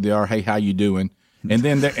them, you know who they are. Hey, how you doing? And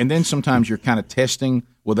then sometimes you're kind of testing.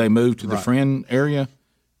 Will they move to the friend area?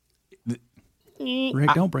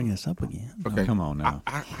 Rick, don't bring this up again. Okay, come on now.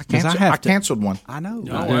 I canceled one. I know.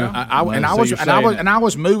 I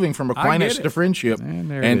was moving from acquaintance to friendship,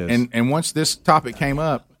 and once this topic came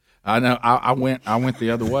up, I know I went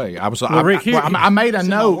the other way. I was Rick, I made a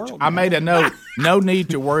note. I made a note. No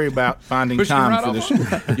need to worry about finding time for this.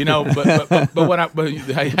 But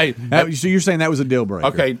hey, so you're saying that was a deal breaker?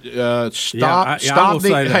 Okay, stop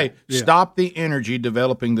the energy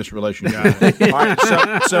developing this relationship. All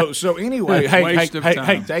right, so anyway, hey,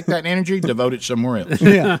 take that energy, devote it somewhere else.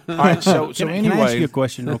 Yeah. All right, so anyway, can I ask you a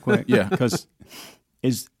question real quick? Yeah, because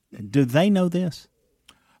do they know this?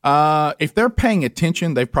 If they're paying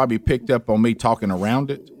attention, they've probably picked up on me talking around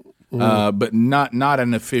it, but not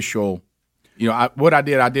an official. What I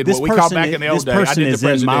did what we called back in the old days. I did the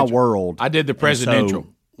presidential. In my world. I did the presidential,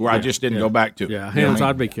 where I just didn't go back to it. Yeah, hands,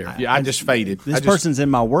 I'd be careful. Yeah, I just faded. This person's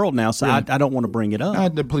in my world now, so I don't want to bring it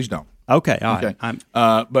up. Please don't. Okay, all right.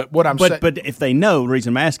 But what I'm saying, but if they know, the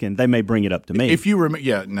reason I'm asking, they may bring it up to me. If you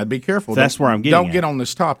remember, now be careful. That's where I'm getting. Don't get on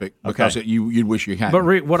this topic because you'd wish you hadn't. But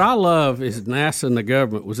Rick, what I love is NASA and the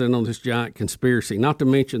government was in on this giant conspiracy. Not to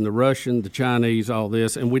mention the Russian, the Chinese, all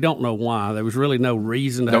this, and we don't know why. There was really no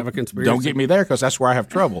reason to have a conspiracy. Don't get me there because that's where I have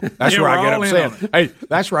trouble. That's where I get upset. Hey,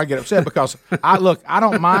 that's where I get upset because I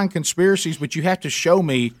don't mind conspiracies, but you have to show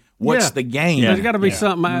me. What's the gain? There's got to be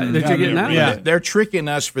something that you're getting out of it. They're tricking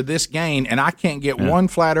us for this gain, and I can't get one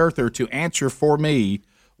flat earther to answer for me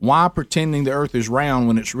why pretending the earth is round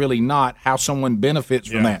when it's really not, how someone benefits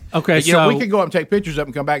from that. Okay, we could go up and take pictures up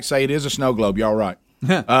and come back and say it is a snow globe. Y'all right.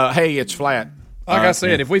 Hey, it's flat. Like I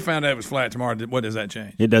said, if we found out it was flat tomorrow, what does that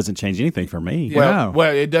change? It doesn't change anything for me. Well,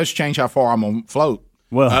 it does change how far I'm going to float.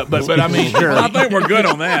 Well, but I mean, well, I think we're good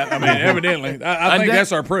on that. I mean, evidently, I think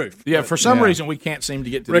that's our proof. Yeah, for some reason we can't seem to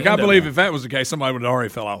get to. Rick, the end I believe of if that was the case, somebody would have already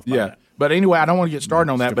fell off. Yeah, but anyway, I don't want to get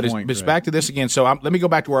started on that. But it's back to this again. So let me go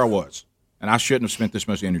back to where I was, and I shouldn't have spent this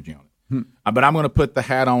much energy on it. But I'm going to put the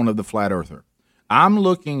hat on of the flat earther. I'm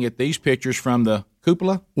looking at these pictures from the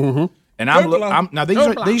cupola, and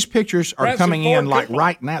these pictures are coming in like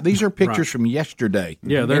right now. These are pictures from yesterday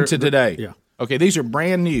into today. Yeah. Okay, these are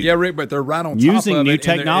brand new. Yeah, Rick, but they're right on top using of new it,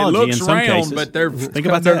 technology it looks in some round, cases. But they're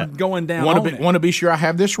going down. Want to be sure I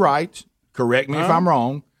have this right. Correct me if I'm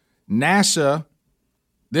wrong. NASA,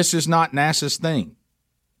 this is not NASA's thing.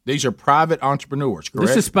 These are private entrepreneurs. Correct.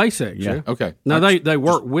 This is SpaceX. Yeah. Okay. Now they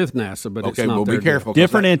work with NASA, but it's not. Well, be careful.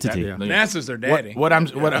 Different entity. NASA's their daddy. What I'm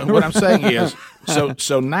saying is,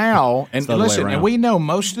 so now, and listen, and we know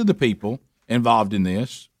most of the people involved in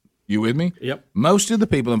this. You with me? Yep. Most of the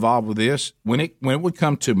people involved with this, when it would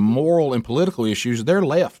come to moral and political issues, they're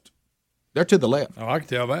left. They're to the left. Oh, I can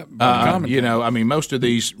tell that. Most of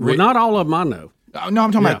these. Well, not all of them I know. No,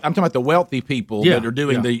 I'm talking about the wealthy people that are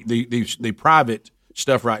doing the private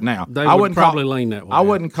stuff right now. They would probably lean that way. I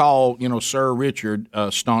wouldn't call Sir Richard a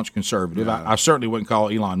staunch conservative. No. I certainly wouldn't call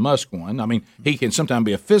Elon Musk one. I mean, he can sometimes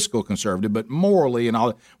be a fiscal conservative, but morally and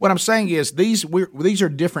all that. What I'm saying is these are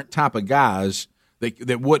different type of guys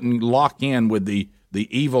that wouldn't lock in with the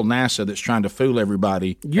evil NASA that's trying to fool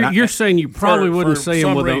everybody. You're saying you probably wouldn't see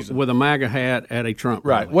him with a MAGA hat at a Trump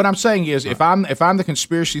rally. Right. What I'm saying is if I'm the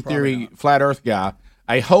conspiracy theory flat Earth guy,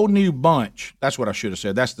 a whole new bunch. That's what I should have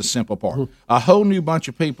said. That's the simple part. A whole new bunch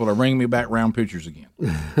of people are bringing me back round pictures again.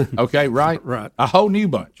 Okay, right? Right. A whole new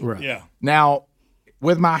bunch. Right. Yeah. Now,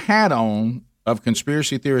 with my hat on of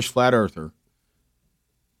conspiracy theorist flat earther,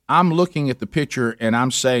 I'm looking at the picture and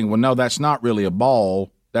I'm saying, well, no, that's not really a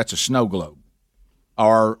ball. That's a snow globe.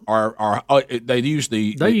 Or they use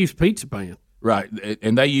use pizza pan. Right,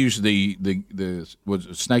 and they use the what's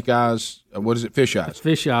it, snake eyes? What is it? Fish eyes.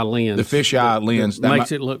 Fish eye lens. The fish eye lens that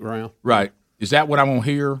makes it look round. Right. Is that what I want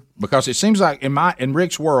to hear? Because it seems like in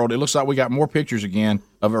Rick's world, it looks like we got more pictures again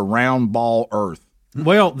of a round ball Earth.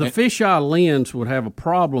 Well, the fisheye lens would have a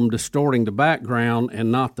problem distorting the background and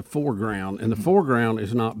not the foreground, and the foreground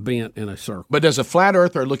is not bent in a circle. But does a flat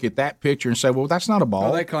earther look at that picture and say, "Well, that's not a ball"?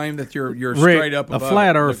 Well, they claim that you're Rick, straight up above a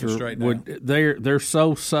flat it, earther would they're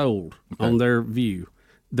so sold on their view.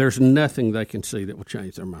 There's nothing they can see that will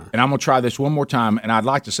change their mind. And I'm going to try this one more time, and I'd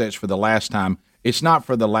like to say it's for the last time. It's not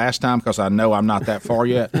for the last time because I know I'm not that far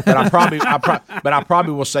yet, but I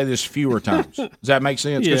probably will say this fewer times. Does that make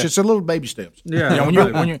sense? Because it's a little baby steps. Yeah. You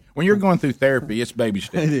know, when you're going through therapy, it's baby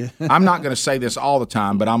steps. I'm not going to say this all the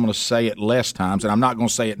time, but I'm going to say it less times, and I'm not going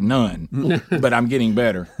to say it none. But I'm getting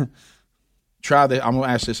better. Try this. I'm going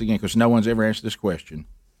to ask this again because no one's ever answered this question.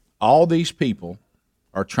 All these people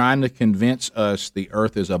are trying to convince us the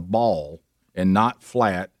Earth is a ball and not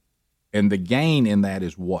flat, and the gain in that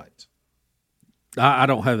is what? I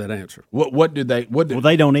don't have that answer. What did they? Well,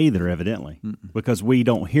 they don't either, evidently, because we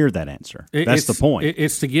don't hear that answer. That's the point.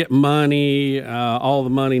 It's to get money, all the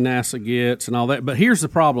money NASA gets, and all that. But here's the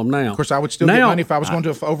problem now. Of course, I would still get money if I was going to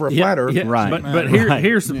over a flat Earth. Yeah, right. But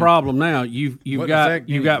here's the problem now. You've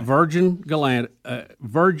got Virgin Galactic.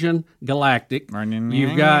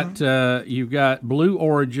 You've got Blue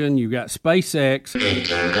Origin. You've got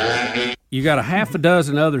SpaceX. You got a half a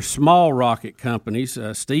dozen other small rocket companies.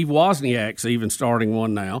 Steve Wozniak's even starting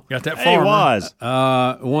one now. Got that farmer. He was.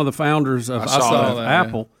 One of the founders of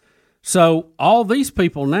Apple. Yeah. So all these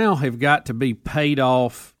people now have got to be paid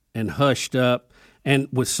off and hushed up. And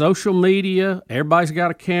with social media, everybody's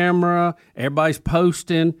got a camera, everybody's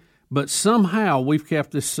posting, but somehow we've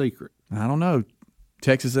kept this secret. I don't know.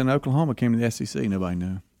 Texas and Oklahoma came to the SEC. Nobody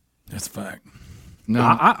knew. That's a fact. No.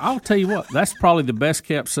 I'll tell you what, that's probably the best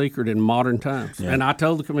kept secret in modern times. Yeah. And I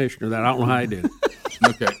told the commissioner that. I don't know how he did it.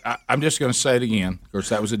 Okay, I'm just going to say it again. Of course,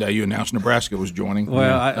 that was the day you announced Nebraska was joining.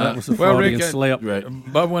 Well, that was a Freudian slip. Right.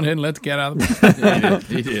 Bubba went ahead and let the cat out of the bag.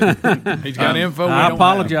 He did. He's got info. I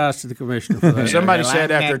apologize to the commissioner for that. Somebody said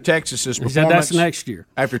after Texas's performance. He said that's next year.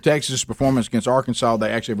 After Texas's performance against Arkansas, they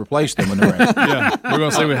actually replaced them with Nebraska. Yeah, we're going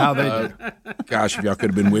to see how they did. Gosh, if y'all could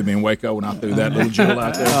have been with me in Waco when I threw that little jewel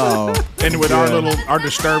out there. Oh, and with our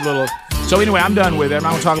disturbed little. So anyway, I'm done with it. I'm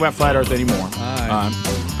not going to talk about flat Earth anymore.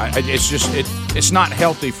 It's not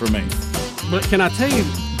healthy for me. But can I tell you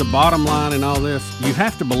the bottom line in all this? You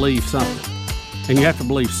have to believe something, and you have to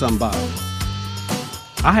believe somebody.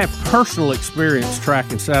 I have personal experience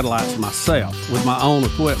tracking satellites myself with my own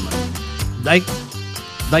equipment. They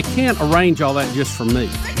can't arrange all that just for me.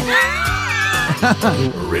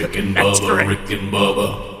 Rick and Bubba, Rick and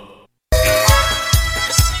Bubba.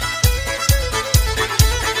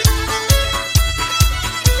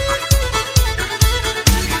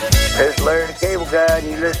 This is Larry the Cable Guy, and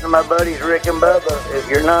you listen to my buddies Rick and Bubba. If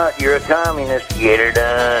you're not, you're a communist. Get her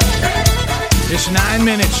done. It's 9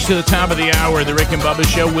 minutes to the top of the hour. The Rick and Bubba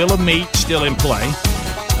Show. Wheel of Meat still in play.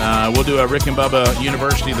 We'll do a Rick and Bubba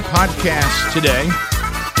University, the podcast today.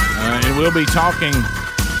 And we'll be talking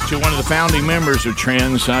to one of the founding members of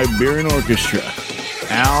Trans-Siberian Orchestra,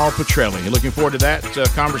 Al Petrelli. Looking forward to that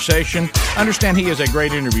conversation. I understand he is a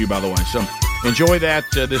great interview, by the way. So enjoy that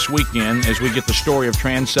this weekend as we get the story of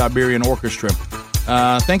Trans-Siberian Orchestra.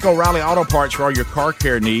 Thank O'Reilly Auto Parts for all your car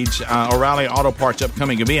care needs. O'Reilly Auto Parts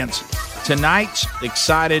upcoming events. Tonight,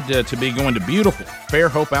 excited to be going to beautiful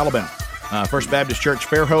Fairhope, Alabama. First Baptist Church,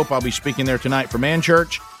 Fairhope. I'll be speaking there tonight for Man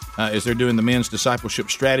Church as they're doing the men's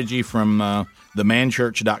discipleship strategy from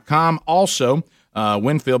themanchurch.com. Also,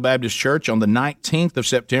 Winfield Baptist Church on the 19th of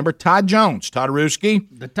September. Todd Jones, Todd-a-Rooski.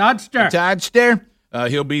 The Toddster.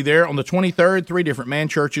 He'll be there on the 23rd. 3 different man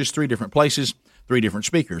churches, 3 different places, 3 different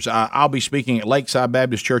speakers. I'll be speaking at Lakeside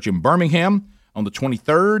Baptist Church in Birmingham on the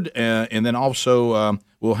 23rd. And then also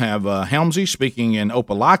we'll have Helmsy speaking in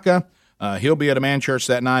Opelika. He'll be at a man church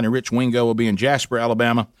that night. And Rich Wingo will be in Jasper,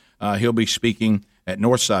 Alabama. He'll be speaking at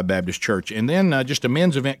Northside Baptist Church. And then just a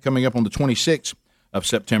men's event coming up on the 26th of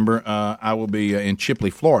September. I will be in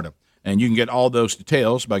Chipley, Florida. And you can get all those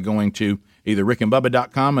details by going to either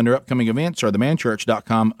rickandbubba.com under upcoming events or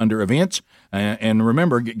themanchurch.com under events. And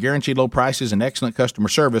remember, get guaranteed low prices and excellent customer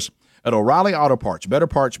service at O'Reilly Auto Parts. Better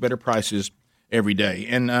parts, better prices every day.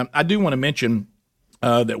 And I do want to mention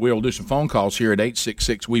that we'll do some phone calls here at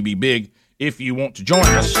 866-WE-BE-BIG if you want to join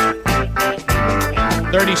us.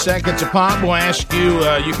 30 seconds a pop. We'll ask you,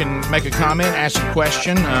 you can make a comment, ask a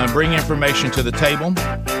question, bring information to the table.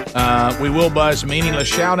 We will buzz meaningless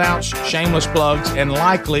shout-outs, shameless plugs, and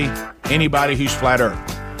likely anybody who's flat earth.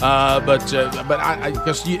 But I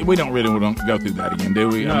because we don't really want to go through that again, do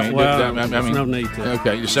we? No, there's no need to.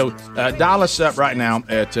 Okay, so dial us up right now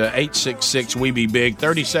at 866-WE-BE-BIG.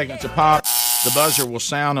 30 seconds to pop. The buzzer will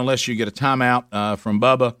sound unless you get a timeout from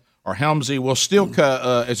Bubba or Helmsy. We'll still,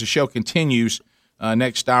 as the show continues,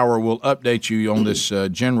 next hour we'll update you on this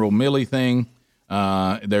General Milley thing.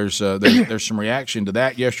 There's some reaction to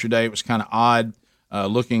that yesterday. It was kind of odd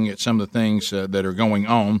looking at some of the things that are going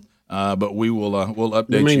on. But we'll update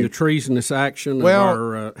you. You mean the treasonous action of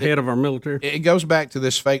our head of our military? It goes back to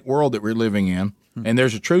this fake world that we're living in, and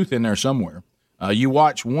there's a truth in there somewhere. You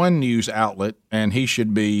watch one news outlet, and he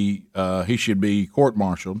should be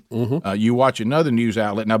court-martialed. Mm-hmm. You watch another news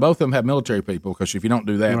outlet. Now, both of them have military people, because if you don't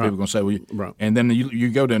do that, people are going to say, well, right. And then you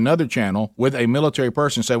go to another channel with a military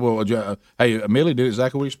person and say, well, hey, Milley did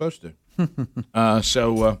exactly what he's supposed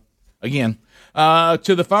to. Again,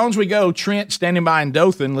 to the phones we go. Trent standing by in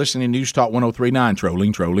Dothan, listening to News Talk 103.9.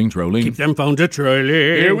 Trolling. Keep them phones a-trolling.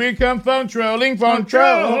 Here we come, phone trolling, phone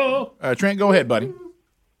troll. Trent, go ahead, buddy.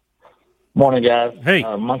 Morning, guys. Hey.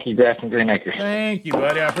 Monkey Grass and Green Acres. Thank you,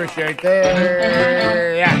 buddy. I appreciate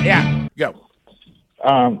that. Yeah. Go.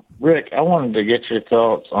 Rick, I wanted to get your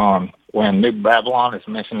thoughts on when New Babylon is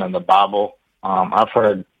mentioned in the Bible. I've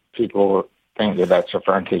heard people think that that's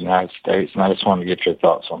referring to the United States, and I just wanted to get your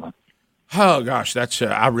thoughts on that. Oh, gosh, that's.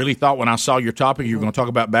 I really thought when I saw your topic you were going to talk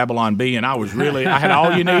about Babylon B, and I had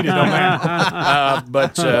all you needed on that.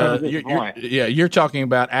 But you're talking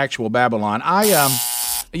about actual Babylon.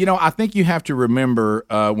 I think you have to remember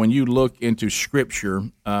when you look into Scripture,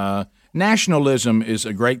 nationalism is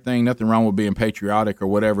a great thing. Nothing wrong with being patriotic or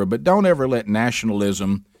whatever, but don't ever let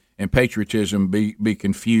nationalism and patriotism be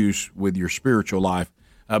confused with your spiritual life,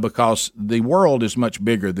 because the world is much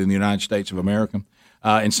bigger than the United States of America.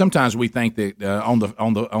 And sometimes we think that on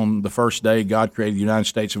the first day God created the United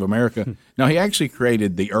States of America. No, He actually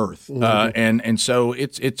created the earth, and so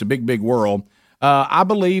it's a big world. I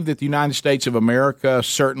believe that the United States of America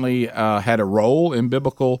certainly had a role in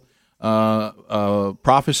biblical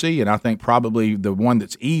prophecy, and I think probably the one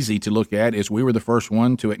that's easy to look at is we were the first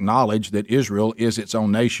one to acknowledge that Israel is its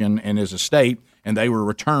own nation and is a state, and they were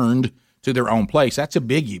returned to their own place. That's a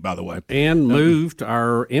biggie, by the way. And moved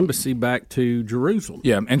our embassy back to Jerusalem.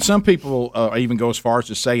 Yeah, and some people even go as far as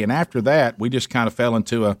to say, and after that, we just kind of fell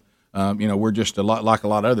into we're just a lot like a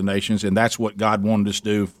lot of other nations, and that's what God wanted us to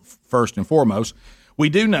do first and foremost. We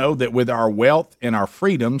do know that with our wealth and our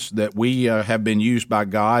freedoms that we have been used by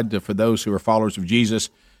God for those who are followers of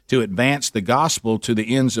Jesus to advance the gospel to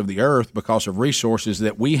the ends of the earth because of resources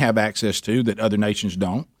that we have access to that other nations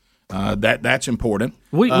don't. That's important.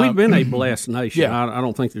 We've been a blessed nation. Yeah. I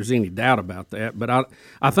don't think there's any doubt about that. But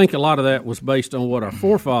I think a lot of that was based on what our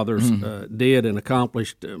forefathers did and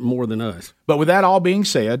accomplished more than us. But with that all being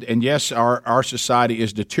said, and yes, our society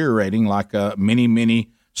is deteriorating like many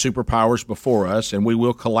superpowers before us, and we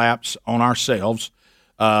will collapse on ourselves.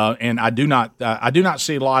 And I do not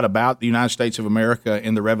see a lot about the United States of America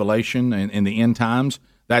in the Revelation and in the end times.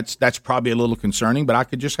 That's probably a little concerning, but I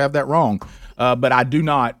could just have that wrong. But I do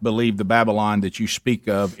not believe the Babylon that you speak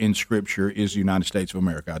of in Scripture is the United States of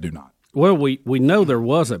America. I do not. Well, we know there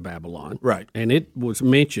was a Babylon. Right. And it was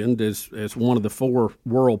mentioned as one of the four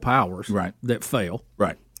world powers that fell.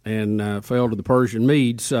 Right. And fell to the Persian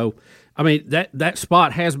Medes. So, I mean, that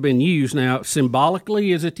spot has been used. Now,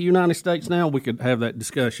 symbolically, is it the United States now? We could have that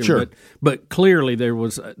discussion. Sure. But clearly there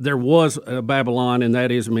was a Babylon, and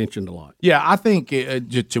that is mentioned a lot. Yeah, I think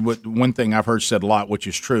one thing I've heard said a lot, which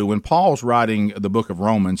is true, when Paul's writing the book of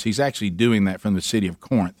Romans, he's actually doing that from the city of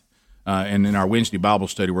Corinth. And in our Wednesday Bible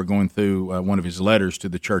study, we're going through one of his letters to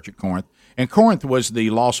the church at Corinth. And Corinth was the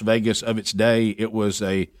Las Vegas of its day. It was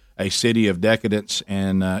a city of decadence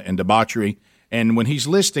and debauchery. And when he's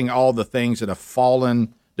listing all the things that a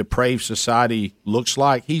fallen, depraved society looks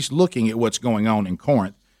like, he's looking at what's going on in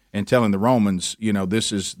Corinth and telling the Romans,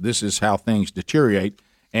 this is how things deteriorate.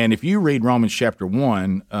 And if you read Romans chapter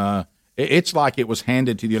 1, it's like it was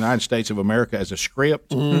handed to the United States of America as a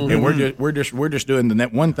script, and we're just doing the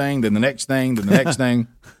one thing, then the next thing, then the next thing.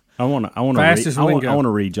 I want to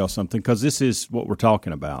read y'all something because this is what we're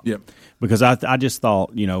talking about. Yep. Because I just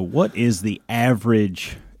thought, what is the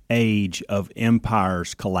average age of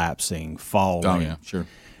empires collapsing, falling? Oh yeah, sure.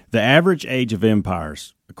 The average age of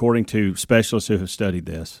empires, according to specialists who have studied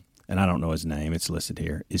this, and I don't know his name, it's listed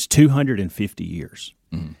here, is 250 years.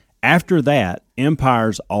 Mm-hmm. After that,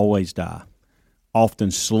 empires always die,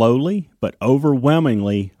 often slowly, but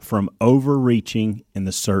overwhelmingly from overreaching in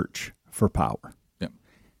the search for power. Yep.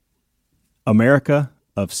 America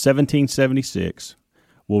of 1776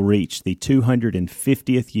 will reach the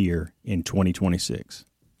 250th year in 2026.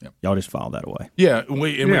 Y'all just file that away. Yeah,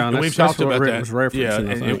 we've talked about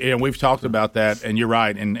that. And we've talked about that, and you're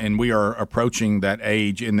right. And we are approaching that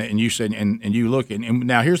age. And you said, and you look, and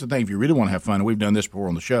now here's the thing: if you really want to have fun, and we've done this before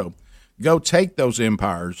on the show, go take those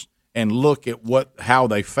empires and look at how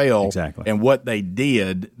they failed and what they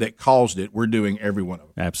did that caused it. We're doing every one of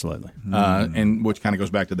them. Absolutely, and which kind of goes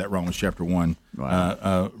back to that Romans chapter 1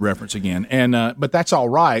 reference again. And but that's all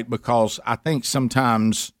right, because I think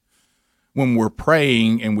sometimes when we're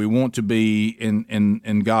praying and we want to be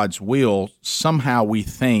in God's will, somehow we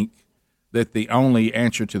think that the only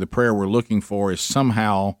answer to the prayer we're looking for is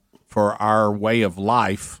somehow for our way of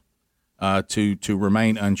life to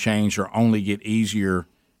remain unchanged or only get easier.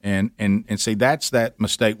 And see, that's that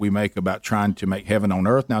mistake we make about trying to make heaven on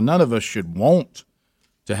earth. Now, none of us should want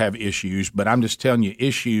to have issues, but I'm just telling you,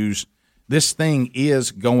 issues. This thing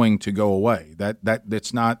is going to go away.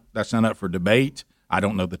 That's not up for debate. I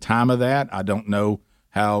don't know the time of that. I don't know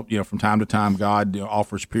how, from time to time God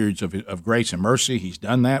offers periods of grace and mercy. He's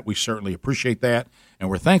done that. We certainly appreciate that, and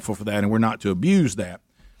we're thankful for that, and we're not to abuse that.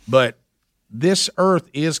 But this earth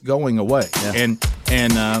is going away, and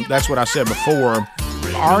that's what I said before.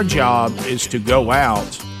 Our job is to go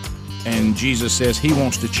out, and Jesus says He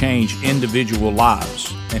wants to change individual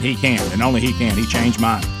lives, and He can, and only He can. He changed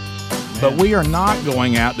mine. But we are not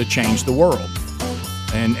going out to change the world,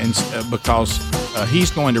 and because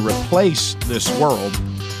He's going to replace this world,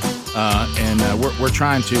 and we're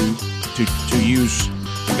trying to use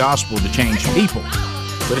the gospel to change people,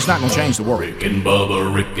 but it's not going to change the world. Rick and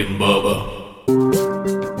Bubba, Rick and Bubba.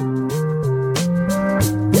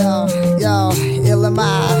 Yo, ill am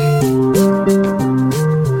I.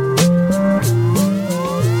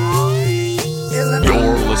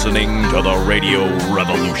 You're listening to the Radio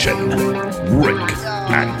Revolution. Rick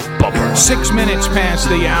and Bubba. 6 minutes past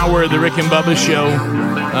the hour of the Rick and Bubba Show.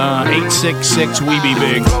 866 We Be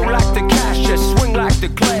Big.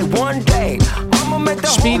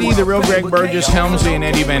 Speedy, the real Greg Burgess, Helmsley, and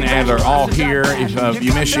Eddie Van Adler all here. If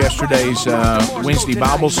you missed yesterday's Wednesday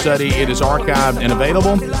Bible study, it is archived and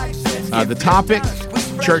available. The topic,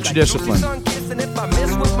 church discipline.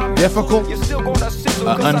 Difficult,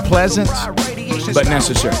 unpleasant, but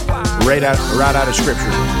necessary. Right out of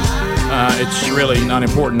Scripture. It's really not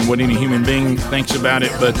important what any human being thinks about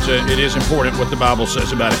it, but it is important what the Bible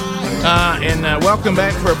says about it. And welcome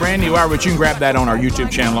back for a brand new hour, but you can grab that on our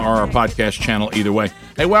YouTube channel or our podcast channel either way.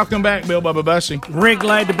 Hey, welcome back, Bill Bubba Bussey. Rick,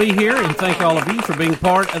 glad to be here, and thank all of you for being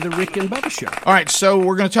part of the Rick and Bubba Show. All right, so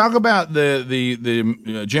we're going to talk about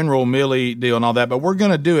the General Milley deal and all that, but we're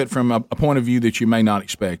going to do it from a point of view that you may not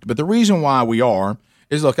expect. But the reason why we are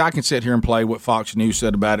is, look, I can sit here and play what Fox News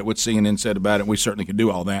said about it, what CNN said about it, and we certainly could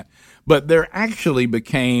do all that. But there actually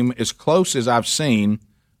became, as close as I've seen,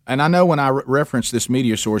 and I know when I reference this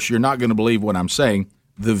media source, you're not going to believe what I'm saying,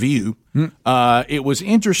 The View. It was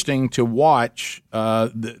interesting to watch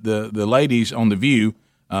the ladies on The View.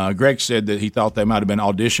 Greg said that he thought they might have been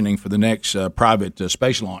auditioning for the next private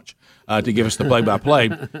space launch to give us the play-by-play.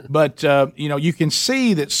 But, you can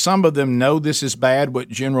see that some of them know this is bad, what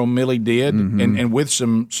General Milley did, and with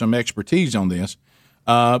some expertise on this.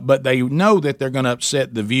 But they know that they're going to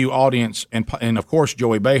upset the View audience and of course,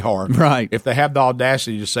 Joey Behar. Right. If they have the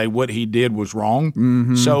audacity to say what he did was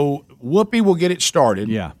wrong. So Whoopi will get it started.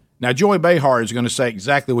 Yeah. Now, Joey Behar is going to say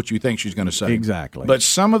exactly what you think she's going to say. Exactly. But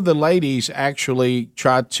some of the ladies actually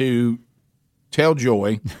tried to tell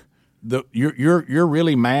Joey you're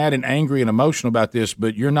really mad and angry and emotional about this,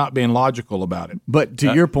 but you're not being logical about it. But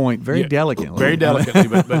to your point, very delicately. Very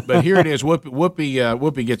delicately. but here it is.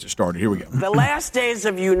 Whoopi gets it started. Here we go. The last days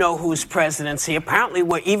of you-know-who's presidency apparently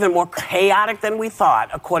were even more chaotic than we thought,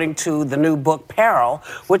 according to the new book, Peril,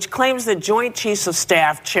 which claims that Joint Chiefs of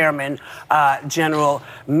Staff Chairman General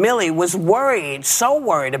Milley was so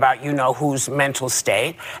worried about you-know-who's mental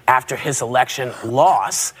state after his election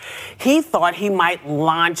loss, he thought he might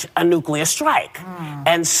launch a nuclear strike.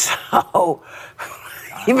 And so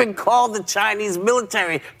even called the Chinese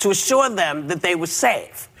military to assure them that they were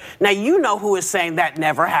safe. Now, you know who is saying that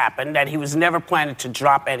never happened, that he was never planning to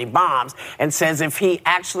drop any bombs, and says if he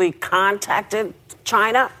actually contacted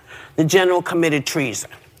China, the general committed treason.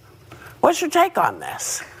 What's your take on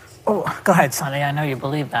this? Oh, go ahead, Sonny. I know you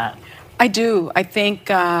believe that. I do. I think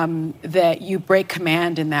that you break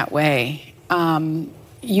command in that way.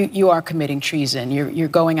 you are committing treason. You're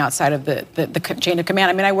going outside of the chain of command.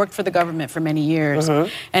 I mean, I worked for the government for many years,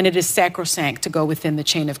 and it is sacrosanct to go within the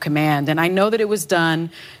chain of command. And I know that it was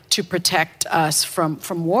done to protect us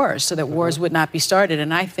from wars, so that wars would not be started.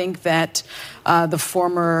 And I think that the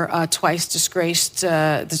former twice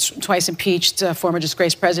impeached former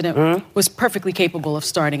disgraced president was perfectly capable of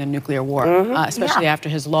starting a nuclear war, especially after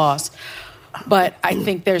his loss. But I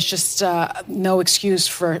think there's just no excuse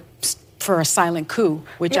for a silent coup,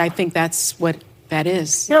 which I think that's what that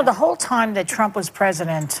is. You know, the whole time that Trump was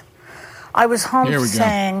president, I was home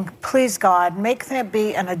saying, please, God, make there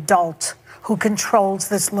be an adult who controls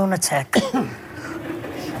this lunatic.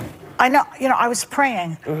 I know, I was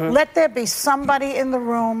praying, let there be somebody in the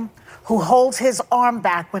room who holds his arm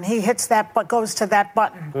back when he hits goes to that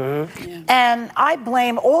button. And I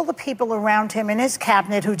blame all the people around him in his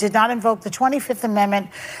cabinet who did not invoke the 25th Amendment.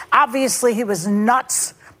 Obviously, he was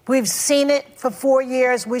nuts. We've seen it for 4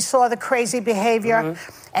 years. We saw the crazy behavior.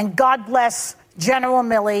 And God bless General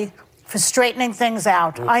Milley for straightening things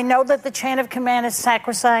out. I know that the chain of command is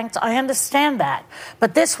sacrosanct. I understand that.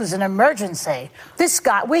 But this was an emergency. This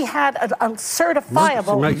guy, we had a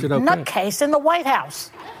certifiable nutcase in the White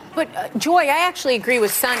House. But, Joy, I actually agree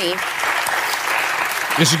with Sonny.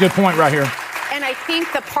 This is a good point right here. And I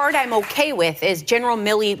think the part I'm okay with is General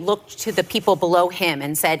Milley looked to the people below him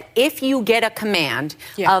and said, if you get a command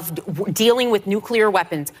of dealing with nuclear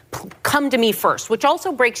weapons, come to me first, which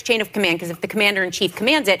also breaks chain of command, because if the commander-in-chief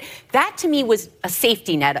commands it, that to me was a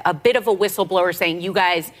safety net, a bit of a whistleblower saying, you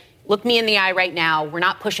guys, look me in the eye right now. We're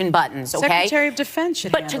not pushing buttons, okay? Secretary of Defense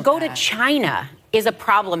should But to go to China is a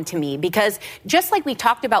problem to me, because just like we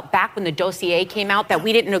talked about back when the dossier came out, that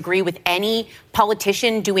we didn't agree with any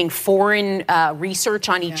politician doing foreign research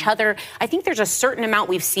on each other, I think there's a certain amount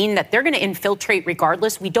we've seen that they're going to infiltrate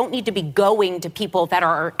regardless. We don't need to be going to people that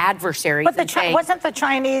are our adversaries. But wasn't the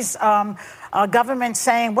Chinese government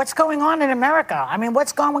saying, what's going on in America? I mean,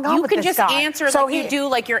 what's going on with this guy? You can just answer like you do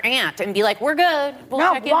like your aunt and be like, we're good. We'll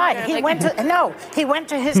check in why? later. He went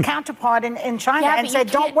to his counterpart in China and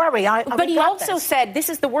said, don't worry. But he also said, this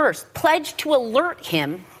is the worst, pledged to alert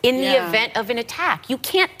him in the event of an attack. You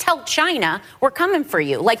can't tell China, we're coming for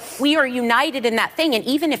you. Like, we are united in that thing. And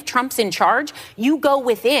even if Trump's in charge, you go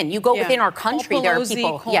within. You go within our country. Pelosi, there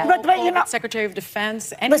are people. But Secretary of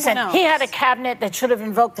Defense, listen, he had a cabinet that should have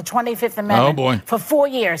invoked the 25th Amendment for 4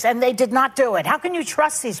 years, and they did not do it. How can you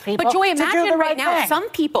trust these people? But Joy, to do imagine the right now, thing?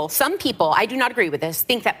 some people, I do not agree with this,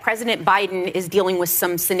 think that President Biden is dealing with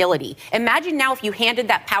some senility. Imagine now if you handed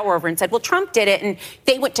that power over and said, well, Trump did it, and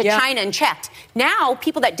they went to China and checked. Now,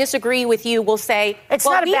 people that disagree with you will say, it's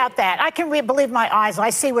not about that. I can believe my eyes. I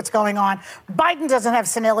see what's going on. Biden doesn't have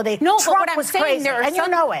senility. No, Trump but what I'm was saying, crazy, and you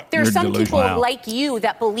know it. There are some people like you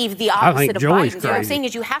that believe the opposite of Joy's Biden. What I'm saying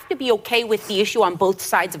is you have to be okay with the issue on both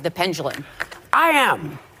sides of the pendulum. I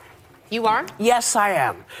am. You are? Yes, I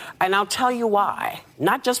am. And I'll tell you why.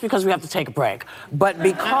 Not just because we have to take a break, but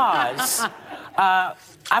because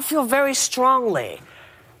I feel very strongly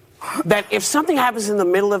that if something happens in the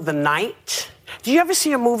middle of the night. Do you ever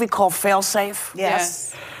see a movie called Failsafe?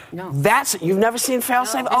 Yes. No. You've never seen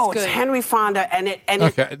Failsafe? It's Henry Fonda, and it.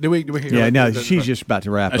 Okay. Do we hear? Yeah. No. She's just about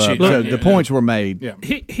to wrap up. So the points were made. Yeah.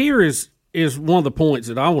 Here is one of the points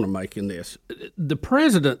that I want to make in this. The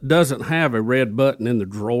president doesn't have a red button in the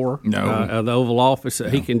drawer of the Oval Office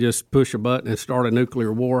that he can just push a button and start a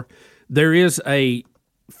nuclear war. There is a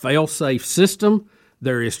fail-safe system.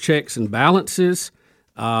 There is checks and balances.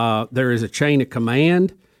 There is a chain of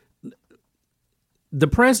command. The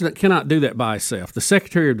president cannot do that by himself. The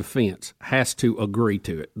Secretary of Defense has to agree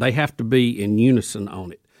to it. They have to be in unison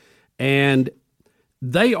on it. And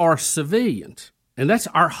they are civilians. And that's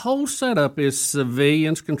our whole setup is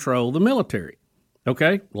civilians control the military.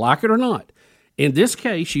 Okay? Like it or not. In this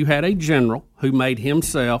case, you had a general who made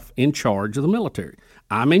himself in charge of the military.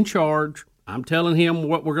 I'm in charge. I'm telling him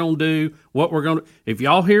what we're going to do, what we're going to. If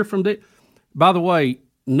y'all hear from the. By the way,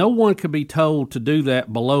 no one could be told to do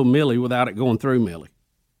that below Milley without it going through Milley.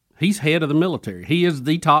 He's head of the military. He is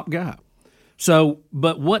the top guy. So,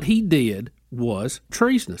 but what he did was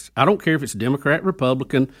treasonous. I don't care if it's Democrat,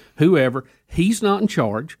 Republican, whoever. He's not in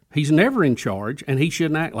charge. He's never in charge, and he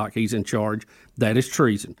shouldn't act like he's in charge. That is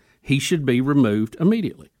treason. He should be removed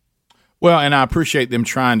immediately. Well, and I appreciate them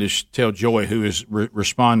trying to tell Joy, who is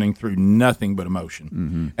responding through nothing but emotion.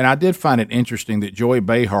 Mm-hmm. And I did find it interesting that Joy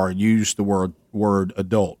Behar used the word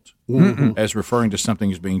adult as referring to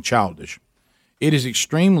something as being childish. It is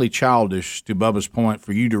extremely childish, to Bubba's point,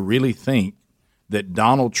 for you to really think that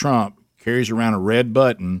Donald Trump carries around a red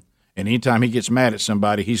button, and anytime he gets mad at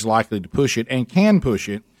somebody, he's likely to push it and can push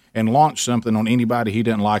it and launch something on anybody he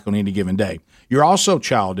didn't like on any given day. You're also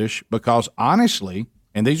childish because, honestly,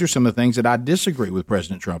 and these are some of the things that I disagree with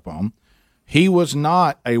President Trump on, he was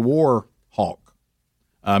not a war hawk.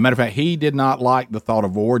 Matter of fact, he did not like the thought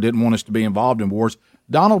of war, didn't want us to be involved in wars.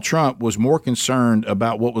 Donald Trump was more concerned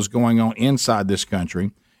about what was going on inside this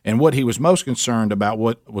country, and what he was most concerned about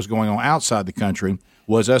what was going on outside the country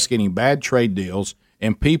was us getting bad trade deals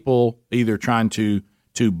and people either trying to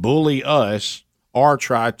bully us or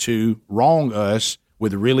try to wrong us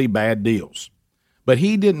with really bad deals. But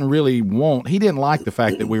he didn't like the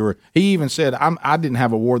fact that he even said, I didn't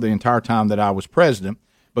have a war the entire time that I was president,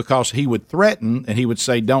 because he would threaten and he would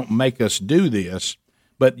say, don't make us do this.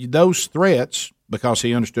 But those threats, because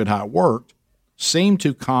he understood how it worked, seemed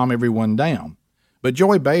to calm everyone down. But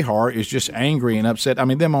Joy Behar is just angry and upset. I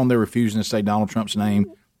mean, them on there refusing to say Donald Trump's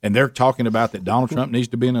name, and they're talking about that Donald Trump needs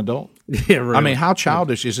to be an adult. Yeah, really. I mean, how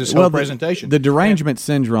childish is this whole presentation? The derangement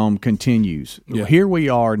syndrome continues. Yeah. Here we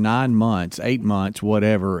are 9 months, 8 months,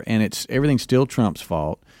 whatever, and everything's still Trump's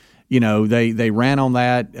fault. You know, they ran on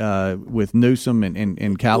that with Newsom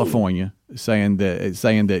in California, saying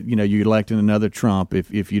that you elected another Trump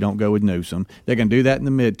if you don't go with Newsom. They're going to do that in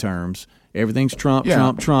the midterms. Everything's Trump,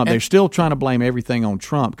 Trump. And they're still trying to blame everything on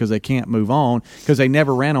Trump because they can't move on because they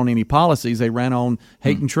never ran on any policies. They ran on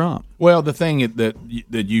hating Trump. Well, the thing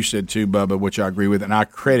that you said too, Bubba, which I agree with, and I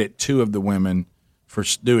credit two of the women for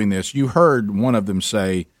doing this. You heard one of them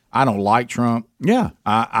say, I don't like Trump. Yeah,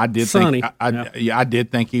 I did Sonny. think I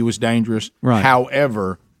did think he was dangerous. Right.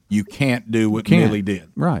 However, you can't do what Millie did.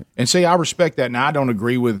 Right. And see, I respect that. Now, I don't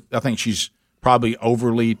agree with. I think she's probably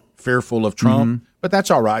overly fearful of Trump, but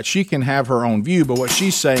that's all right. She can have her own view. But what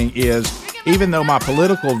she's saying is, even though my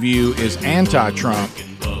political view is anti-Trump,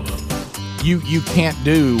 you can't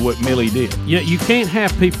do what Millie did. Yeah, you can't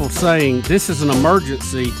have people saying this is an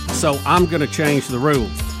emergency, so I'm going to change the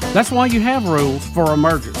rules. That's why you have rules for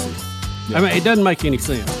emergencies. Yeah. I mean, it doesn't make any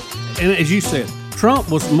sense. And as you said,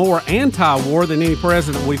 Trump was more anti-war than any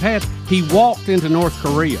president we've had. He walked into North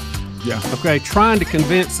Korea. Yeah. Okay, trying to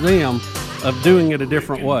convince them of doing it a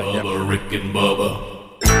different way. Bubba, Rick and Bubba.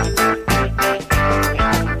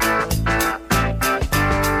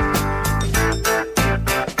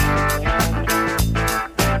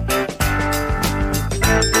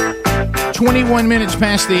 21 minutes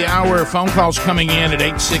past the hour. Phone calls coming in at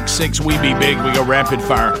 866-WE-BE-BIG. We go rapid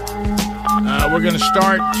fire. We're going to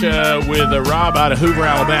start with Rob out of Hoover,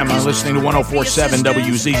 Alabama, listening to 104.7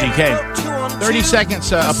 WZZK. 30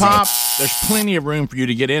 seconds a pop. There's plenty of room for you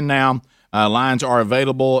to get in now. Lines are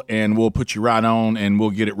available, and we'll put you right on, and we'll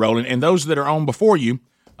get it rolling. And those that are on before you,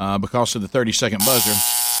 because of the 30-second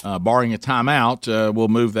buzzer, barring a timeout, we'll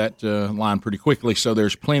move that line pretty quickly. So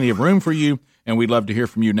there's plenty of room for you, and we'd love to hear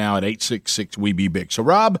from you now at 866-WE-BE-BIG. So,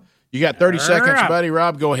 Rob, you got 30 seconds, buddy.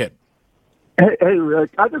 Rob, go ahead. Hey,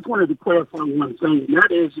 Rick, I just wanted to clarify one thing, and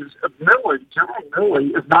that is General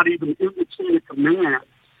Milley is not even in the chain of command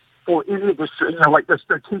for any of the, like the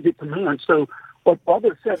strategic command. So what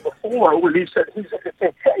Bubba said before, when he said it's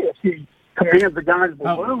okay if he commands the guys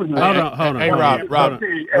below him. Hold on. Hey, Rob.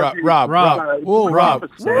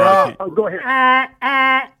 Go ahead.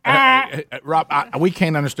 Rob, we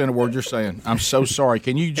can't understand a word you're saying. I'm so sorry.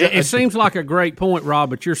 Can you just... It seems like a great point, Rob,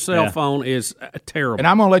 but your cell phone is terrible. And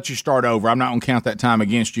I'm going to let you start over. I'm not going to count that time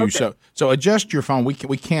against you. Okay. So adjust your phone. We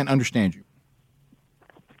can't understand you.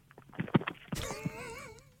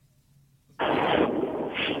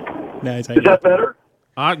 Is that better?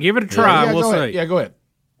 Give it a try. We'll see. Yeah, go ahead.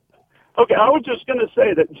 Okay, I was just going to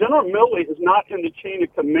say that General Milley is not in the chain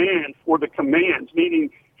of command for the commands, meaning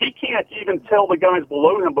he can't even tell the guys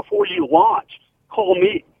below him before you launch, call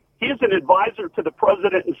me. He is an advisor to the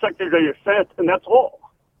President and Secretary of Defense, and that's all.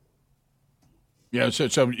 Yeah,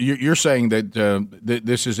 so you're saying that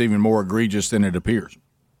this is even more egregious than it appears.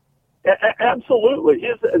 Absolutely.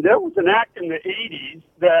 There was an act in the 80s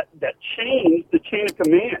that changed the chain of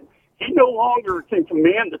command. He no longer can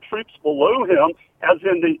command the troops below him, as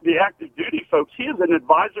in the active duty folks. He is an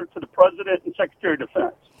advisor to the President and Secretary of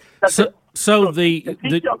Defense. So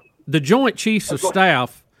the Joint Chiefs of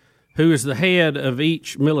Staff, who is the head of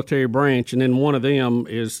each military branch, and then one of them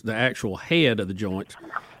is the actual head of the joint.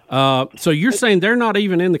 So you're saying they're not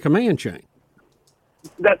even in the command chain?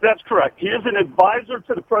 That's correct. He is an advisor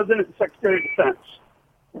to the President and Secretary of Defense.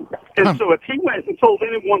 And so if he went and told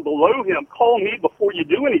anyone below him, call me before you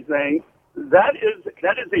do anything, that is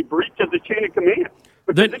a breach of the chain of command.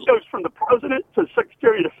 Because it goes from the President to the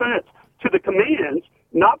Secretary of Defense to the commands,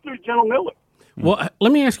 not through General Milley. Well,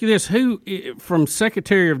 let me ask you this. Who, from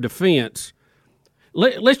Secretary of Defense,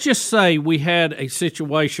 let's just say we had a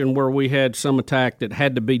situation where we had some attack that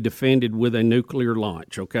had to be defended with a nuclear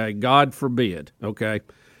launch, okay? God forbid, okay?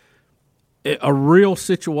 A real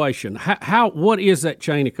situation. What is that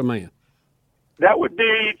chain of command? That would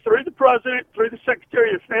be through the president, through the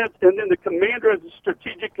Secretary of Defense, and then the commander of the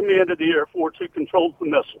Strategic Command of the Air Force who controls the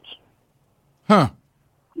missiles. Huh.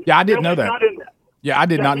 Yeah, I didn't know that. Yeah, I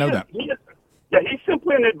did not know that. He's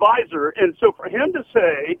simply an advisor. And so for him to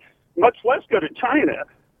say, much less go to China,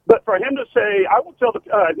 but for him to say, I will tell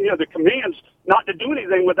the commands not to do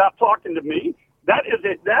anything without talking to me, that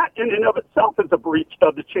in and of itself is a breach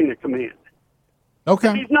of the chain of command.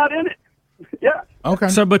 Okay. He's not in it. Yeah. Okay.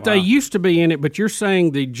 So, but they used to be in it, but you're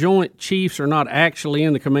saying the Joint Chiefs are not actually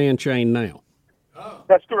in the command chain now.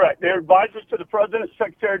 That's correct. They're advisors to the President and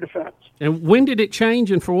Secretary of Defense. And when did it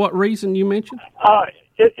change, and for what reason you mentioned?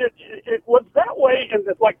 It was that way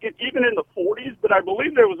even in the 40s, but I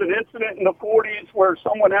believe there was an incident in the 40s where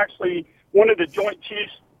someone actually, one of the Joint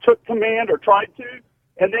Chiefs took command or tried to,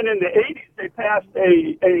 and then in the 80s they passed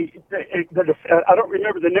I don't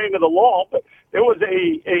remember the name of the law, but there was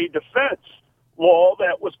a defense law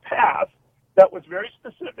that was passed that was very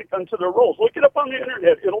specific unto their roles. Look it up on the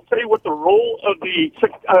internet; it'll tell you what the role of the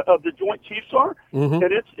Joint Chiefs are, and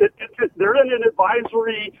they're in an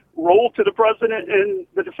advisory role to the President and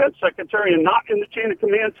the Defense Secretary, and not in the chain of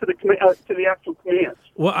command to the actual commands.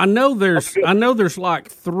 Well, I know there's like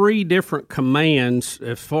 3 different commands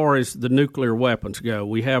as far as the nuclear weapons go.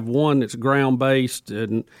 We have one that's ground based,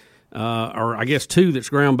 and or I guess 2 that's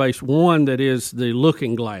ground based. One that is the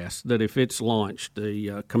looking glass, that if it's launched,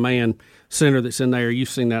 the command center that's in there. You've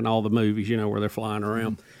seen that in all the movies, where they're flying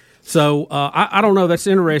around. So I don't know. That's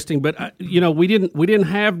interesting, but we didn't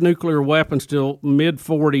have nuclear weapons till mid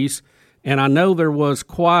 40s, and I know there was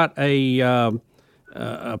quite a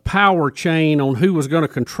power chain on who was going to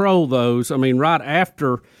control those. I mean, right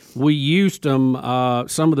after we used them,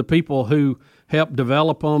 some of the people who helped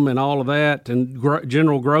develop them and all of that, and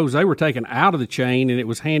General Groves, they were taken out of the chain and it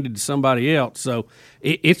was handed to somebody else. So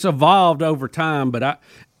it's evolved over time. But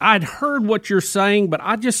I'd heard what you're saying, but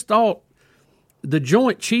I just thought the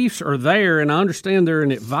Joint Chiefs are there, and I understand they're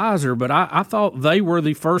an advisor, but I thought they were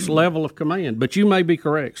the first level of command. But you may be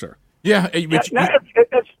correct, sir. Yeah. As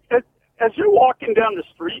you're walking down the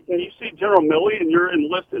street and you see General Milley and you're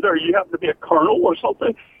enlisted, or you happen to be a colonel or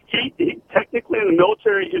something, he technically in the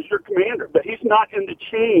military is your commander, but he's not in the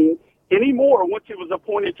chain anymore once he was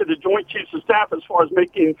appointed to the Joint Chiefs of Staff as far as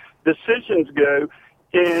making decisions go.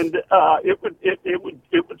 And it would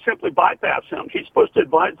simply bypass him. He's supposed to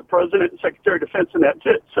advise the President and Secretary of Defense, and that's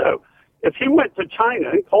it. So if he went to China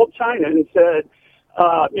and called China and said,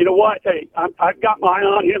 you know what, hey, I've got my eye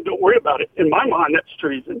on him, don't worry about it. In my mind, that's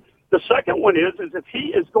treason. The second one is if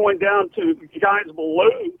he is going down to guys below,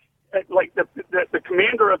 like the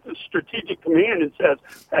commander of the Strategic Command, and says,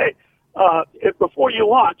 hey, before you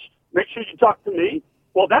launch, make sure you talk to me.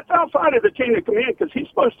 Well, that's outside of the chain of command, because he's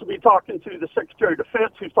supposed to be talking to the Secretary of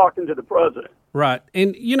Defense, who's talking to the President. Right.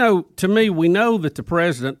 And, to me, we know that the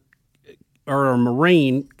President or a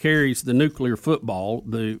Marine carries the nuclear football,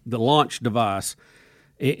 the launch device,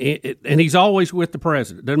 and he's always with the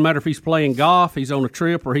President. Doesn't matter if he's playing golf, he's on a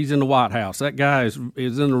trip, or he's in the White House. That guy is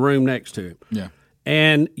in the room next to him. Yeah.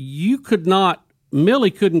 And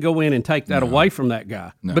Milley couldn't go in and take that away from that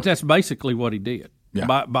guy. No. But that's basically what he did. Yeah.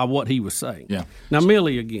 By what he was saying. Yeah. Now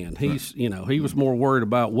Milley again, he's he was more worried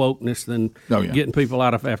about wokeness than getting people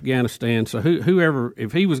out of Afghanistan. So whoever,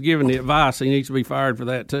 if he was giving the advice, he needs to be fired for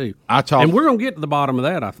that too. And we're going to get to the bottom of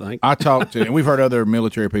that, I think. I talked to, and we've heard other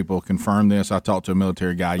military people confirm this. I talked to a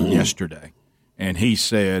military guy yesterday, and he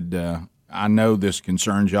said, "I know this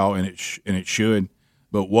concerns y'all, and it should,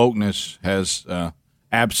 but wokeness has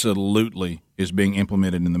absolutely." Is being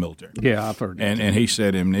implemented in the military. Yeah, I've heard that. And he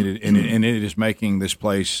said, and it is making this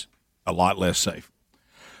place a lot less safe.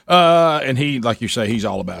 And he, like you say, he's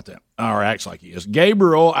all about that, or acts like he is.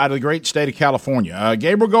 Gabriel out of the great state of California.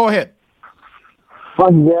 Gabriel, go ahead.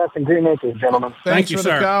 Fun gas and green acres, gentlemen. Thanks for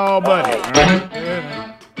the call, buddy.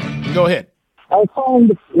 Go ahead. I was calling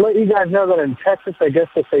to let you guys know that in Texas, I guess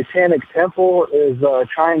the Satanic Temple is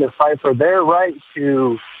trying to fight for their right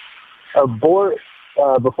to abort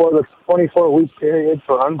before the 24-week period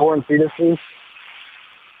for unborn fetuses.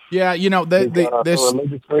 Yeah,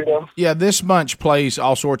 this bunch plays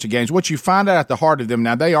all sorts of games. What you find out at the heart of them,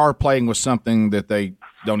 now they are playing with something that they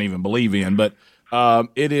don't even believe in, but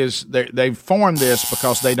it is they've formed this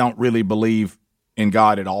because they don't really believe in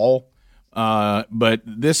God at all. But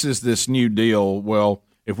this is this new deal. Well,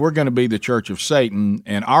 if we're going to be the Church of Satan,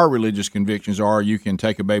 and our religious convictions are you can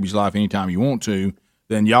take a baby's life anytime you want to,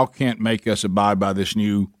 then y'all can't make us abide by this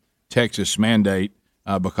new Texas mandate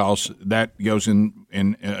because that goes in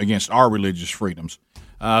against our religious freedoms.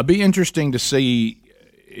 Be interesting to see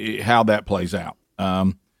how that plays out.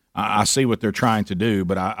 I see what they're trying to do,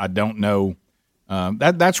 but I don't know.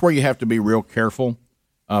 That's where you have to be real careful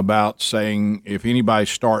about saying if anybody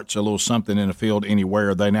starts a little something in a field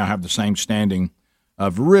anywhere, they now have the same standing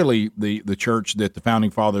of really the church that the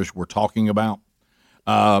Founding Fathers were talking about.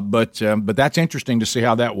 But that's interesting to see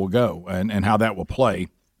how that will go and how that will play.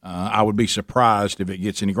 I would be surprised if it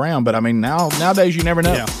gets any ground, but I mean nowadays you never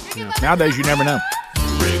know. Yeah. Nowadays you never know.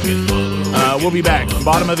 We'll be back.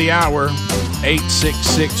 Bottom of the hour,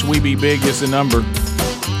 866-WE-BE-BIG is the number.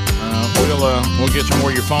 We'll get some more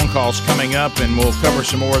of your phone calls coming up, and we'll cover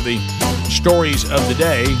some more of the stories of the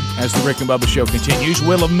day as the Rick and Bubba Show continues.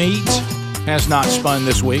 Wheel of Meat has not spun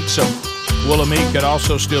this week, so Wheel of Meat could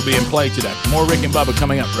also still be in play today. More Rick and Bubba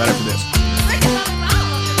coming up right after this.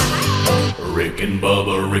 Rick and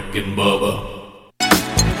Bubba, Rick and Bubba.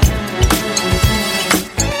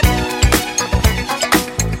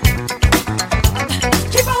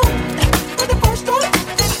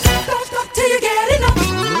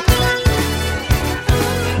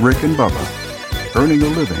 Rick and Bubba, earning a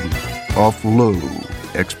living off low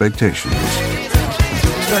expectations.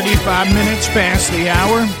 35 minutes past the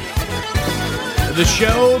hour. The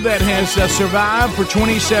show that has survived for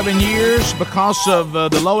 27 years because of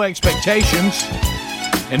the low expectations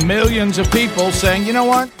and millions of people saying, you know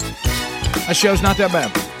what, that show's not that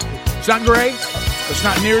bad. It's not great. It's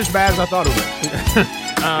not near as bad as I thought it would be.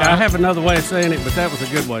 I have another way of saying it, but that was a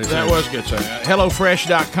good way to say it. That was good saying it.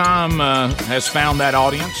 HelloFresh.com has found that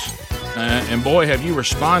audience, and boy, have you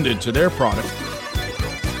responded to their product.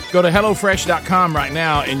 Go to HelloFresh.com right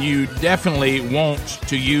now, and you definitely want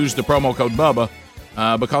to use the promo code Bubba,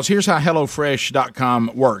 because here's how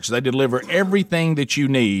HelloFresh.com works. They deliver everything that you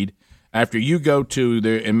need after you go to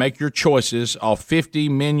there and make your choices off 50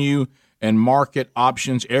 menu and market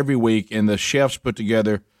options every week, and the chefs put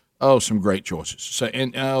together some great choices. So,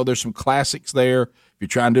 and there's some classics there. If you're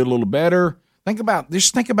trying to do it a little better, think about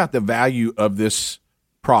the value of this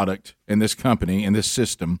product and this company and this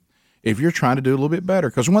system. If you're trying to do a little bit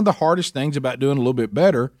better, because one of the hardest things about doing a little bit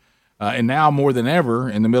better, and now more than ever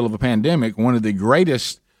in the middle of a pandemic, one of the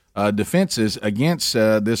greatest defenses against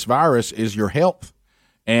this virus is your health.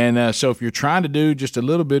 And so if you're trying to do just a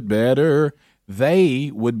little bit better,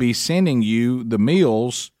 they would be sending you the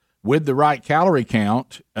meals with the right calorie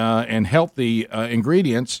count and healthy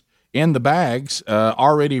ingredients in the bags,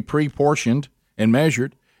 already pre-portioned and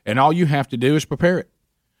measured, and all you have to do is prepare it.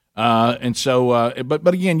 And so,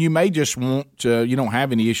 but again, you may just want you don't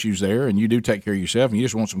have any issues there, and you do take care of yourself, and you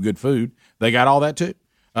just want some good food. They got all that too.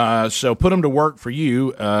 So put them to work for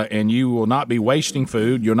you, and you will not be wasting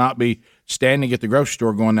food. You'll not be standing at the grocery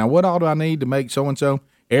store going, now what all do I need to make so-and-so?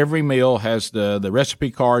 Every meal has the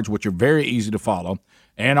recipe cards, which are very easy to follow,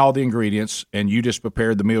 and all the ingredients, and you just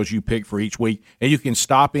prepare the meals you pick for each week. And you can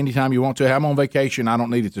stop anytime you want to. Hey, I'm on vacation. I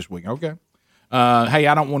don't need it this week. Okay. Hey,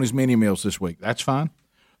 I don't want as many meals this week. That's fine.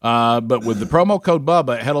 But with the promo code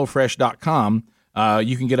Bubba at HelloFresh.com,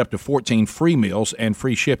 you can get up to 14 free meals and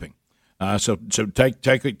free shipping. So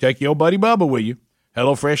take your old buddy Bubba with you.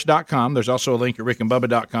 HelloFresh.com. There's also a link at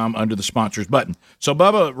RickandBubba.com under the sponsors button. So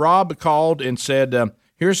Bubba, Rob called and said,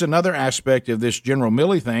 here's another aspect of this General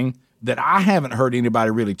Milley thing that I haven't heard anybody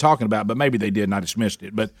really talking about, but maybe they did and I dismissed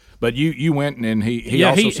it. But you went and he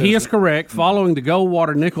also says he is correct. Following the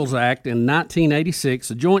Goldwater-Nichols Act in 1986,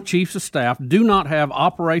 the Joint Chiefs of Staff do not have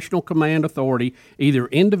operational command authority either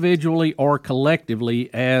individually or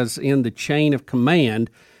collectively, as in the chain of command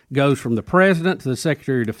goes from the President to the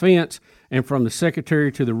Secretary of Defense and from the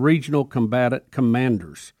Secretary to the regional combatant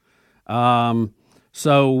commanders.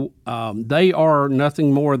 So they are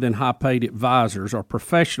nothing more than high-paid advisors or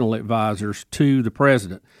professional advisors to the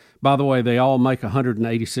president. By the way, they all make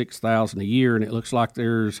 $186,000 a year, and it looks like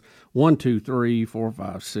there's 1, 2, 3, 4,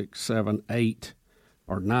 5, 6, 7, 8,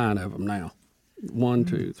 or 9 of them now. 1,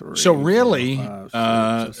 2, 3. So really, 4,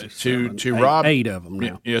 5, 6, 7, to Rob, 8 of them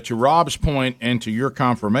now. Yeah, to Rob's point and to your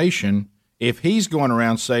confirmation, if he's going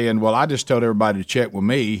around saying, "Well, I just told everybody to check with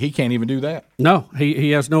me," he can't even do that. No, he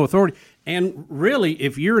has no authority. And really,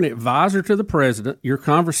 if you're an advisor to the president, your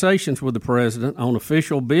conversations with the president on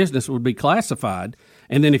official business would be classified.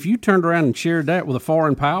 And then if you turned around and shared that with a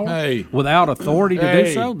foreign power without authority to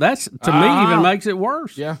do so, that's to me even makes it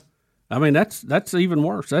worse. Yeah, I mean that's even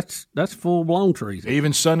worse. That's full blown treason.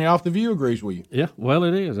 Even Sonny off the View agrees with you. Yeah, well,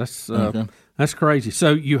 it is. That's crazy.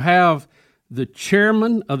 So you have the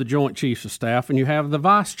chairman of the Joint Chiefs of Staff, and you have the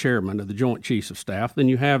vice chairman of the Joint Chiefs of Staff. Then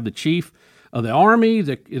you have the chief of the Army,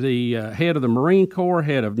 the head of the Marine Corps,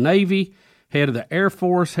 head of Navy, head of the Air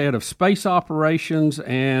Force, head of space operations,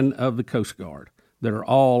 and of the Coast Guard that are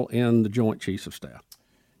all in the Joint Chiefs of Staff.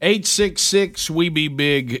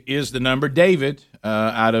 866-WE-BE-BIG is the number. David,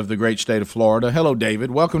 out of the great state of Florida. Hello,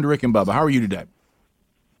 David. Welcome to Rick and Bubba. How are you today?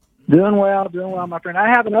 Doing well, my friend. I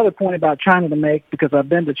have another point about China to make because I've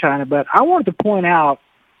been to China, but I wanted to point out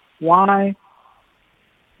why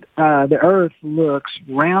the Earth looks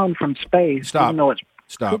round from space, even though it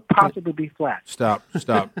could possibly be flat. Stop.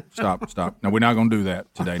 No, we're not going to do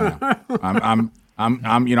that today. Now, I'm.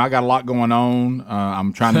 I got a lot going on.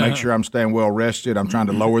 I'm trying to make sure I'm staying well rested. I'm trying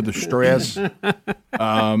to lower the stress,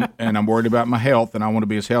 and I'm worried about my health, and I want to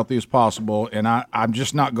be as healthy as possible. And I'm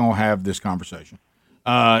just not going to have this conversation.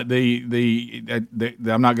 I'm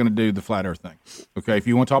not going to do the flat Earth thing. Okay, if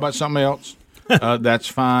you want to talk about something else, that's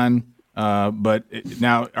fine. But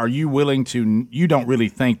now, are you willing to? You don't really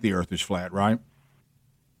think the Earth is flat, right?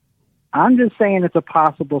 I'm just saying it's a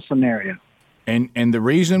possible scenario. And the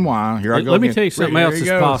reason why Let me tell you something else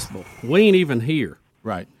that's possible. We ain't even here.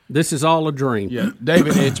 Right. This is all a dream. Yeah,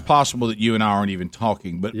 David, it's possible that you and I aren't even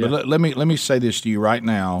talking. But let me say this to you right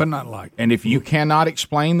now. But not like. And if you cannot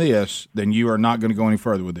explain this, then you are not going to go any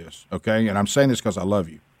further with this. Okay. And I'm saying this because I love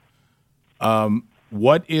you.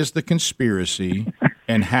 What is the conspiracy,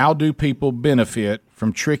 and how do people benefit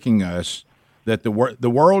from tricking us that the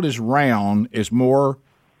world is round is more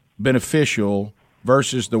beneficial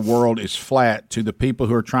versus the world is flat to the people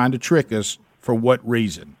who are trying to trick us? For what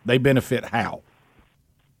reason? They benefit how?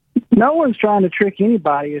 No one's trying to trick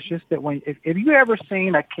anybody. It's just that if you ever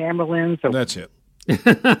seen a camera lens, that's it.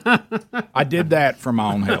 I did that for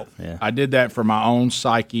my own health. Yeah. I did that for my own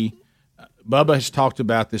psyche. Bubba has talked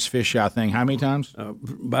about this fisheye thing how many times?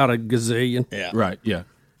 About a gazillion. Yeah. Right. Yeah.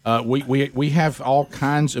 We have all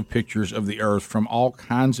kinds of pictures of the Earth from all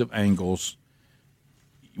kinds of angles.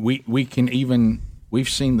 We can even. We've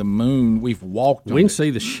seen the moon. We've walked on it. We can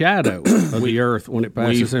see the shadow of the Earth when it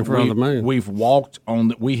passes in front of the moon. We've walked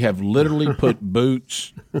on we have literally put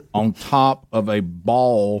boots on top of a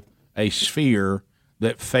ball, a sphere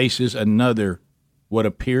that faces another, what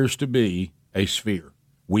appears to be a sphere.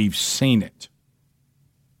 We've seen it.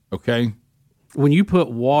 Okay? When you put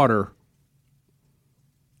water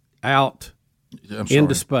out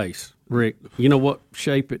into space, Rick, you know what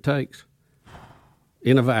shape it takes?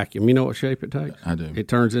 In a vacuum, you know what shape it takes? I do. It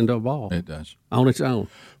turns into a ball. It does. On its own.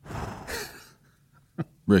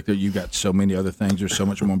 Rick, you've got so many other things. They're so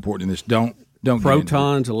much more important than this. Don't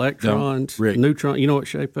protons, electrons, neutrons. You know what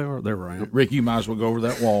shape they are? They're round. Rick, you might as well go over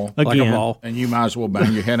that wall like a ball, and you might as well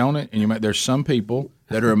bang your head on it. And there's some people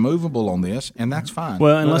that are immovable on this, and that's fine.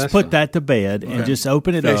 Well, and let's put that to bed and just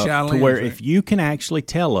open it up to where if you can actually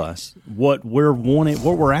tell us what we're wanting,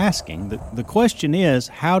 what we're asking. The question is,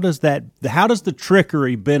 how does the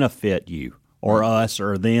trickery benefit you? Or us,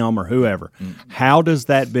 or them, or whoever. How does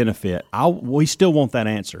that benefit? We still want that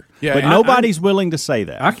answer, but nobody's willing to say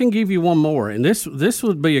that. I can give you one more, and this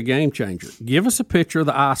would be a game changer. Give us a picture of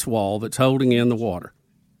the ice wall that's holding in the water.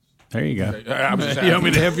 There you go. You want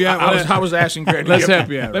me to help you out? I was asking Granddaddy. Let's help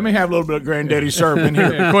you out. Let me have a little bit of Granddaddy syrup in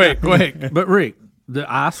here. Quick. But Rick, the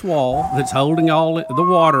ice wall that's holding all the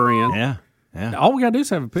water in. Yeah. All we got to do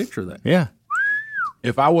is have a picture of that. Yeah.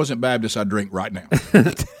 If I wasn't Baptist, I'd drink right now.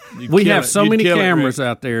 We have so many cameras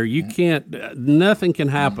out there. You can't. Nothing can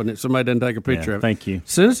happen if somebody doesn't take a picture of it. Thank you.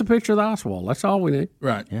 Send us a picture of the ice wall. That's all we need.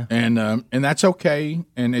 Right. Yeah. And that's okay.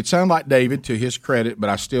 And it sounded like David, to his credit, but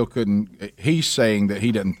I still couldn't. He's saying that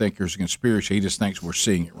he doesn't think there's a conspiracy. He just thinks we're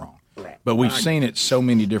seeing it wrong. But we've seen it so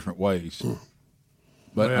many different ways.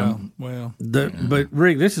 But but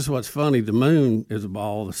Rick, this is what's funny. The moon is a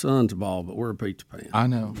ball, the sun's a ball, but we're a pizza pan. I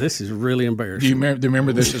know. This is really embarrassing. Do you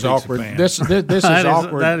remember this is awkward? This is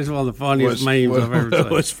awkward. That is one of the funniest memes I've ever seen.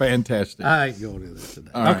 It was fantastic. I ain't going to do this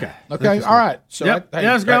today. Okay. All right. So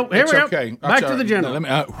let's go. Here we go. Okay. Back to the general.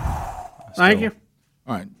 Thank you.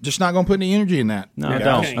 All right, just not going to put any energy in that. No,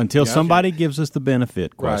 don't. Until somebody gives us the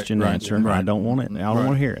benefit question answer. Right. I don't want it. I don't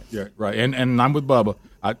want to hear it. Yeah, right. And I'm with Bubba.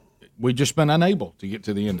 We've just been unable to get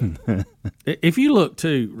to the end of it. If you look,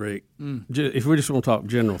 too, Rick, if we just want to talk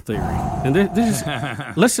general theory, and this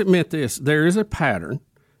is, let's admit this, there is a pattern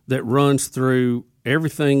that runs through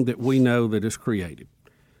everything that we know that is created,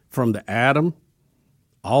 from the atom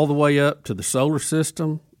all the way up to the solar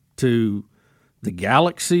system, to the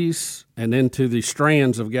galaxies, and then to the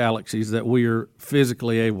strands of galaxies that we are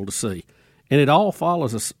physically able to see. And it all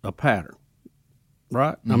follows a pattern,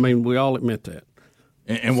 right? I mean, we all admit that.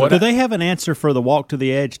 And what do they have an answer for the walk to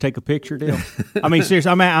the edge, take a picture deal? I mean,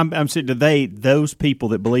 seriously, I'm saying, those people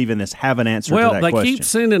that believe in this have an answer to that question? Well, they keep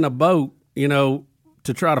sending a boat,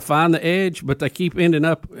 to try to find the edge, but they keep ending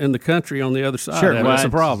up in the country on the other side. Sure, that's the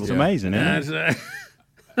problem. It's amazing, isn't it?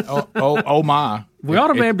 Oh my! We ought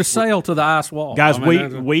to be able to sail to the ice wall, guys.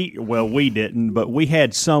 We didn't, but we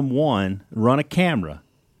had someone run a camera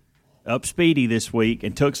up Speedy this week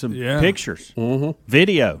and took some pictures,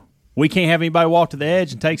 video. We can't have anybody walk to the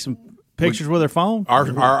edge and take some pictures with their phone.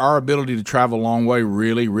 Our ability to travel a long way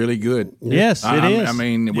really, really good. Yes, it is. I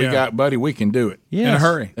mean, we got, buddy, we can do it in a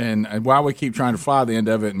hurry. And while we keep trying to fly the end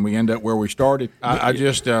of it and we end up where we started, I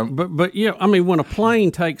just But yeah, I mean, when a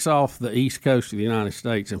plane takes off the east coast of the United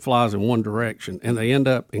States and flies in one direction and they end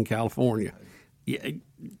up in California,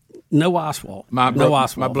 no ice wall. My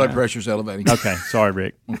blood pressure's elevating. Okay, sorry,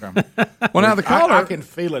 Rick. Okay. Well, now the caller, I can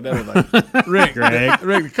feel it elevating. Rick,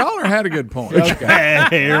 the caller had a good point. Okay,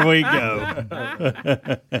 here we go.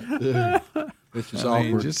 This is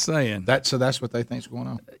awkward. Just saying. So that's what they think's going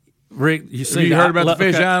on. Rick, you see? You heard about the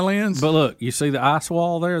fisheye lens? But look, you see the ice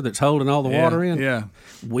wall there that's holding all the water in. Yeah,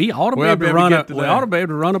 we ought to be able to run a. We ought to be able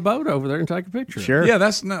to run a boat over there and take a picture. Sure. Yeah,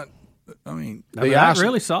 that's not. I mean, that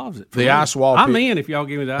really solves it. The ice wall. I'm in if y'all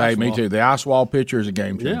give me the ice wall. Hey, me too. The ice wall picture is a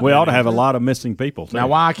game changer. Yeah, we ought to have a lot of missing people. Now,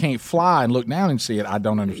 why I can't fly and look down and see it, I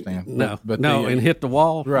don't understand. And hit the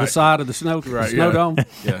wall, the side of the snow dome.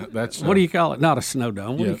 Yeah, that's what do you call it? Not a snow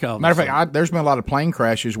dome. What do you call it? Matter of fact, there's been a lot of plane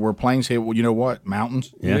crashes where planes hit. Well, you know what?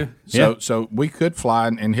 Mountains. Yeah. So we could fly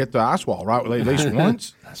and hit the ice wall, right? At least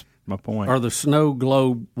once. That's my point. Or the snow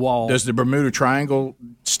globe wall. Does the Bermuda Triangle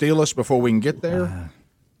steal us before we can get there?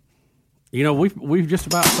 You know, we've just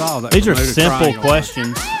about solved that. These are simple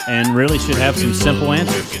questions and really should have some simple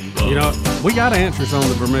answers. You know, we got answers on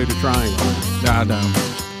the Bermuda Triangle. No, I don't.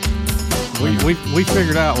 We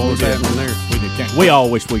figured out what was happening there. We all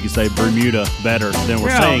wish we could say Bermuda better than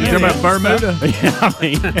we're saying it. About Bermuda? Yeah, I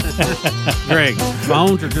mean, Greg,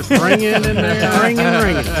 phones are just ringing in there, ringing.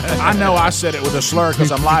 I know I said it with a slur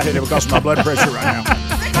because I'm lightheaded because of my blood pressure right now.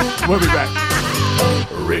 We'll be back.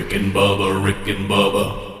 Rick and Bubba, Rick and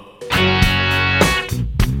Bubba.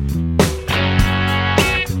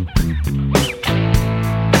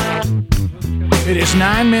 It is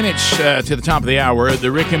 9 minutes to the top of the hour.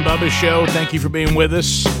 The Rick and Bubba Show. Thank you for being with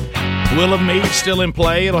us. Will of Meat still in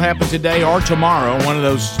play. It'll happen today or tomorrow. One of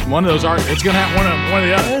those. It's going to happen one of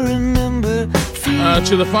the other.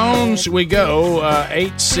 To the phones we go.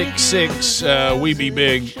 866 We Be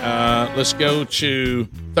Big. Let's go to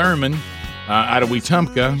Thurman out of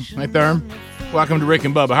Wetumpka. Hey, Thurman. Welcome to Rick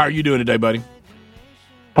and Bubba. How are you doing today, buddy?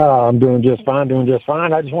 I'm doing just fine.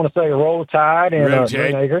 I just want to say Roll Tide and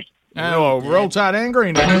Green Acres. Roll Tide and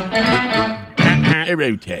Green Acres.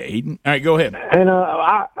 Rotate. All right, go ahead. And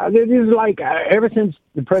this is like ever since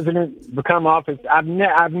the president become office, I've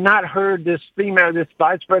not heard this female, this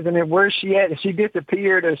vice president. Where's she at? Has she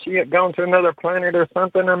disappeared? Has she gone to another planet or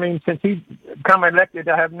something? I mean, since he become elected,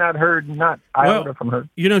 I have not heard iota from her.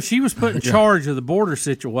 You know, she was put in charge of the border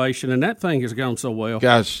situation, and that thing has gone so well.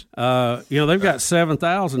 Guys, they've got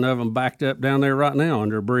 7,000 of them backed up down there right now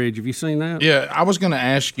under a bridge. Have you seen that? Yeah, I was going to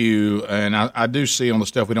ask you, and I do see on the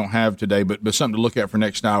stuff we don't have today, but something to look at for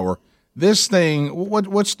next hour. This thing,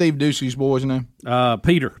 what's Steve Ducey's boy's name?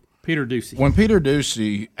 Peter Ducey. When Peter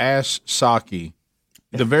Ducey asked Psaki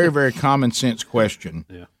the very, very common sense question,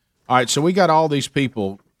 all right, so we got all these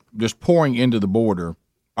people just pouring into the border.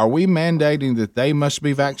 Are we mandating that they must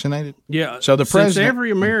be vaccinated? Yeah. So the president, since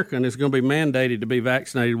every American is going to be mandated to be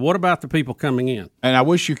vaccinated, what about the people coming in? And I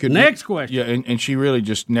wish you could. Next question. Yeah, and she really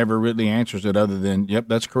just never really answers it other than, yep,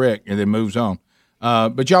 that's correct, and then moves on.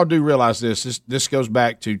 But y'all do realize this goes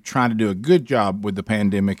back to trying to do a good job with the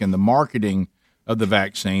pandemic and the marketing of the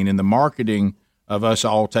vaccine and the marketing of us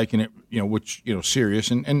all taking it,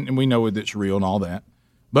 serious, and we know that it's real and all that.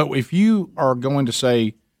 But if you are going to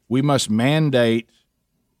say we must mandate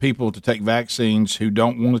people to take vaccines who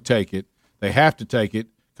don't want to take it, they have to take it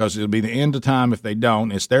because it'll be the end of time if they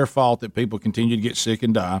don't. It's their fault that people continue to get sick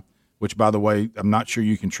and die, which, by the way, I'm not sure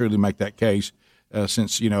you can truly make that case.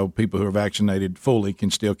 Since people who are vaccinated fully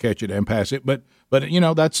can still catch it and pass it, but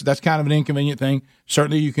that's kind of an inconvenient thing.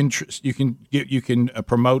 Certainly, you can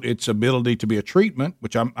promote its ability to be a treatment,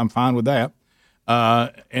 which I'm fine with that.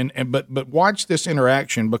 But watch this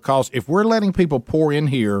interaction, because if we're letting people pour in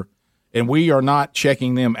here and we are not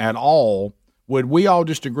checking them at all, would we all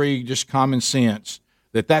just agree, just common sense,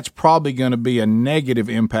 that that's probably going to be a negative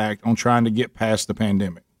impact on trying to get past the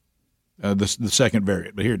pandemic, the second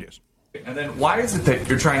variant? But here it is. And then why is it that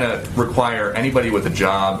you're trying to require anybody with a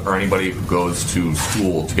job or anybody who goes to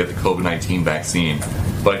school to get the COVID-19 vaccine,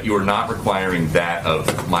 but you are not requiring that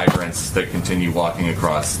of migrants that continue walking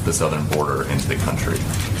across the southern border into the country?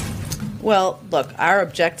 Well, look, our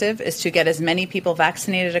objective is to get as many people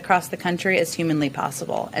vaccinated across the country as humanly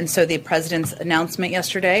possible. And so the president's announcement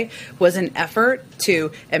yesterday was an effort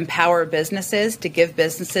to empower businesses, to give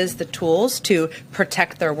businesses the tools to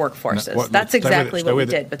protect their workforces. That's exactly what we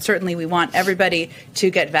did. But certainly we want everybody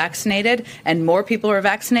to get vaccinated, and more people are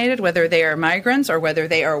vaccinated, whether they are migrants or whether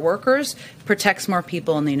they are workers, protects more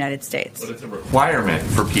people in the United States. But it's a requirement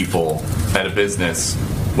for people at a business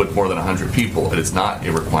with more than 100 people. It is not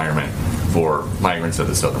a requirement for migrants at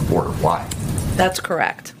the southern border. Why? That's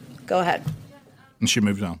correct. Go ahead. And she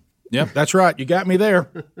moves on. Yep, that's right. You got me there.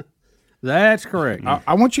 That's correct.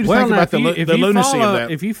 I want you to think about the lunacy of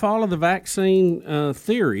that. If you follow the vaccine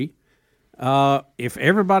theory, if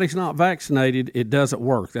everybody's not vaccinated, it doesn't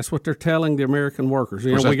work. That's what they're telling the American workers.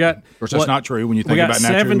 Of course, that's not true when you think about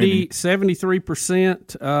natural immunity.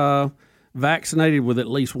 73% vaccinated with at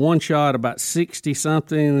least one shot, about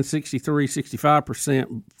 60-something, 63,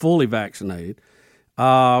 65% fully vaccinated.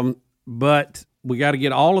 But we got to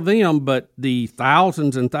get all of them, but the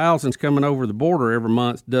thousands and thousands coming over the border every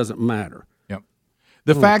month doesn't matter. Yep.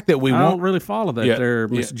 The fact that we I don't really follow that there,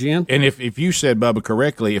 Ms. Jen. And if you said, Bubba,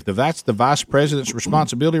 correctly, if that's the vice president's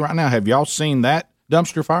responsibility right now, have y'all seen that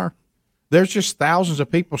dumpster fire? There's just thousands of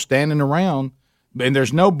people standing around, and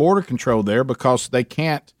there's no border control there because they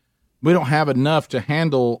can't. We don't have enough to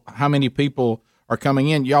handle how many people are coming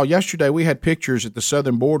in. Y'all, yesterday we had pictures at the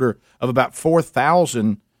southern border of about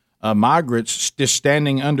 4,000 migrants just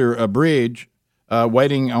standing under a bridge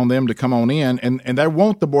waiting on them to come on in. And they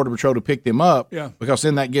want the Border Patrol to pick them up because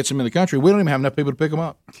then that gets them in the country. We don't even have enough people to pick them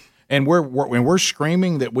up. And we're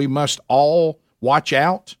screaming that we must all watch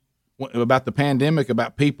out about the pandemic,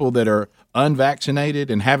 about people that are unvaccinated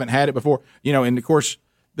and haven't had it before. And, of course,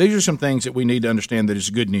 these are some things that we need to understand that is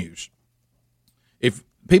good news. If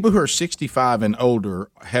people who are 65 and older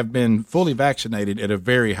have been fully vaccinated at a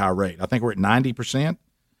very high rate, I think we're at 90%,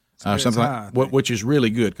 something which is really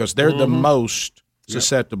good because they're the most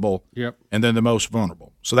susceptible and they're the most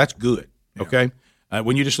vulnerable. So that's good. Okay,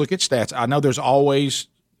 when you just look at stats, I know there's always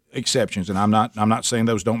exceptions, and I'm not saying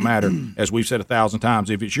those don't matter. As we've said 1,000 times,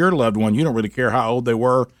 if it's your loved one, you don't really care how old they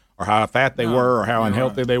were or how fat they were or how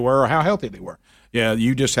unhealthy they were or how healthy they were. Yeah,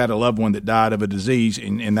 you just had a loved one that died of a disease,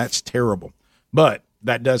 and that's terrible. But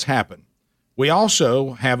that does happen. We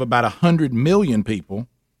also have about 100 million people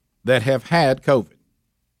that have had COVID.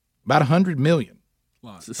 About 100 million.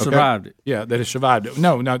 Survived it. Yeah, that has survived it.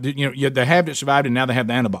 No, they have it survived, and now they have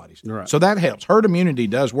the antibodies. Right. So that helps. Herd immunity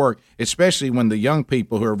does work, especially when the young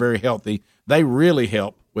people who are very healthy, they really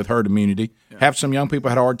help with herd immunity. Yeah. Have some young people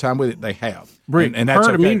had a hard time with it? They have. And that's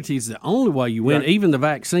herd immunity is the only way you win. Right. Even the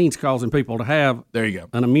vaccine's causing people to have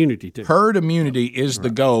an immunity to. Herd immunity is the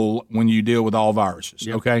goal when you deal with all viruses,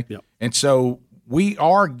 okay? Yep. And so we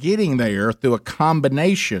are getting there through a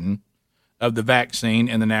combination of the vaccine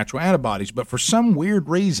and the natural antibodies. But for some weird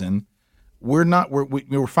reason,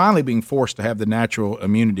 we're finally being forced to have the natural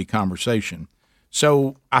immunity conversation.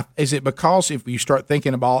 So is it because if you start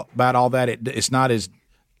thinking about all that, it's not as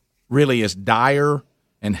really as dire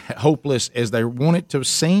and hopeless as they want it to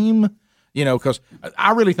seem? Because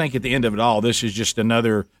I really think at the end of it all, this is just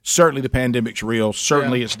another, certainly the pandemic's real,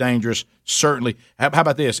 certainly it's dangerous, certainly. How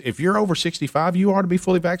about this? If you're over 65, you ought to be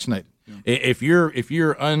fully vaccinated. Yeah. If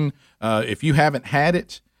you haven't had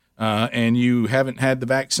it and you haven't had the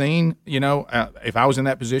vaccine, if I was in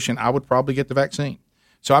that position, I would probably get the vaccine.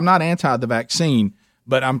 So I'm not anti the vaccine,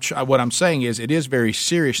 but what I'm saying is it is very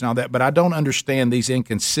serious and all that, but I don't understand these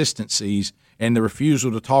inconsistencies and the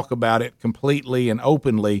refusal to talk about it completely and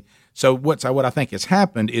openly. So what I think has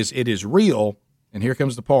happened is it is real, and here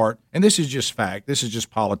comes the part, and this is just fact, this is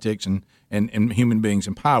just politics and human beings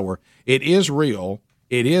in power. It is real,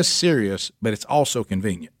 it is serious, but it's also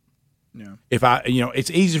convenient. Yeah. If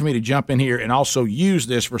it's easy for me to jump in here and also use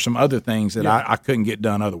this for some other things that I couldn't get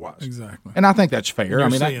done otherwise. Exactly. And I think that's fair. I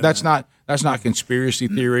mean, that's not conspiracy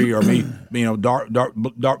theory or me, dark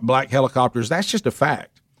black helicopters. That's just a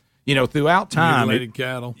fact. Throughout time, mutilated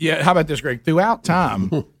cattle. Yeah. How about this, Greg? Throughout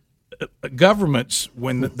time, governments,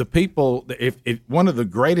 when the people, if one of the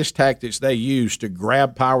greatest tactics they use to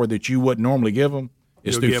grab power that you wouldn't normally give them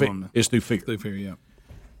is through fear. Through fear, yeah.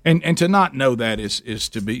 And to not know that is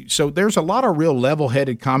to be – so there's a lot of real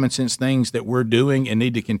level-headed, common-sense things that we're doing and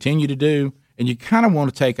need to continue to do, and you kind of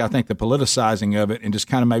want to take, I think, the politicizing of it and just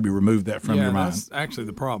kind of maybe remove that from your mind. That's actually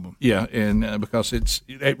the problem. Yeah, and because it's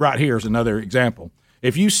right here is another example.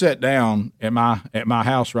 If you sat down at my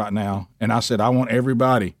house right now and I said I want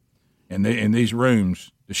everybody in these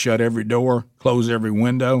rooms to shut every door, close every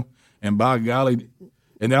window, and by golly –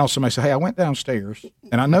 and then also somebody say, hey, I went downstairs,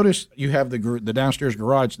 and I noticed you have the downstairs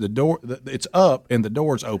garage, the door, it's up, and the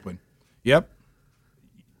door's open. Yep.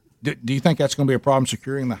 Do you think that's going to be a problem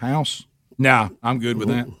securing the house? Nah, I'm good with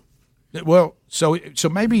that. Well, so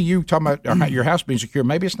maybe you talking about your house being secure.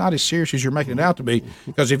 Maybe it's not as serious as you're making it out to be.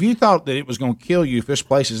 Because if you thought that it was going to kill you if this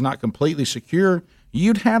place is not completely secure,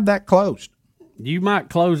 you'd have that closed. You might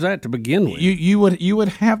close that to begin with. You would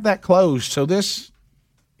have that closed. So this,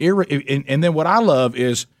 and then what I love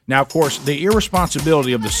is now, of course, the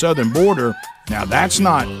irresponsibility of the southern border. Now that's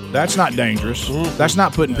not dangerous. That's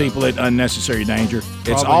not putting people at unnecessary danger.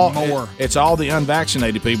 It's all the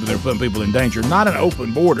unvaccinated people that are putting people in danger. Not an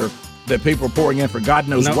open border that people are pouring in for God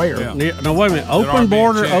knows where. No, wait a minute. Open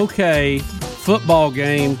border, okay. Football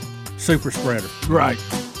game, super spreader. Right.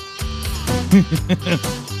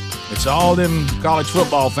 It's all them college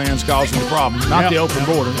football fans causing the problem, not the open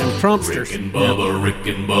border. And Trumpsters. Rick and Bubba, Rick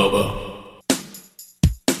and Bubba.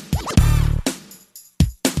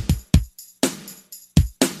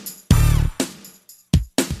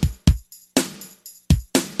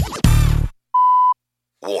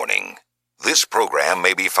 Warning. This program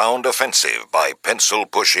may be found offensive by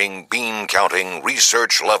pencil-pushing, bean-counting,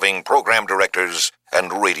 research-loving program directors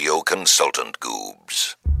and radio consultant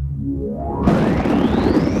goobs.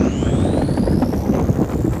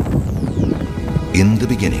 In the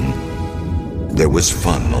beginning, there was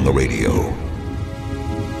fun on the radio.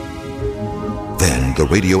 Then the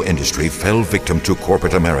radio industry fell victim to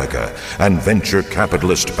corporate America and venture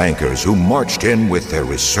capitalist bankers who marched in with their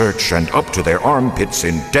research and up to their armpits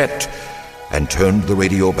in debt and turned the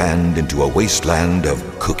radio band into a wasteland of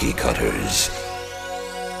cookie cutters.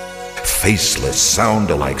 Faceless,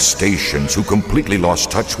 sound-alike stations who completely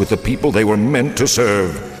lost touch with the people they were meant to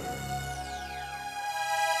serve.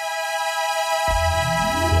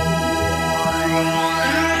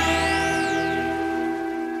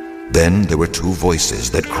 Then there were two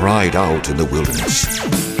voices that cried out in the wilderness.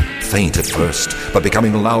 Faint at first, but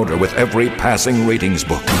becoming louder with every passing ratings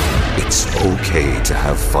book. It's okay to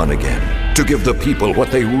have fun again, to give the people what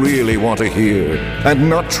they really want to hear, and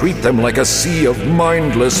not treat them like a sea of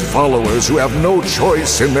mindless followers who have no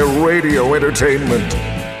choice in their radio entertainment.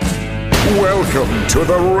 Welcome to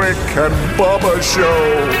the Rick and Bubba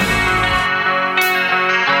Show.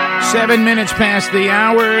 7 minutes past the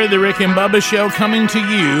hour, the Rick and Bubba Show coming to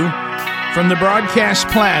you from the Broadcast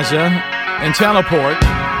Plaza and Teleport.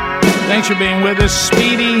 Thanks for being with us.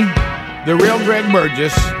 Speedy, the real Greg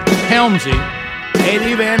Burgess, Helmsy,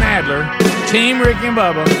 Eddie Van Adler, Team Rick and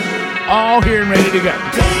Bubba, all here and ready to go.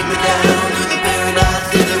 Take me down to the paradise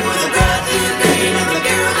city where the grass is green and the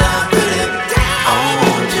girls are pretty. I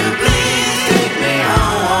want you, please take me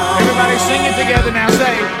home. Everybody sing it together now.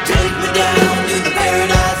 Say, take me down to the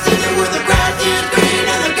paradise city where the grass is green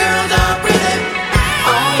and the girls are pretty.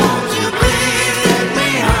 I want you, please take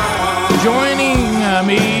me home. Joining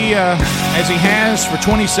me as he has for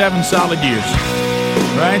 27 solid years.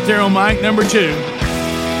 Right there on mic number 2.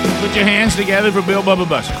 Put your hands together for Bill Bubba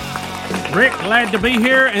Bussey. Rick, glad to be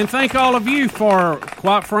here, and thank all of you for,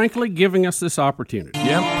 quite frankly, giving us this opportunity.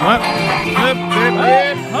 Yep.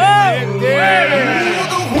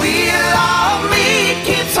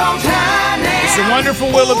 It's a wonderful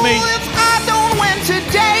wheel of meat. Look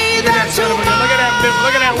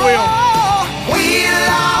at that wheel. Wheel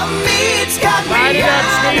of meat's got me. Light it up,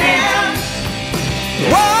 Speedy.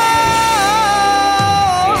 Whoa.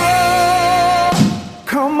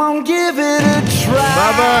 Come on, give it a try.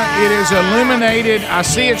 Bubba, it is illuminated. I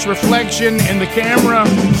see its reflection in the camera,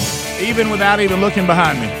 even without even looking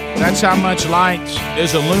behind me. That's how much light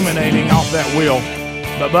is illuminating off that wheel.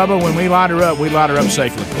 But, Bubba, when we light her up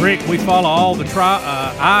safely. Rick, we follow all the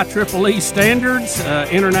IEEE standards,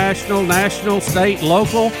 international, national, state,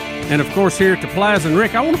 local, and, of course, here at the Plaza. And,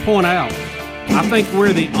 Rick, I want to point out, I think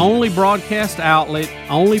we're the only broadcast outlet,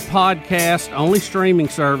 only podcast, only streaming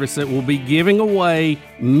service that will be giving away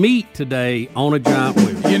meat today on a giant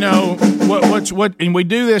wheel. You know, and we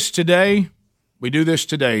do this today.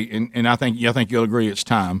 And I think you'll agree it's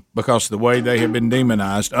time because the way they have been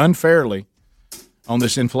demonized unfairly on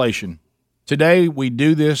this inflation. Today, we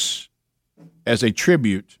do this as a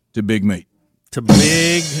tribute to Big Meat. To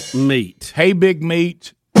Big Meat. Hey, Big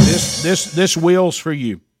Meat, this wheel's for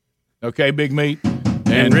you. Okay, Big Meat.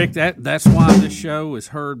 And Rick, that's why this show is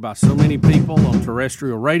heard by so many people on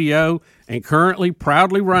terrestrial radio and currently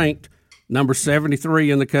proudly ranked number 73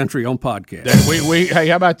 in the country on podcast. Hey,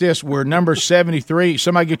 how about this? We're number 73.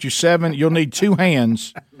 Somebody get you 7. You'll need 2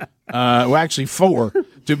 hands. Well, actually 4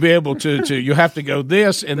 to be able to. You have to go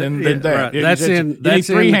this and then that. Right. That's in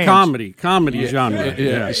the comedy genre.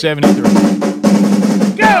 Yeah, 73.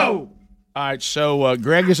 Go. All right, so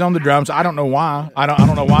Greg is on the drums. I don't know why. I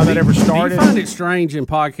don't know why that ever started. Do you find it strange in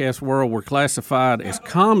podcast world we're classified as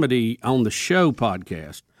comedy on the show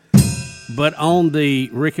podcast, but on the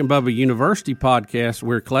Rick and Bubba University podcast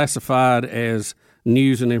we're classified as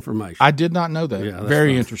news and information? I did not know that. Yeah,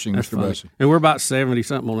 very funny. interesting, That's Mr. funny. Bussey. And we're about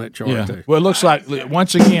 70-something on that chart, Yeah. too. Well, it looks like,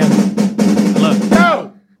 once again, look,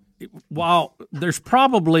 no! While there's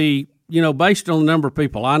probably, based on the number of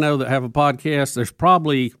people I know that have a podcast, there's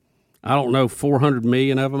probably, 400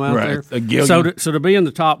 million of them out there. A gillion. So to be in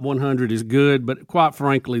the top 100 is good, but quite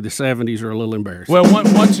frankly, the 70s are a little embarrassing. Well,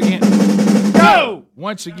 once again, no!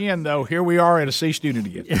 Once again, though, here we are at a C student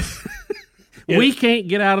again. We can't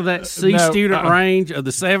get out of that C student range of the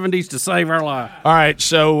 70s to save our life. All right,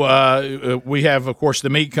 so we have, of course, the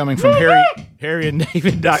meat coming from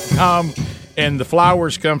harryanddavid.com, and the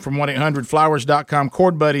flowers come from 1-800-Flowers.com.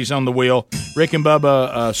 Cord Buddies on the wheel. Rick and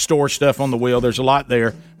Bubba store stuff on the wheel. There's a lot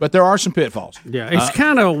there, but there are some pitfalls. Yeah, it's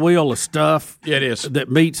kind of a wheel of stuff. Yeah, it is.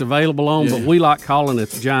 That meat's available on, but we like calling it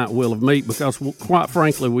the giant wheel of meat because, quite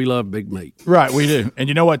frankly, we love big meat. Right, we do. And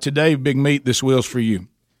you know what? Today, Big Meat, this wheel's for you.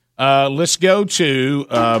 Let's go to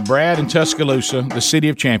Brad in Tuscaloosa, the city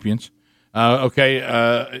of champions.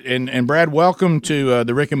 And Brad, welcome to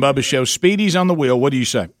the Rick and Bubba Show. Speedy's on the wheel. What do you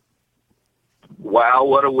say? Wow,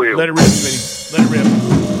 what a wheel. Let it rip, Speedy. Let it rip.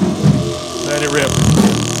 Let it rip.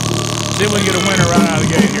 See if we can get a winner right out of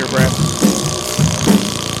the gate here, Brad.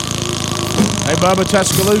 Hey, Bubba,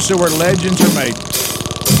 Tuscaloosa, where legends are made.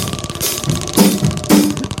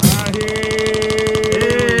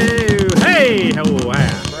 Hey, oh,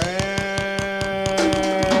 wow.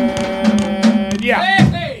 Yeah.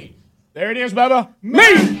 Hey. There it is, Bubba.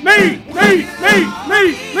 Meat. Meat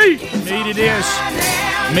it is.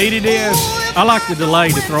 Meat it is. I like the delay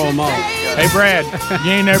to throw them off. Hey, Brad,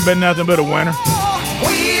 you ain't never been nothing but a winner.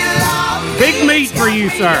 Big meat for you,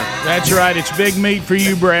 sir. That's right. It's big meat for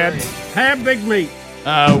you, Brad. Have big meat.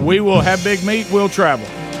 We will have big meat. We'll travel.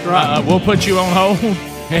 Right. We'll put you on hold,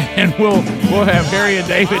 and we'll have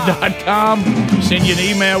harryanddavid.com send you an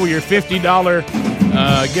email with your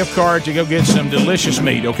 $50 gift card to go get some delicious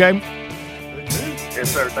meat, okay?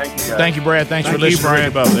 Yes, sir. Thank you, guys. Thank you, Brad. Thanks for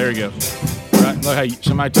listening, Brad. There you go. Right. Look, hey,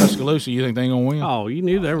 somebody Tuscaloosa, you think they ain't going to win? Oh, you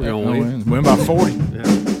knew they were going to win. Win by 40.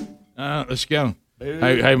 Let's go.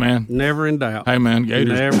 Hey, man. Never in doubt. Hey, man.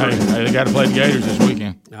 Gators. Hey, they got to play the Gators this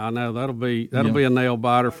weekend. I know. That'll be a nail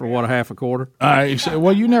biter for, what, a half a quarter? All right.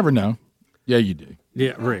 Well, you never know. Yeah, you do.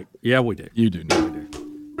 Yeah, Rick. Yeah, we do. You do.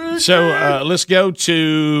 So let's go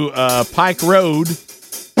to Pike Road,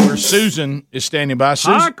 where Susan is standing by.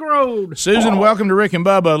 Pike Road. Susan, welcome to Rick and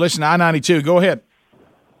Bubba. Listen to I-92. Go ahead.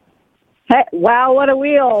 Hey, wow, what a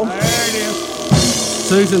wheel. There it is.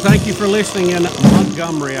 Susan, thank you for listening in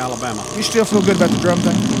Montgomery, Alabama. You still feel good about the drum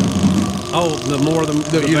thing? Oh, the more the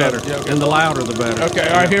better. Yeah, okay. And the louder the better. Okay,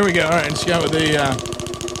 all right, here we go. All right, let's go with the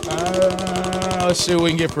let's see what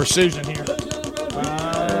we can get for Susan here.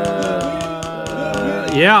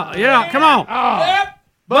 Yeah, come on.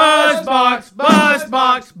 Buzzbox,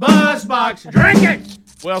 drink it.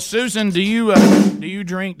 Well, Susan, do you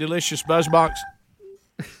drink delicious Buzzbox?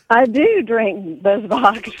 I do drink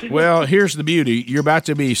Buzzbox. Well, here's the beauty. You're about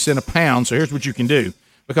to be sent a pound, so here's what you can do.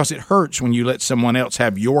 Because it hurts when you let someone else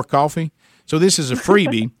have your coffee. So this is a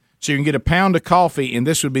freebie. So you can get a pound of coffee, and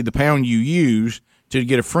this would be the pound you use to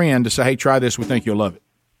get a friend to say, hey, try this. We think you'll love it.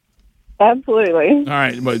 Absolutely. All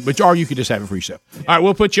right, or you could just have it for yourself. All right,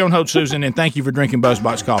 we'll put you on hold, Susan, and thank you for drinking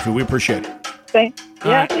Buzzbox coffee. We appreciate it. Thank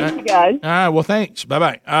you guys. All right, well, thanks.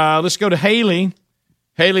 Bye-bye. Let's go to Haley.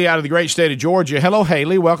 Haley out of the great state of Georgia. Hello,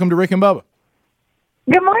 Haley. Welcome to Rick and Bubba.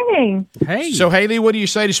 Good morning. Hey. So, Haley, what do you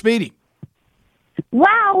say to Speedy?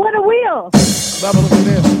 Wow, what a wheel. Bubba, look at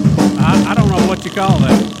this. I don't know what you call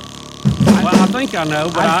that. Well, I think I know,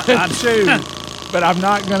 but I do. But I'm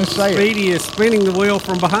not going to say Speedy is spinning the wheel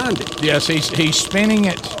from behind it. Yes, he's spinning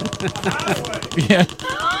it. Yeah.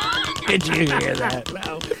 Did you hear that?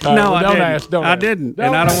 No, I don't didn't. ask. Don't I ask. didn't, Don't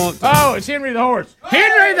and I don't ask. want to. Oh, it's Henry the horse.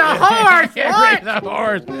 Henry the horse. Henry the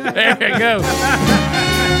horse. There you go.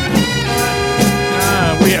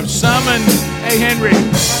 We have summoned. Hey, Henry.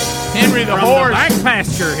 Henry the From horse. the back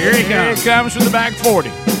pasture. Here he Here comes. he comes from the back 40.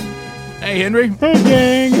 Hey, Henry. Hey,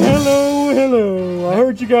 gang. Hello. I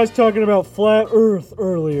heard you guys talking about flat Earth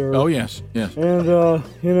earlier. Oh, yes. And,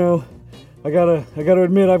 I gotta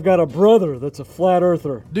admit, I've got a brother that's a flat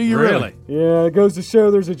earther. Do you really? Yeah, it goes to show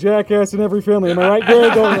there's a jackass in every family. Am I right,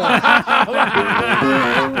 Greg?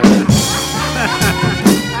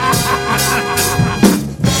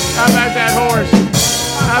 How about that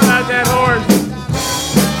horse?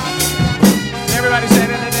 Everybody say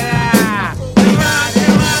that.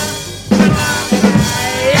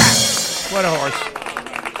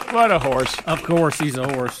 What a horse. Of course, he's a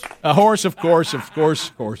horse. A horse, of course.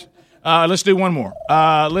 Let's do one more.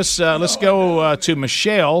 Let's go to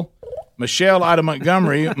Michelle. Michelle out of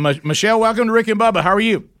Montgomery. Michelle, welcome to Rick and Bubba. How are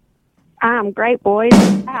you? I'm great, boys.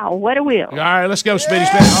 Wow, what a wheel. All right, let's go, Speedy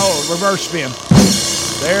Spin. Oh, reverse spin.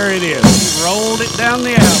 There it is. He rolled it down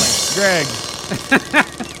the alley. Greg.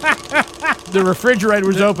 The refrigerator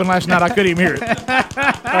was open last night. I couldn't even hear it.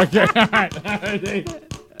 Okay, all right.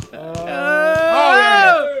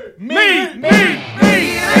 Me. And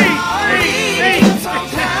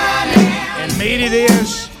meat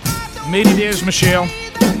it is, Michelle. All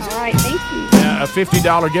right, thank you. A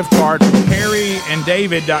 $50 gift card from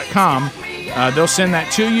HarryandDavid.com. They'll send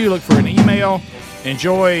that to you. Look for an email.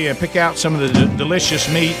 Enjoy, pick out some of the delicious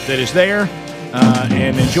meat that is there,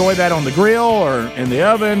 and enjoy that on the grill or in the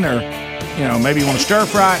oven, or maybe you want to stir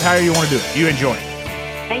fry it. However you want to do it, you enjoy it.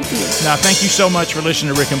 Thank you. Now, thank you so much for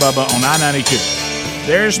listening to Rick and Bubba on I-92.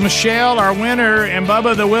 There's Michelle, our winner, and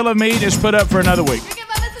Bubba, the Wheel of Meat, is put up for another week.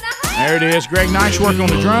 There it is. Greg, nice work on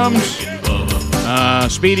the drums.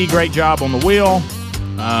 Speedy, great job on the wheel.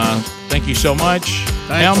 Thank you so much.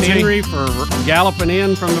 Thanks, Helmsy, Henry, for galloping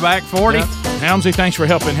in from the back 40. Yep. Helmsy, thanks for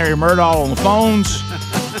helping Harry Murdahl on the phones.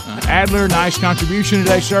 Adler, nice contribution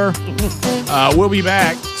today, sir. We'll be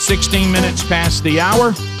back 16 minutes past the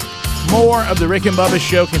hour. More of the Rick and Bubba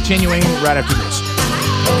show continuing right after this.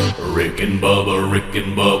 Rick and Bubba, Rick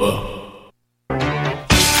and Bubba.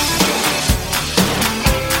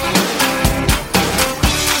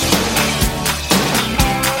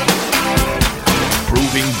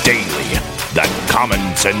 Daily that common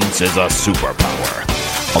sense is a superpower.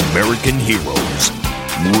 American heroes,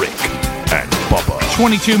 Rick and Bubba.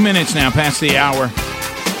 22 minutes now past the hour.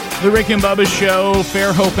 The Rick and Bubba Show,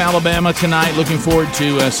 Fairhope, Alabama tonight. Looking forward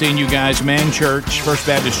to seeing you guys. Man Church, First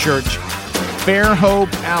Baptist Church,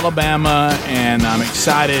 Fairhope, Alabama, and I'm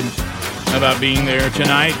excited about being there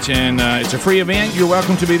tonight. And it's a free event. You're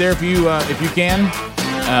welcome to be there if you can.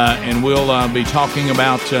 And we'll be talking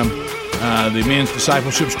about the men's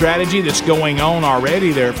discipleship strategy that's going on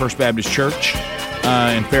already there at First Baptist Church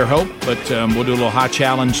in Fairhope. But we'll do a little high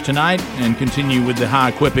challenge tonight and continue with the high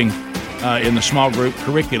equipping in the small group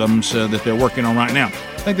curriculums that they're working on right now.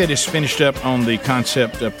 I think they just finished up on the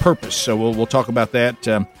concept of purpose. So we'll talk about that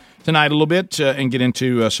tonight a little bit and get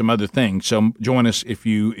into some other things. So join us if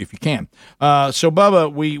you can. So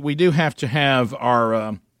Bubba, we do have to have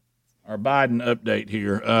our Biden update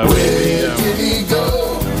here. Where did he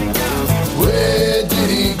go? Where did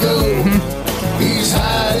he go? He's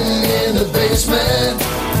hiding in the basement.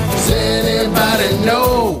 Does anybody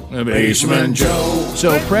know? Basement Joe.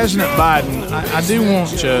 So President Biden, I do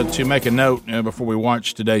want to make a note before we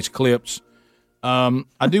watch today's clips.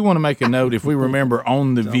 I do want to make a note, if we remember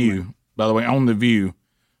on The View, by the way, on The View,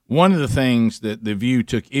 one of the things that The View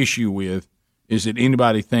took issue with is that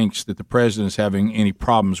anybody thinks that the president is having any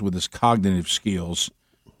problems with his cognitive skills,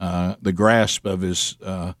 the grasp of his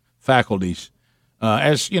faculties.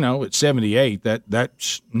 As you know, at 78,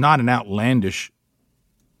 that's not an outlandish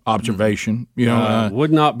observation.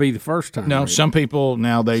 Would not be the first time. No, some people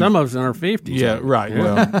now some of us in our 50s. Yeah, right.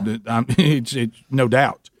 Well, it's no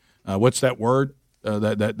doubt. What's that word?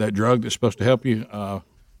 That drug that's supposed to help you?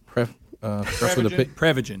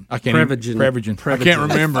 Prevagen. I can't. Prevagen. I can't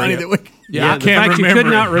remember. I can't remember. You could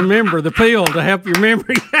not remember the pill to help your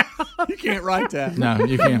memory. You can't write that. No,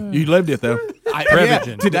 you can't. You lived it though.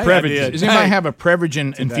 Prevagen. Today Prevagen. I did. Does anybody have a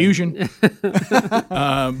Prevagen infusion?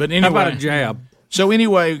 But anyway, how about a jab? So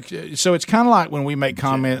anyway, so it's kind of like when we make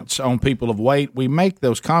comments on people of weight, we make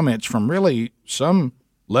those comments from really some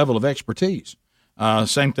level of expertise.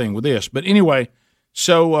 Same thing with this. But anyway,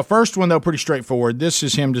 so first one, though, pretty straightforward. This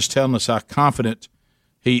is him just telling us how confident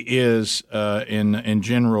he is in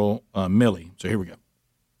General Milley. So here we go.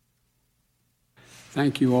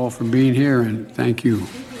 Thank you all for being here, and thank you.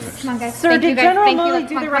 Come on, guys. Sir, did General Milley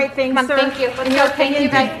do the right thing, sir? Thank you. Let's go. Thank you,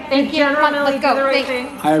 guys. Thank you. General Milley do the right thing.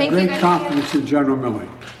 I have great confidence in General Milley.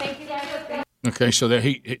 Okay, so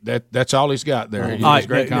that's all he's got there. He has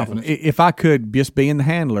great confidence. If I could just be in the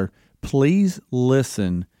handler, please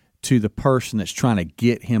listen to the person that's trying to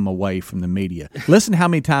get him away from the media. Listen how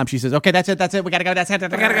many times she says, "Okay, that's it, we gotta go, that's it, we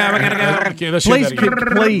gotta go." Okay, let's hear that again.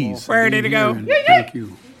 Please. Where did it go? Thank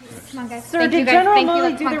you. Come on, guys. Sir, did General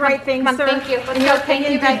Milley do the right thing, sir? Thank you. Let's go. Thank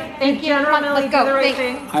you, guys. Thank you. General Milley do the right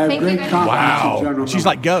thing. I have great confidence in General Milley. She's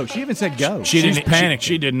like, go. She even said go. She's panicked.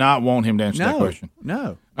 She did not want him to answer that question.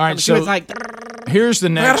 No. All right, She was like, here's the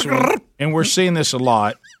next one, and we're seeing this a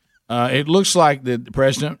lot. It looks like that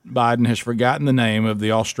President Biden has forgotten the name of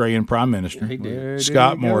the Australian Prime Minister,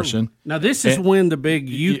 Scott Morrison. Now, this is when the big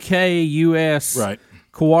UK-US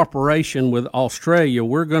cooperation with Australia,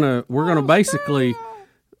 we're gonna basically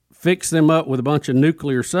fix them up with a bunch of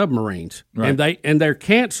nuclear submarines, Right. and they're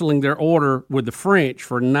canceling their order with the French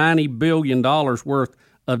for $90 billion worth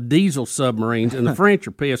of diesel submarines, and the French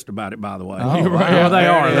are pissed about it. By the way, Oh, right. well, they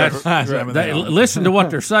are. Yeah. That's, listen to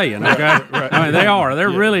what they're saying. Okay, I mean they are. They're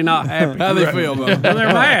really not happy. How they feel, Bubba? Well,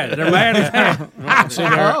 they're mad. They're mad as hell. See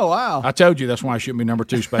there? Oh, wow. I told you that's why I shouldn't be number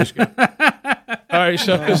 2 space guy. All right,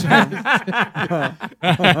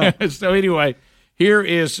 so anyway, here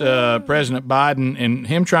is President Biden, and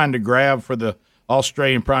him trying to grab for the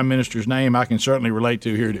Australian Prime Minister's name. I can certainly relate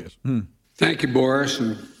to. Here it is. Thank you, Boris.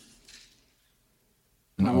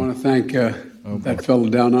 And I want to thank that fellow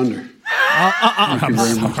down under. Thank you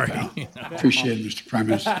very much, pal. Appreciate it, Mr. Prime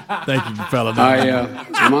Minister. Thank you, fellow.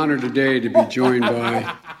 I'm honored today to be joined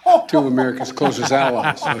by two of America's closest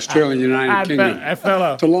allies, Australia and the United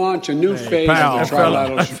Kingdom, to launch a new phase of the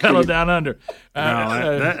trilateral that fellow down under.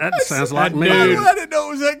 That sounds like me. I didn't know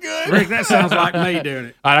it was that good. Rick, that sounds like me doing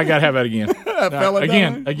it. All right, I got to have that again.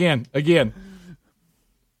 Again.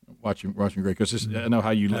 Watching Greg, because I know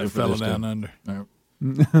how you live for fellow this down stuff.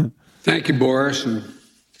 under. Thank you, Boris. And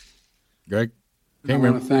Greg? I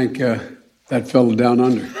want to thank that fellow down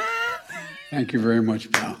under. Thank you very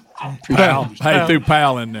much, pal. Pal. Hey, threw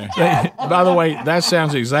pal in there. By the way, that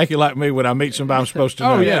sounds exactly like me when I meet somebody I'm supposed to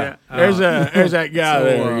know. Oh, yeah. There's that guy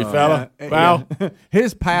there, you fella. Pal.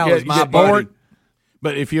 His pal is my Get buddy. bored?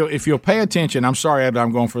 But if you'll pay attention, I'm sorry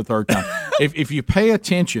I'm going for the third time. if you pay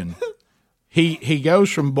attention, he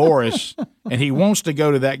goes from Boris and he wants to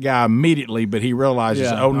go to that guy immediately, but he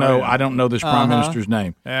realizes, I don't know this prime minister's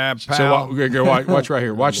name. Yeah, pal. So watch right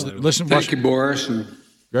here. Listen. Thank you, Boris. And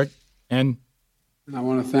Greg, and I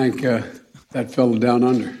want to thank that fellow down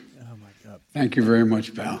under. Oh, my God. Thank you very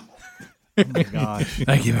much, pal. Oh, my gosh.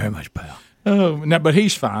 Thank you very much, pal. Oh, no, but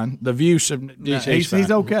he's fine. The view,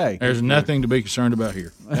 he's okay. There's nothing to be concerned about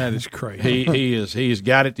here. That is crazy. He has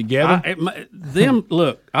got it together.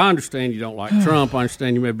 Look, I understand you don't like Trump. I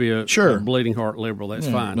understand you may be a bleeding heart liberal. That's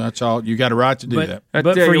fine. That's all. You got a right to do that.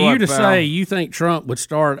 But for you to say you think Trump would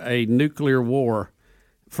start a nuclear war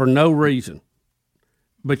for no reason,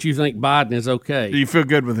 but you think Biden is okay. Do you feel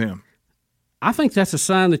good with him? I think that's a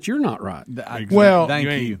sign that you're not right. Well, thank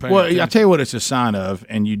you. Well, I tell you what, it's a sign of,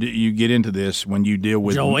 and you get into this when you deal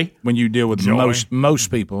with Joy. When you deal with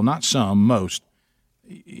most people, not some, most.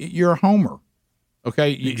 You're a homer,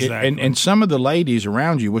 okay? Exactly. And some of the ladies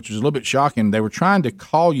around you, which was a little bit shocking, they were trying to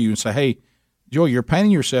call you and say, "Hey, Joy, you're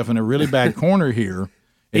painting yourself in a really bad corner here."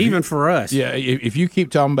 Even for us. Yeah, if you keep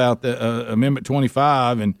talking about the Amendment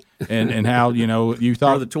 25 and how, you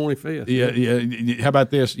thought. Or the 25th. Yeah. How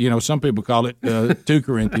about this? Some people call it 2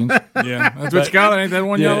 Corinthians. Yeah, that's what you call it. Ain't that the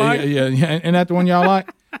one y'all like? Yeah. Ain't that the one y'all like?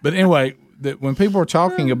 But anyway, when people are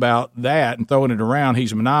talking about that and throwing it around,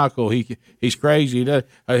 he's maniacal, he's crazy, he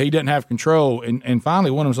doesn't have control. And finally,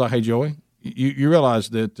 one of them was like, "Hey, Joey, you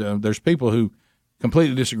realize that there's people who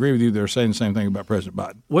completely disagree with you. They're saying the same thing about President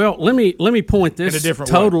Biden." Well, let me point this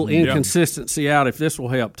total way. inconsistency out, if this will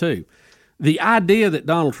help too. The idea that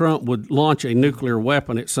Donald Trump would launch a nuclear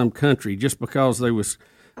weapon at some country just because there was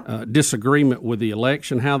disagreement with the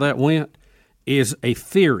election, how that went, is a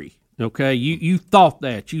theory. Okay, you thought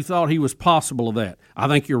that. You thought he was possible of that. I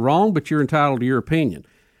think you're wrong, but you're entitled to your opinion.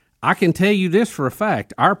 I can tell you this for a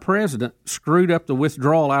fact. Our president screwed up the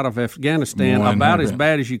withdrawal out of Afghanistan about as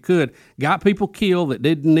bad as you could, got people killed that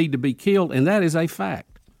didn't need to be killed, and that is a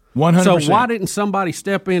fact. 100%. So why didn't somebody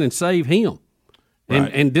step in and save him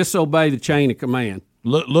and disobey the chain of command?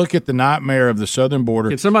 Look at the nightmare of the southern border.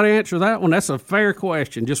 Can somebody answer that one? That's a fair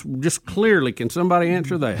question. Just clearly, can somebody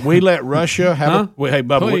answer that? We let Russia have hey,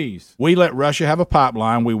 Bubba, Please. We let Russia have a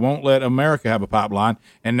pipeline. We won't let America have a pipeline.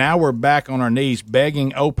 And now we're back on our knees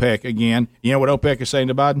begging OPEC again. You know what OPEC is saying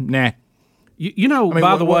to Biden? Nah.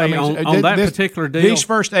 By the way, on that particular deal, these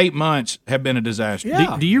first 8 months have been a disaster.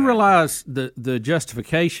 Yeah. Do you realize the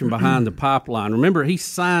justification behind the pipeline? Remember, he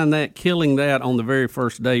signed that, killing that on the very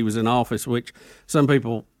first day he was in office, which some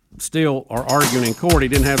people still are arguing in court he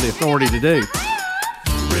didn't have the authority to do.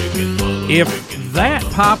 If that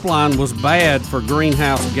pipeline was bad for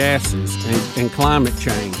greenhouse gases and climate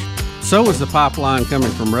change, so is the pipeline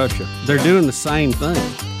coming from Russia. They're doing the same thing.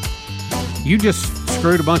 You just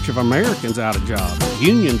screwed a bunch of Americans out of jobs,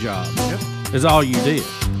 union jobs, is all you did.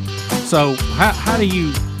 So how do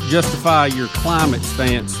you justify your climate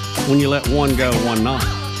stance when you let one go, one not?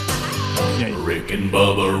 Rick and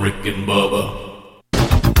Bubba, Rick and Bubba.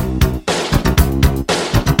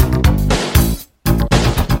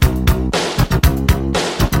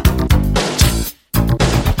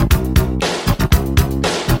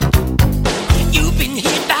 You've been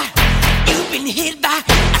hit by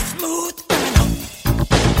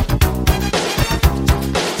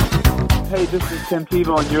Tim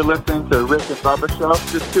Tebow, and you're listening to Rick and Bubba Show.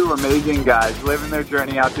 Just two amazing guys living their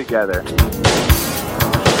journey out together.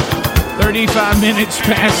 35 minutes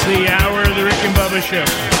past the hour of the Rick and Bubba Show.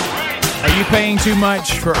 Are you paying too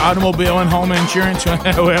much for automobile and home insurance?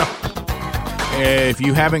 Well, if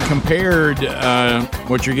you haven't compared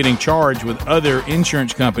what you're getting charged with other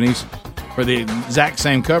insurance companies for the exact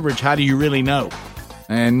same coverage, how do you really know?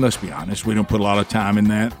 And let's be honest, we don't put a lot of time in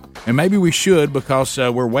that. And maybe we should, because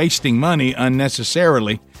we're wasting money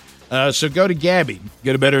unnecessarily. So go to Gabi.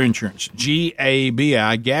 Get a better insurance. Gabi.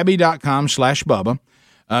 Gabi.com/Bubba.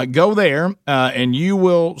 Go there, and you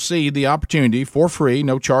will see the opportunity for free,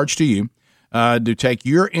 no charge to you, to take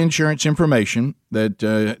your insurance information that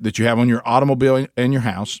you have on your automobile and your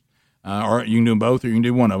house, or you can do them both, or you can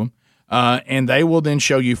do one of them, and they will then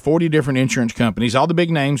show you 40 different insurance companies. All the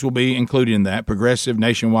big names will be included in that: Progressive,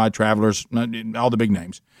 Nationwide, Travelers, all the big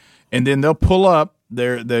names. And then they'll pull up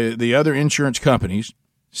the other insurance companies,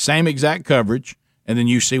 same exact coverage, and then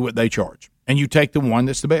you see what they charge, and you take the one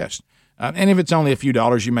that's the best. And if it's only a few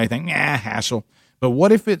dollars, you may think, hassle. But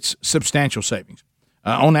what if it's substantial savings?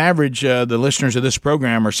 On average, the listeners of this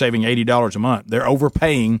program are saving $80 a month. They're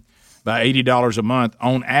overpaying by $80 a month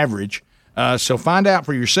on average. So find out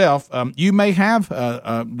for yourself. You may have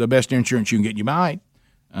the best insurance you can get. You might,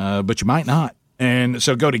 but you might not. And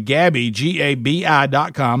so go to Gabi,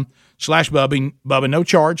 Gabi.com/Bubba. No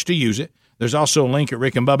charge to use it. There's also a link at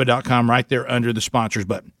rickandbubba.com right there under the sponsors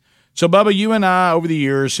button. So, Bubba, you and I, over the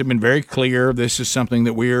years, have been very clear. This is something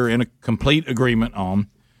that we're in a complete agreement on,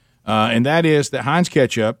 and that is that Heinz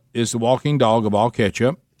ketchup is the walking dog of all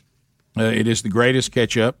ketchup. It is the greatest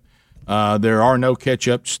ketchup. There are no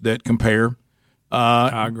ketchups that compare.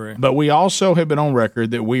 I agree. But we also have been on record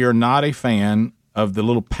that we are not a fan of the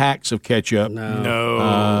little packs of ketchup.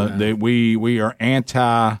 No. That we are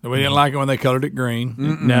anti. We didn't like it when they colored it green.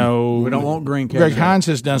 No. We don't want green ketchup. Greg, Heinz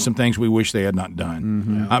has done some things we wish they had not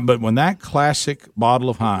done. But when that classic bottle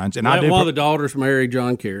of Heinz, and I did, one of the daughters married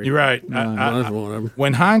John Kerry. You're right. That's one of them.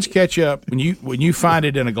 When Heinz ketchup, when you find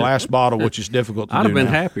it in a glass bottle, which is difficult to do, I'd have been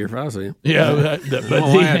now. happier if I was him. Yeah, but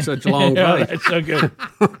I had such a long face. That's so good.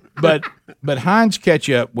 But Heinz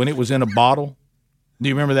ketchup, when it was in a bottle. Do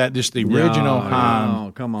you remember that? Just the original Heinz.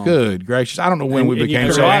 Oh, come on. Good gracious. I don't know when we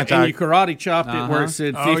became so anti. And you karate chopped it where it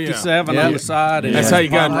said 57 on the side. And that's how you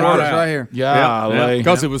got it right here. Yeah.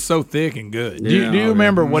 Because it was so thick and good. Do you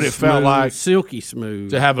remember what it felt like? Silky smooth.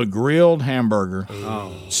 To have a grilled hamburger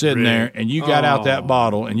sitting there, and you got out that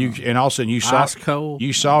bottle, and all of a sudden you saw ice cold.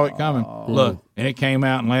 You saw it coming. Look. And it came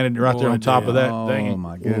out and landed right there on top of that thing. Oh,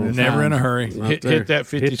 my goodness. Never in a hurry. Hit that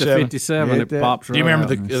 57. Hit the 57, it pops right. Do you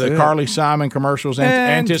remember the Carly Simon commercials?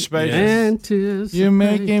 Anticipation. Anticipation. You're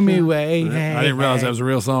making me wait. I didn't realize that was a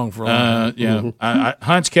real song for a long time.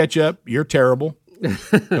 Heinz ketchup, you're terrible.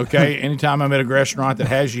 Okay? Anytime I'm at a restaurant that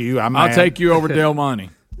has you, I'll take you over Del Monte.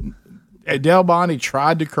 Del Monte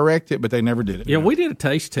tried to correct it, but they never did it. Yeah, we did a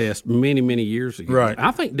taste test many, many years ago. Right.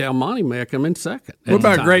 I think Del Monte may have come in second. What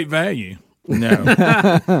about Great Value? No.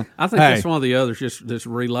 I think that's one of the others just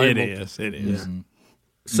relabeled. It is. Yeah.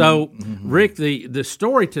 So, Rick, the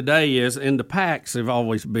story today is, and the packs have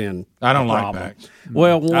always been I don't a like problem. packs.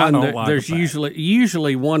 Well, pack. there's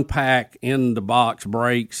usually one pack in the box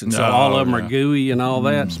breaks, and so all of them are gooey and all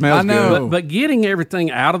that. Smells good. But getting everything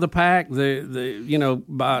out of the pack,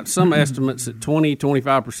 by some estimates, that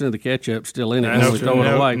 20-25% of the ketchup's still in it. when we throw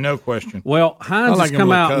it away. No question. Well, Heinz has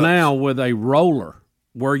come out cups. now with a roller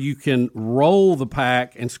where you can roll the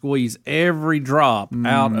pack and squeeze every drop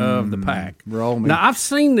out of the pack. Roll me. Now, I've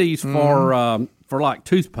seen these for like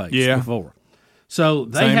toothpaste before. So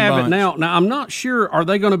they Same have bunch. it now. Now, I'm not sure, are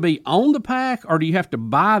they going to be on the pack, or do you have to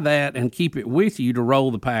buy that and keep it with you to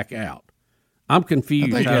roll the pack out? I'm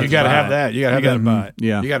confused. You got to have that. You got to buy it.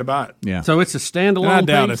 Yeah. You got to buy it. Yeah. So it's a standalone I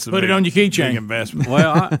doubt piece? it's Put it on your keychain. investment.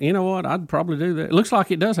 Well, you know what? I'd probably do that. It looks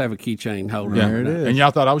like it does have a keychain holder. Yeah. There it is. And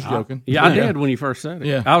y'all thought I was joking. Yeah, I did when you first said it.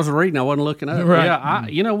 Yeah. I was reading. I wasn't looking up. Right. Yeah,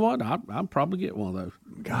 you know what? I'd probably get one of those.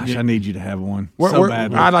 Gosh, I need you to have one. Where,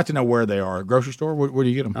 badly. I'd like to know where they are. Grocery store? Where do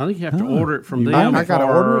you get them? I think you have to order it from You them. might. I gotta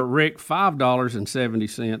order it? Rick,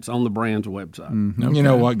 $5.70 on the brand's website. Mm-hmm. You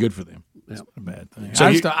know what? Good for them. That's not a bad thing. So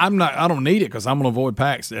I don't need it because I'm going to avoid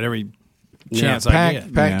packs at every chance I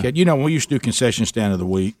get. Pack kit. You know, we used to do concession stand of the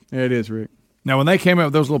week. Yeah, it is, Rick. Now, when they came out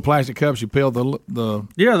with those little plastic cups, you peeled the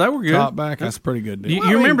Yeah, they were good. top back. That's a pretty good deal.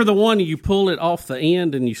 You remember the one you pull it off the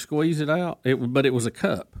end and you squeeze it out? But it was a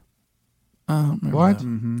cup. What?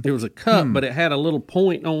 It was a cup, but it had a little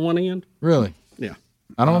point on one end. Really? Yeah.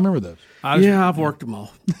 I don't remember those. I've worked them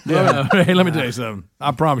all. Yeah. Hey, let me tell you something.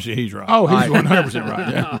 I promise you, he's right. Oh, he's 100%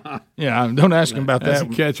 right. Yeah, yeah. Don't ask him about That's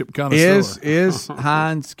that. a Ketchup connoisseur. Is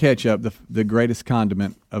Heinz ketchup the greatest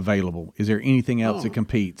condiment available? Is there anything else that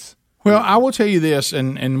competes? Well, I will tell you this,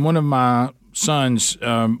 and one of my sons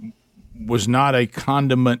was not a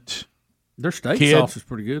condiment. Their steak kid. sauce is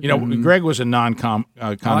pretty good. You know, Greg was a condiment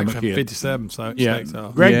like kid. 57 steak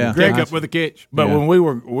sauce. Greg up with a catch. But when we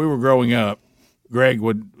were growing up, Greg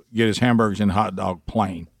would get his hamburgers and hot dog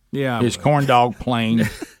plain. Yeah, his corn dog plain,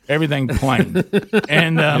 everything plain.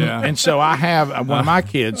 And so I have one of my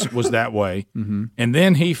kids was that way, and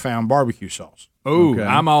then he found barbecue sauce. Oh, okay.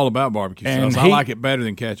 I'm all about barbecue sauce. I like it better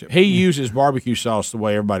than ketchup. He uses barbecue sauce the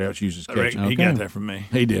way everybody else uses ketchup. He got that from me.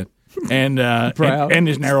 He did. And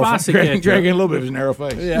his narrow face. Greg had a little bit of his narrow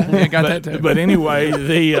face. Yeah, got that too. But anyway,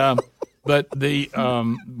 but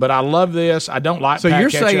I love this. I don't like. So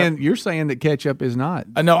ketchup. you're saying that ketchup is not?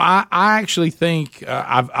 No, I actually think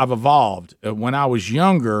I've evolved. When I was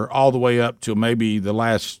younger, all the way up to maybe the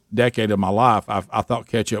last decade of my life, I thought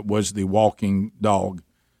ketchup was the walking dog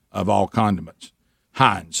of all condiments.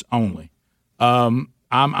 Heinz only.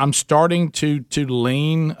 I'm starting to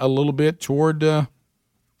lean a little bit toward the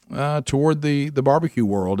barbecue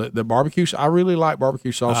world. The barbecue, I really like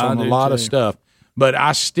barbecue sauce on a lot of stuff, but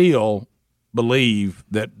I still believe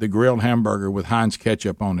that the grilled hamburger with Heinz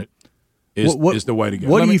ketchup on it is the way to go.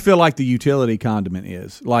 What do you feel like the utility condiment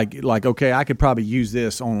is? Like okay, I could probably use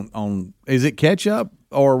this on. Is it ketchup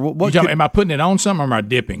or what? Am I putting it on something or am I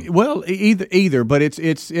dipping it? Well, either, but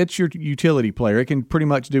it's your utility player. It can pretty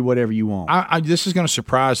much do whatever you want. This is going to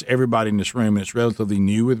surprise everybody in this room, and it's relatively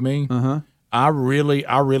new with me. I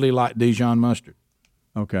really like Dijon mustard.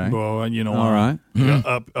 Okay. Well, you know, all right.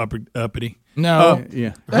 Uppity. No,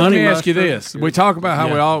 yeah. Let me ask you this: we talk about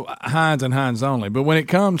how we all Heinz and Heinz only, but when it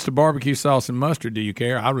comes to barbecue sauce and mustard, do you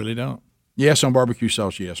care? I really don't. Yes, on barbecue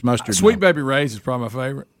sauce, yes. Mustard. Sweet Baby Ray's is probably my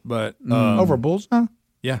favorite, but over Bullseye.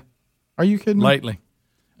 Yeah. Are you kidding me? Lately,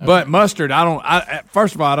 but mustard, I don't.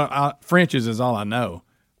 First of all, French's is all I know,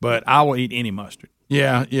 but I will eat any mustard.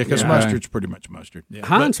 Yeah, because mustard's pretty much mustard. Yeah.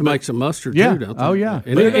 Heinz makes a mustard too, don't they? Oh, yeah.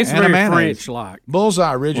 And it's very French-like.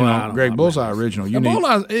 Bullseye Original, Greg. Bullseye Original.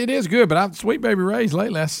 Bullseye, it is good, but Sweet Baby Ray's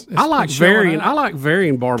lately. I like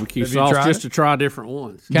varying barbecue sauce just to try different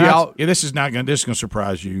ones. This is going to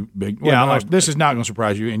surprise you, big. Well, this is not going to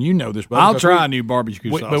surprise you, and you know this. I'll try a new barbecue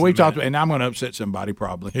sauce. But we talked, and I'm going to upset somebody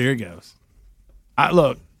probably. Here it goes.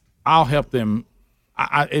 Look, I'll help them.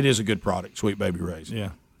 It is a good product, Sweet Baby Ray's.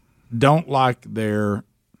 Yeah. I do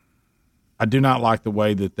not like the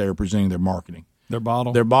way that they're presenting their marketing. Their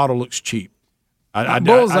bottle looks cheap.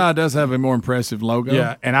 Bullseye does have a more impressive logo.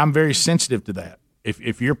 Yeah, and I'm very sensitive to that.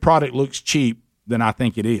 If your product looks cheap, then I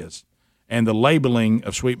think it is. And the labeling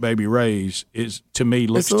of Sweet Baby Ray's is, to me,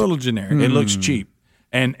 looks a little generic. It looks cheap.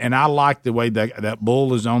 And I like the way that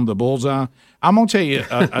bull is on the bullseye. I'm going to tell you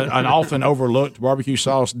an often overlooked barbecue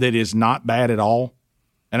sauce that is not bad at all.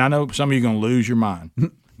 And I know some of you are going to lose your mind.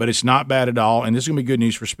 But it's not bad at all, and this is going to be good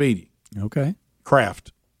news for Speedy. Okay.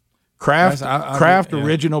 Kraft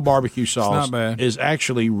original barbecue sauce is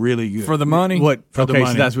actually really good. For the money? For the money.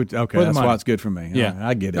 So that's why it's good for me. Yeah.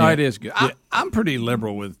 I get it. No, it is good. I'm pretty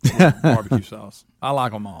liberal with barbecue sauce. I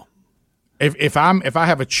like them all. If I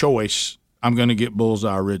have a choice, I'm going to get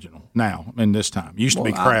Bullseye Original now and this time. Used to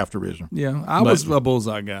be Kraft Original. Yeah, I was a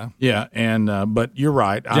Bullseye guy. Yeah, and but you're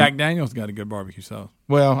right. Jack Daniel's got a good barbecue sauce.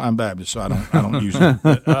 Well, I'm Baptist, so I don't use it.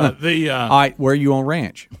 But, all right, where are you on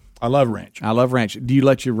ranch? I love ranch. Do you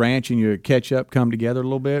let your ranch and your ketchup come together a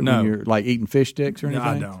little bit when you're like eating fish sticks or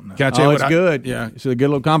anything? No, I don't. No. Can I tell you it's good. Yeah, it's a good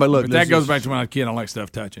little combo. Look, that goes back to when I was a kid. I don't like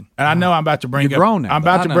stuff touching. And I know I'm about to bring You're grown now, I'm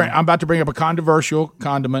about to bring up a controversial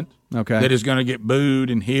condiment. Okay. That is going to get booed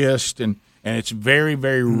and hissed and it's very,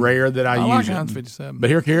 very rare that I use it. Heinz 57. But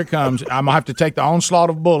here it comes. I'm gonna have to take the onslaught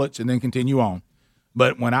of bullets and then continue on.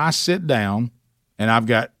 But when I sit down and I've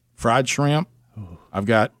got fried shrimp, I've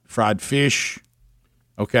got fried fish,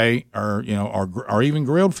 okay, or even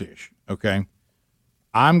grilled fish, okay.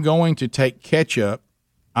 I'm going to take ketchup,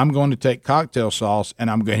 I'm going to take cocktail sauce,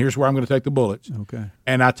 and here's where I'm going to take the bullets. Okay.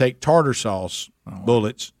 And I take tartar sauce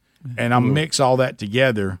bullets, and I mix all that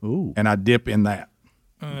together, and I dip in that.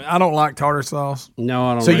 I don't like tartar sauce. No,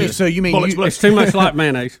 I don't. So you mean it's too much like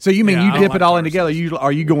mayonnaise? So you mean you dip it all in together?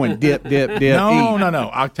 Are you going dip?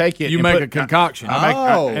 No. I'll take it. You make a concoction.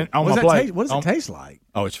 On my plate. What does it taste like?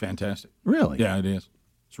 Oh, it's fantastic. Really? Yeah, it is.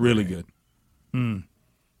 It's really good.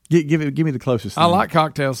 Give me the closest thing. I like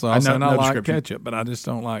cocktail sauce and I like ketchup, but I just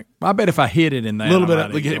don't like. I bet if I hit it in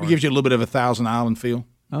that, it gives you a little bit of a Thousand Island feel.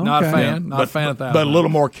 Okay. Not a fan. Not a fan of that. But a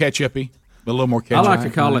little more ketchupy. a little more ketchup. I like to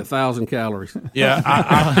call it 1,000 calories. Yeah,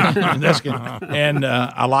 that's good. And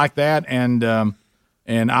I like that.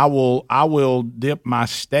 And I will dip my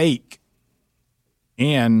steak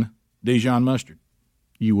in Dijon mustard.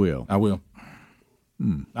 You will. I will.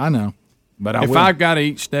 I know. But I if will. I've got to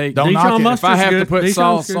eat steak, don't knock it. If I have to put Dijon's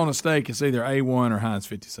sauce good. on a steak, it's either A1 or Heinz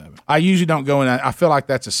 57. I usually don't go in that. I feel like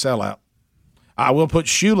that's a sellout. I will put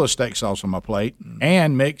Shula steak sauce on my plate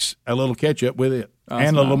and mix a little ketchup with it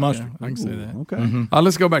and a little mustard. Yeah, I can see that. Okay. Mm-hmm.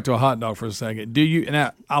 Let's go back to a hot dog for a second. Do you?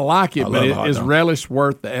 Now I like it, but is relish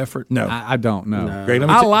worth the effort? No, I don't know. No. Greg,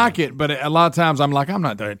 I like it, but a lot of times I'm like, I'm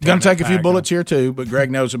not there. Going to take a few bullets here too, but Greg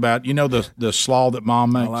knows about the slaw that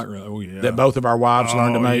Mom makes. That both of our wives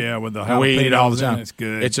learned to make. Yeah, with the and we eat it all the jalapenos in time. it, it's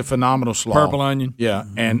good. It's a phenomenal slaw. Purple onion. Yeah,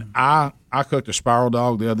 and I cooked a spiral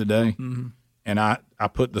dog the other day, and I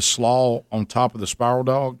put the slaw on top of the spiral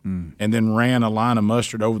dog, and then ran a line of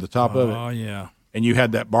mustard over the top of it. Oh yeah. And you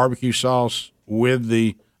had that barbecue sauce with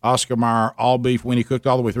the Oscar Mayer all beef when he cooked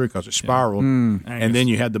all the way through because it spiraled. And then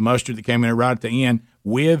you had the mustard that came in right at the end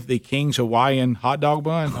with the King's Hawaiian hot dog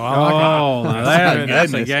bun.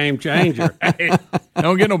 That's a game changer.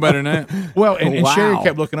 Don't get no better than that. Well, and Sherry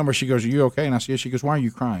kept looking over. She goes, "Are you okay?" And I said, "Yes." She goes, "Why are you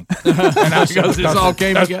crying?" And I said, Because this all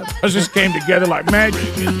came together. It just came together like magic.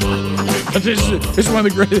 This is one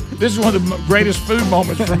of the greatest food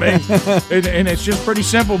moments for me, and it's just pretty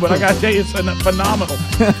simple. But I got to tell you, it's phenomenal.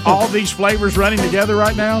 All these flavors running together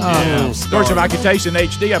right now. Of course, if I could taste in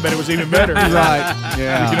HD, I bet it was even better. Right?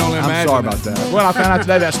 Yeah. You can only imagine. I'm sorry about that. Well, I found out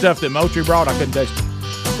today that stuff that Moultrie brought, I couldn't taste it.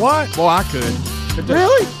 What? Well, I could.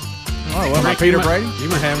 Really? Oh, well, my Peter Brady. You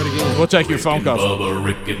might have it again. We'll take your phone calls. Bubba,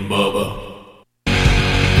 Rick and Bubba.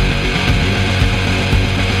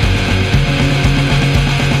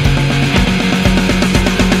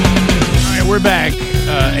 All right, we're back.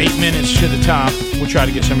 8 minutes to the top. We'll try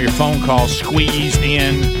to get some of your phone calls squeezed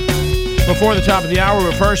in before the top of the hour.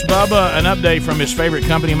 But first, Bubba, an update from his favorite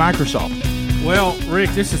company, Microsoft. Well, Rick,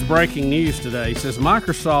 this is breaking news today. It says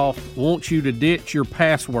Microsoft wants you to ditch your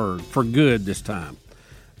password for good this time.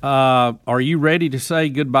 Are you ready to say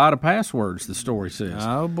goodbye to passwords, the story says?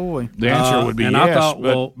 Oh, boy. The answer would be yes, I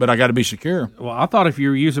thought, but I got to be secure. Well, I thought if you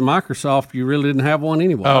were using Microsoft, you really didn't have one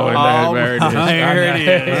anyway. There it is. There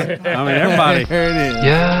it is. I mean, everybody. There it is.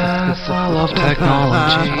 Yes, I love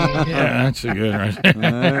technology. Yeah, that's a good right there.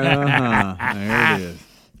 There it is.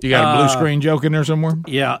 You got a blue screen joke in there somewhere?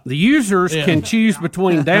 Yeah, the users can choose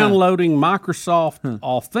between downloading Microsoft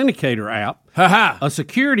Authenticator app, a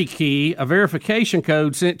security key, a verification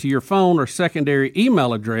code sent to your phone or secondary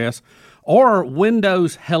email address, or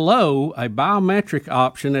Windows Hello, a biometric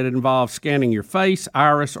option that involves scanning your face,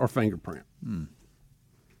 iris, or fingerprint.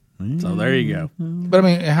 So there you go. But I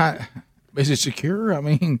mean, is it secure? I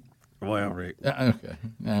mean, well, Rick. Okay.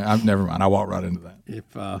 Never mind. I walked right into that. If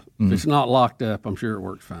it's not locked up, I'm sure it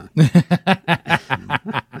works fine.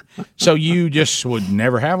 So you just would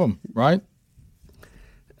never have them, right?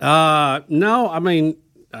 No, I mean,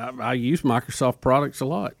 I use Microsoft products a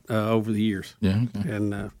lot over the years. Yeah. Okay.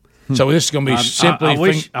 And so this is going to be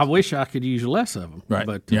simply. I wish I could use less of them. Right.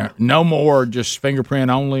 But yeah. No more just fingerprint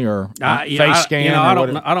only or face scan.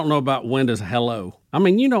 I don't know about Windows Hello. I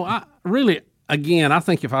mean, I really. Again, I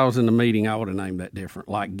think if I was in the meeting, I would have named that different,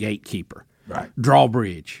 like Gatekeeper, right?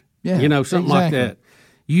 Drawbridge, something like that.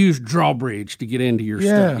 Use Drawbridge to get into your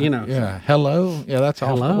stuff, Yeah, hello. Yeah, that's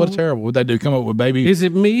awful. Hello? What's terrible? Would they do? Come up with baby? Is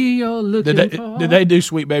it me you're looking for? Did they do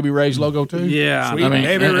Sweet Baby Ray's logo too? Yeah. Sweet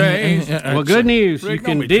Baby Ray's. Well, good news. Rick, you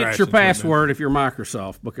can ditch your password if you're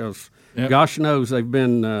Microsoft because gosh knows they've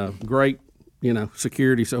been great,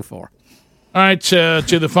 security so far. All right, to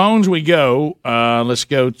the phones we go. Let's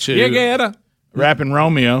go to Rappin'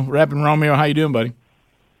 Romeo. Rappin' Romeo, how you doing, buddy?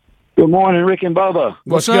 Good morning, Rick and Bubba.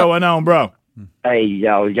 What's going on, bro? Hey,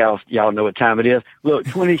 y'all know what time it is. Look,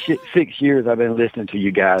 26 years I've been listening to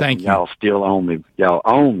you guys. Thank you. Y'all still own me. Y'all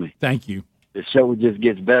own me. Thank you. The show just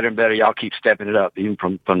gets better and better. Y'all keep stepping it up, even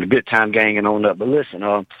from the Good Time Gang and on up. But listen,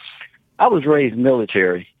 I was raised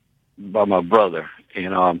military by my brother,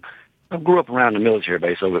 and I grew up around the military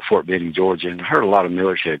base over at Fort Benning, Georgia, and heard a lot of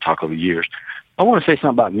military talk over the years. I want to say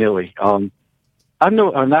something about Millie. I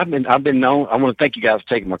know, and I've been known. I want to thank you guys for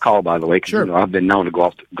taking my call, by the way. Sure. I've been known to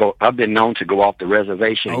go off the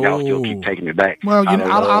reservation. And y'all still keep taking me back. Well,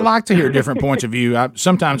 I like to hear different points of view.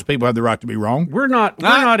 Sometimes people have the right to be wrong. We're not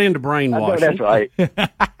into brainwashing. That's right.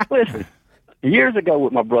 Listen, years ago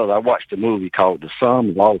with my brother, I watched a movie called The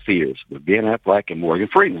Sum of All Fears with Ben Affleck and Morgan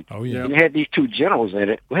Freeman. Oh yeah. And it had these two generals in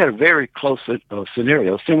it. We had a very close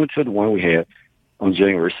scenario, similar to the one we had on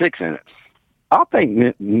January 6th in it. I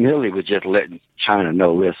think Millie was just letting China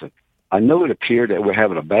know, listen, I know it appeared that we're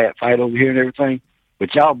having a bad fight over here and everything,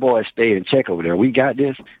 But y'all boys stay in check over there. We got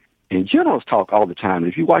this. And generals talk all the time.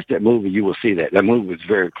 If you watch that movie, you will see that. That movie was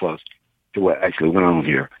very close to what actually went on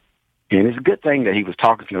here. And it's a good thing that he was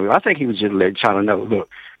talking to them. I think he was just letting China know, look,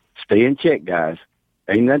 stay in check, guys.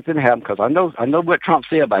 Ain't nothing happen because I know what Trump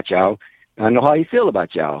said about y'all. I know how he feel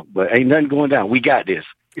about y'all, but ain't nothing going down. We got this.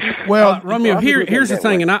 Well, Romeo, here's the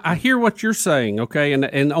thing, and I hear what you're saying, okay,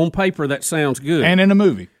 and on paper that sounds good. And in the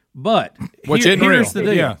movie. But here's the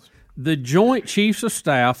deal. Yeah. The Joint Chiefs of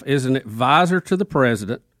Staff is an advisor to the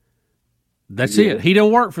president. That's it. He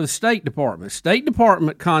don't work for the State Department. State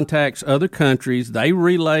Department contacts other countries. They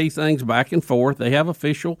relay things back and forth. They have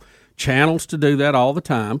official channels to do that all the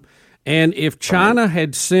time. And if China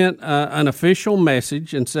had sent an official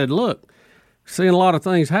message and said, look, seeing a lot of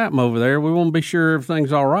things happen over there, we want to be sure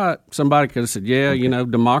everything's all right, somebody could have said, yeah,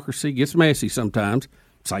 democracy gets messy sometimes.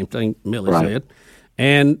 Same thing Millie said.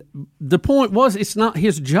 And the point was, it's not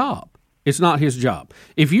his job. It's not his job.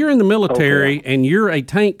 If you're in the military and you're a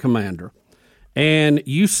tank commander, and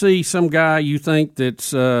you see some guy you think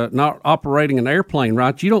that's not operating an airplane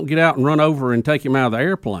right, you don't get out and run over and take him out of the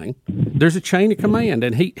airplane. There's a chain of command,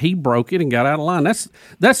 and he broke it and got out of line.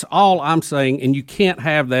 That's all I'm saying, and you can't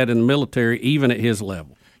have that in the military, even at his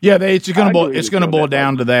level. Yeah, it's going to boil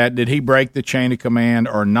down to that. Did he break the chain of command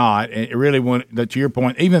or not? It really went to your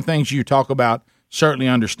point. Even things you talk about, certainly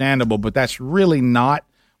understandable, but that's really not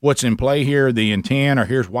what's in play here, the intent, or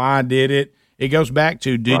here's why I did it. It goes back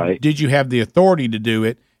to did you have the authority to do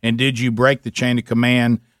it, and did you break the chain of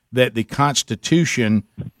command that the Constitution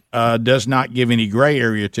does not give any gray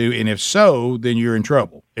area to? And if so, then you're in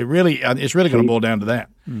trouble. It's really going to boil down to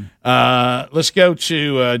that. Let's go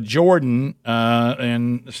to Jordan,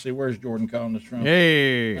 and let's see, where's Jordan calling us from?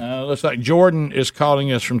 Hey, looks like Jordan is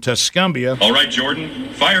calling us from Tuscumbia. All right,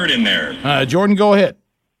 Jordan, fire it in there. Jordan, go ahead.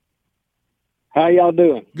 How y'all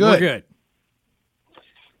doing? Good. We're good.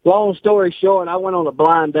 Long story short, I went on a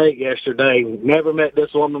blind date yesterday. Never met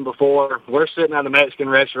this woman before. We're sitting at a Mexican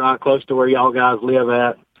restaurant close to where y'all guys live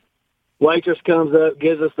at. Waitress comes up,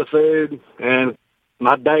 gives us the food, and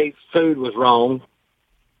my date's food was wrong.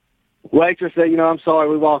 Waitress said, I'm sorry,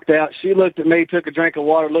 we walked out. She looked at me, took a drink of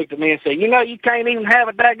water, looked at me and said, you can't even have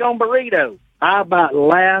a daggone burrito. I about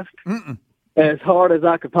laughed as hard as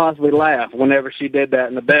I could possibly laugh whenever she did that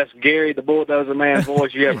in the best Gary the Bulldozer Man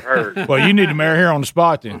voice you ever heard. Well, you need to marry her on the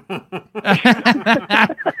spot then.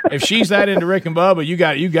 If she's that into Rick and Bubba, you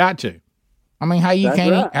got to. I mean, how you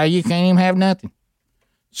can't even have nothing.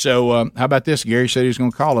 So how about this? Gary said he was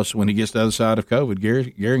going to call us when he gets to the other side of COVID.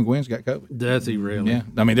 Gary and Gwen's got COVID. Does he really? Yeah.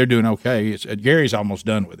 I mean, they're doing okay. Gary's almost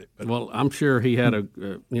done with it. But. Well, I'm sure he had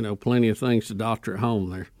plenty of things to doctor at home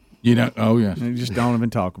there. Oh yes. You just don't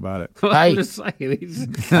even talk about it. Well, I'm just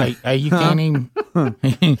saying. Hey, you can't even.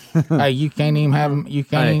 Hey, you can't even have them. You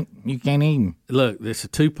can't even. Look, it's a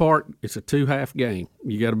 2-part. It's a 2-half game.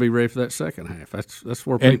 You got to be ready for that second half. That's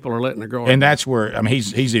where people are letting their guard. And that's where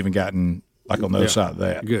he's even gotten like on the other side of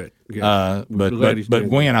that. Good. But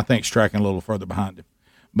Gwen, I think, is tracking a little further behind him.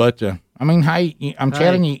 But hey, I'm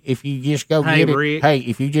telling you, if you just go get it, Rick. hey,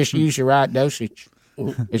 if you just use the right dosage.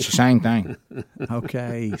 It's the same thing.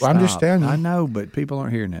 Okay, well, I'm just telling you. I know, but people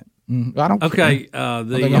aren't hearing it. I don't. Okay, what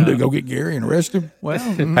they gonna do? Go get Gary and arrest him? Well,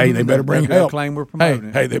 hey, they better bring help. Claim we're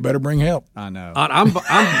promoting. Hey, they better bring help. I know. I'm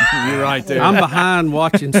You're right there. I'm behind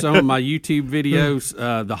watching some of my YouTube videos.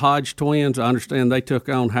 The Hodge twins. I understand they took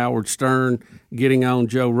on Howard Stern, getting on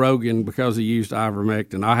Joe Rogan because he used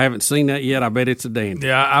ivermectin. I haven't seen that yet. I bet it's a dandy.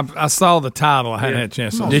 Yeah, I saw the title. I hadn't had a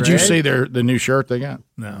chance. Did you see the new shirt they got?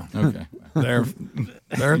 No. Okay.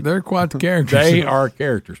 They're quite the characters. They are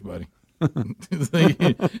characters, buddy.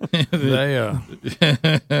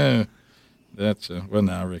 That's well,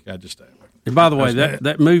 now, Rick, I just. And by the way,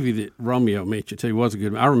 that movie that Romeo mentioned too was a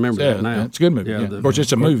good movie. I remember that now. It's a good movie. Yeah. Of course,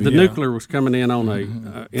 it's a movie. The nuclear was coming in on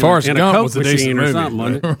a Forrest in Gump a Coke was a machine decent or movie, something,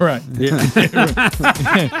 wasn't it? Right.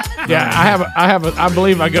 Yeah. Yeah, I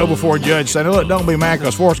believe I go before a judge saying, "Look, don't be mad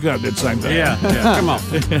because Forrest Gump did the same thing." Yeah. Come on.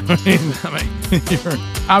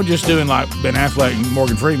 I was just doing like Ben Affleck and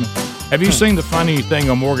Morgan Freeman. Have you seen the funny thing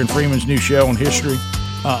on Morgan Freeman's new show on History?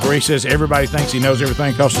 Where he says everybody thinks he knows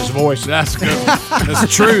everything because his voice. That's good.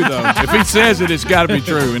 That's true, though. If he says it, it's got to be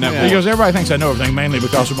true. In that He goes, everybody thinks I know everything mainly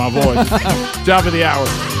because of my voice. Top of the hour.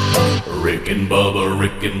 Rick and Bubba,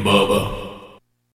 Rick and Bubba.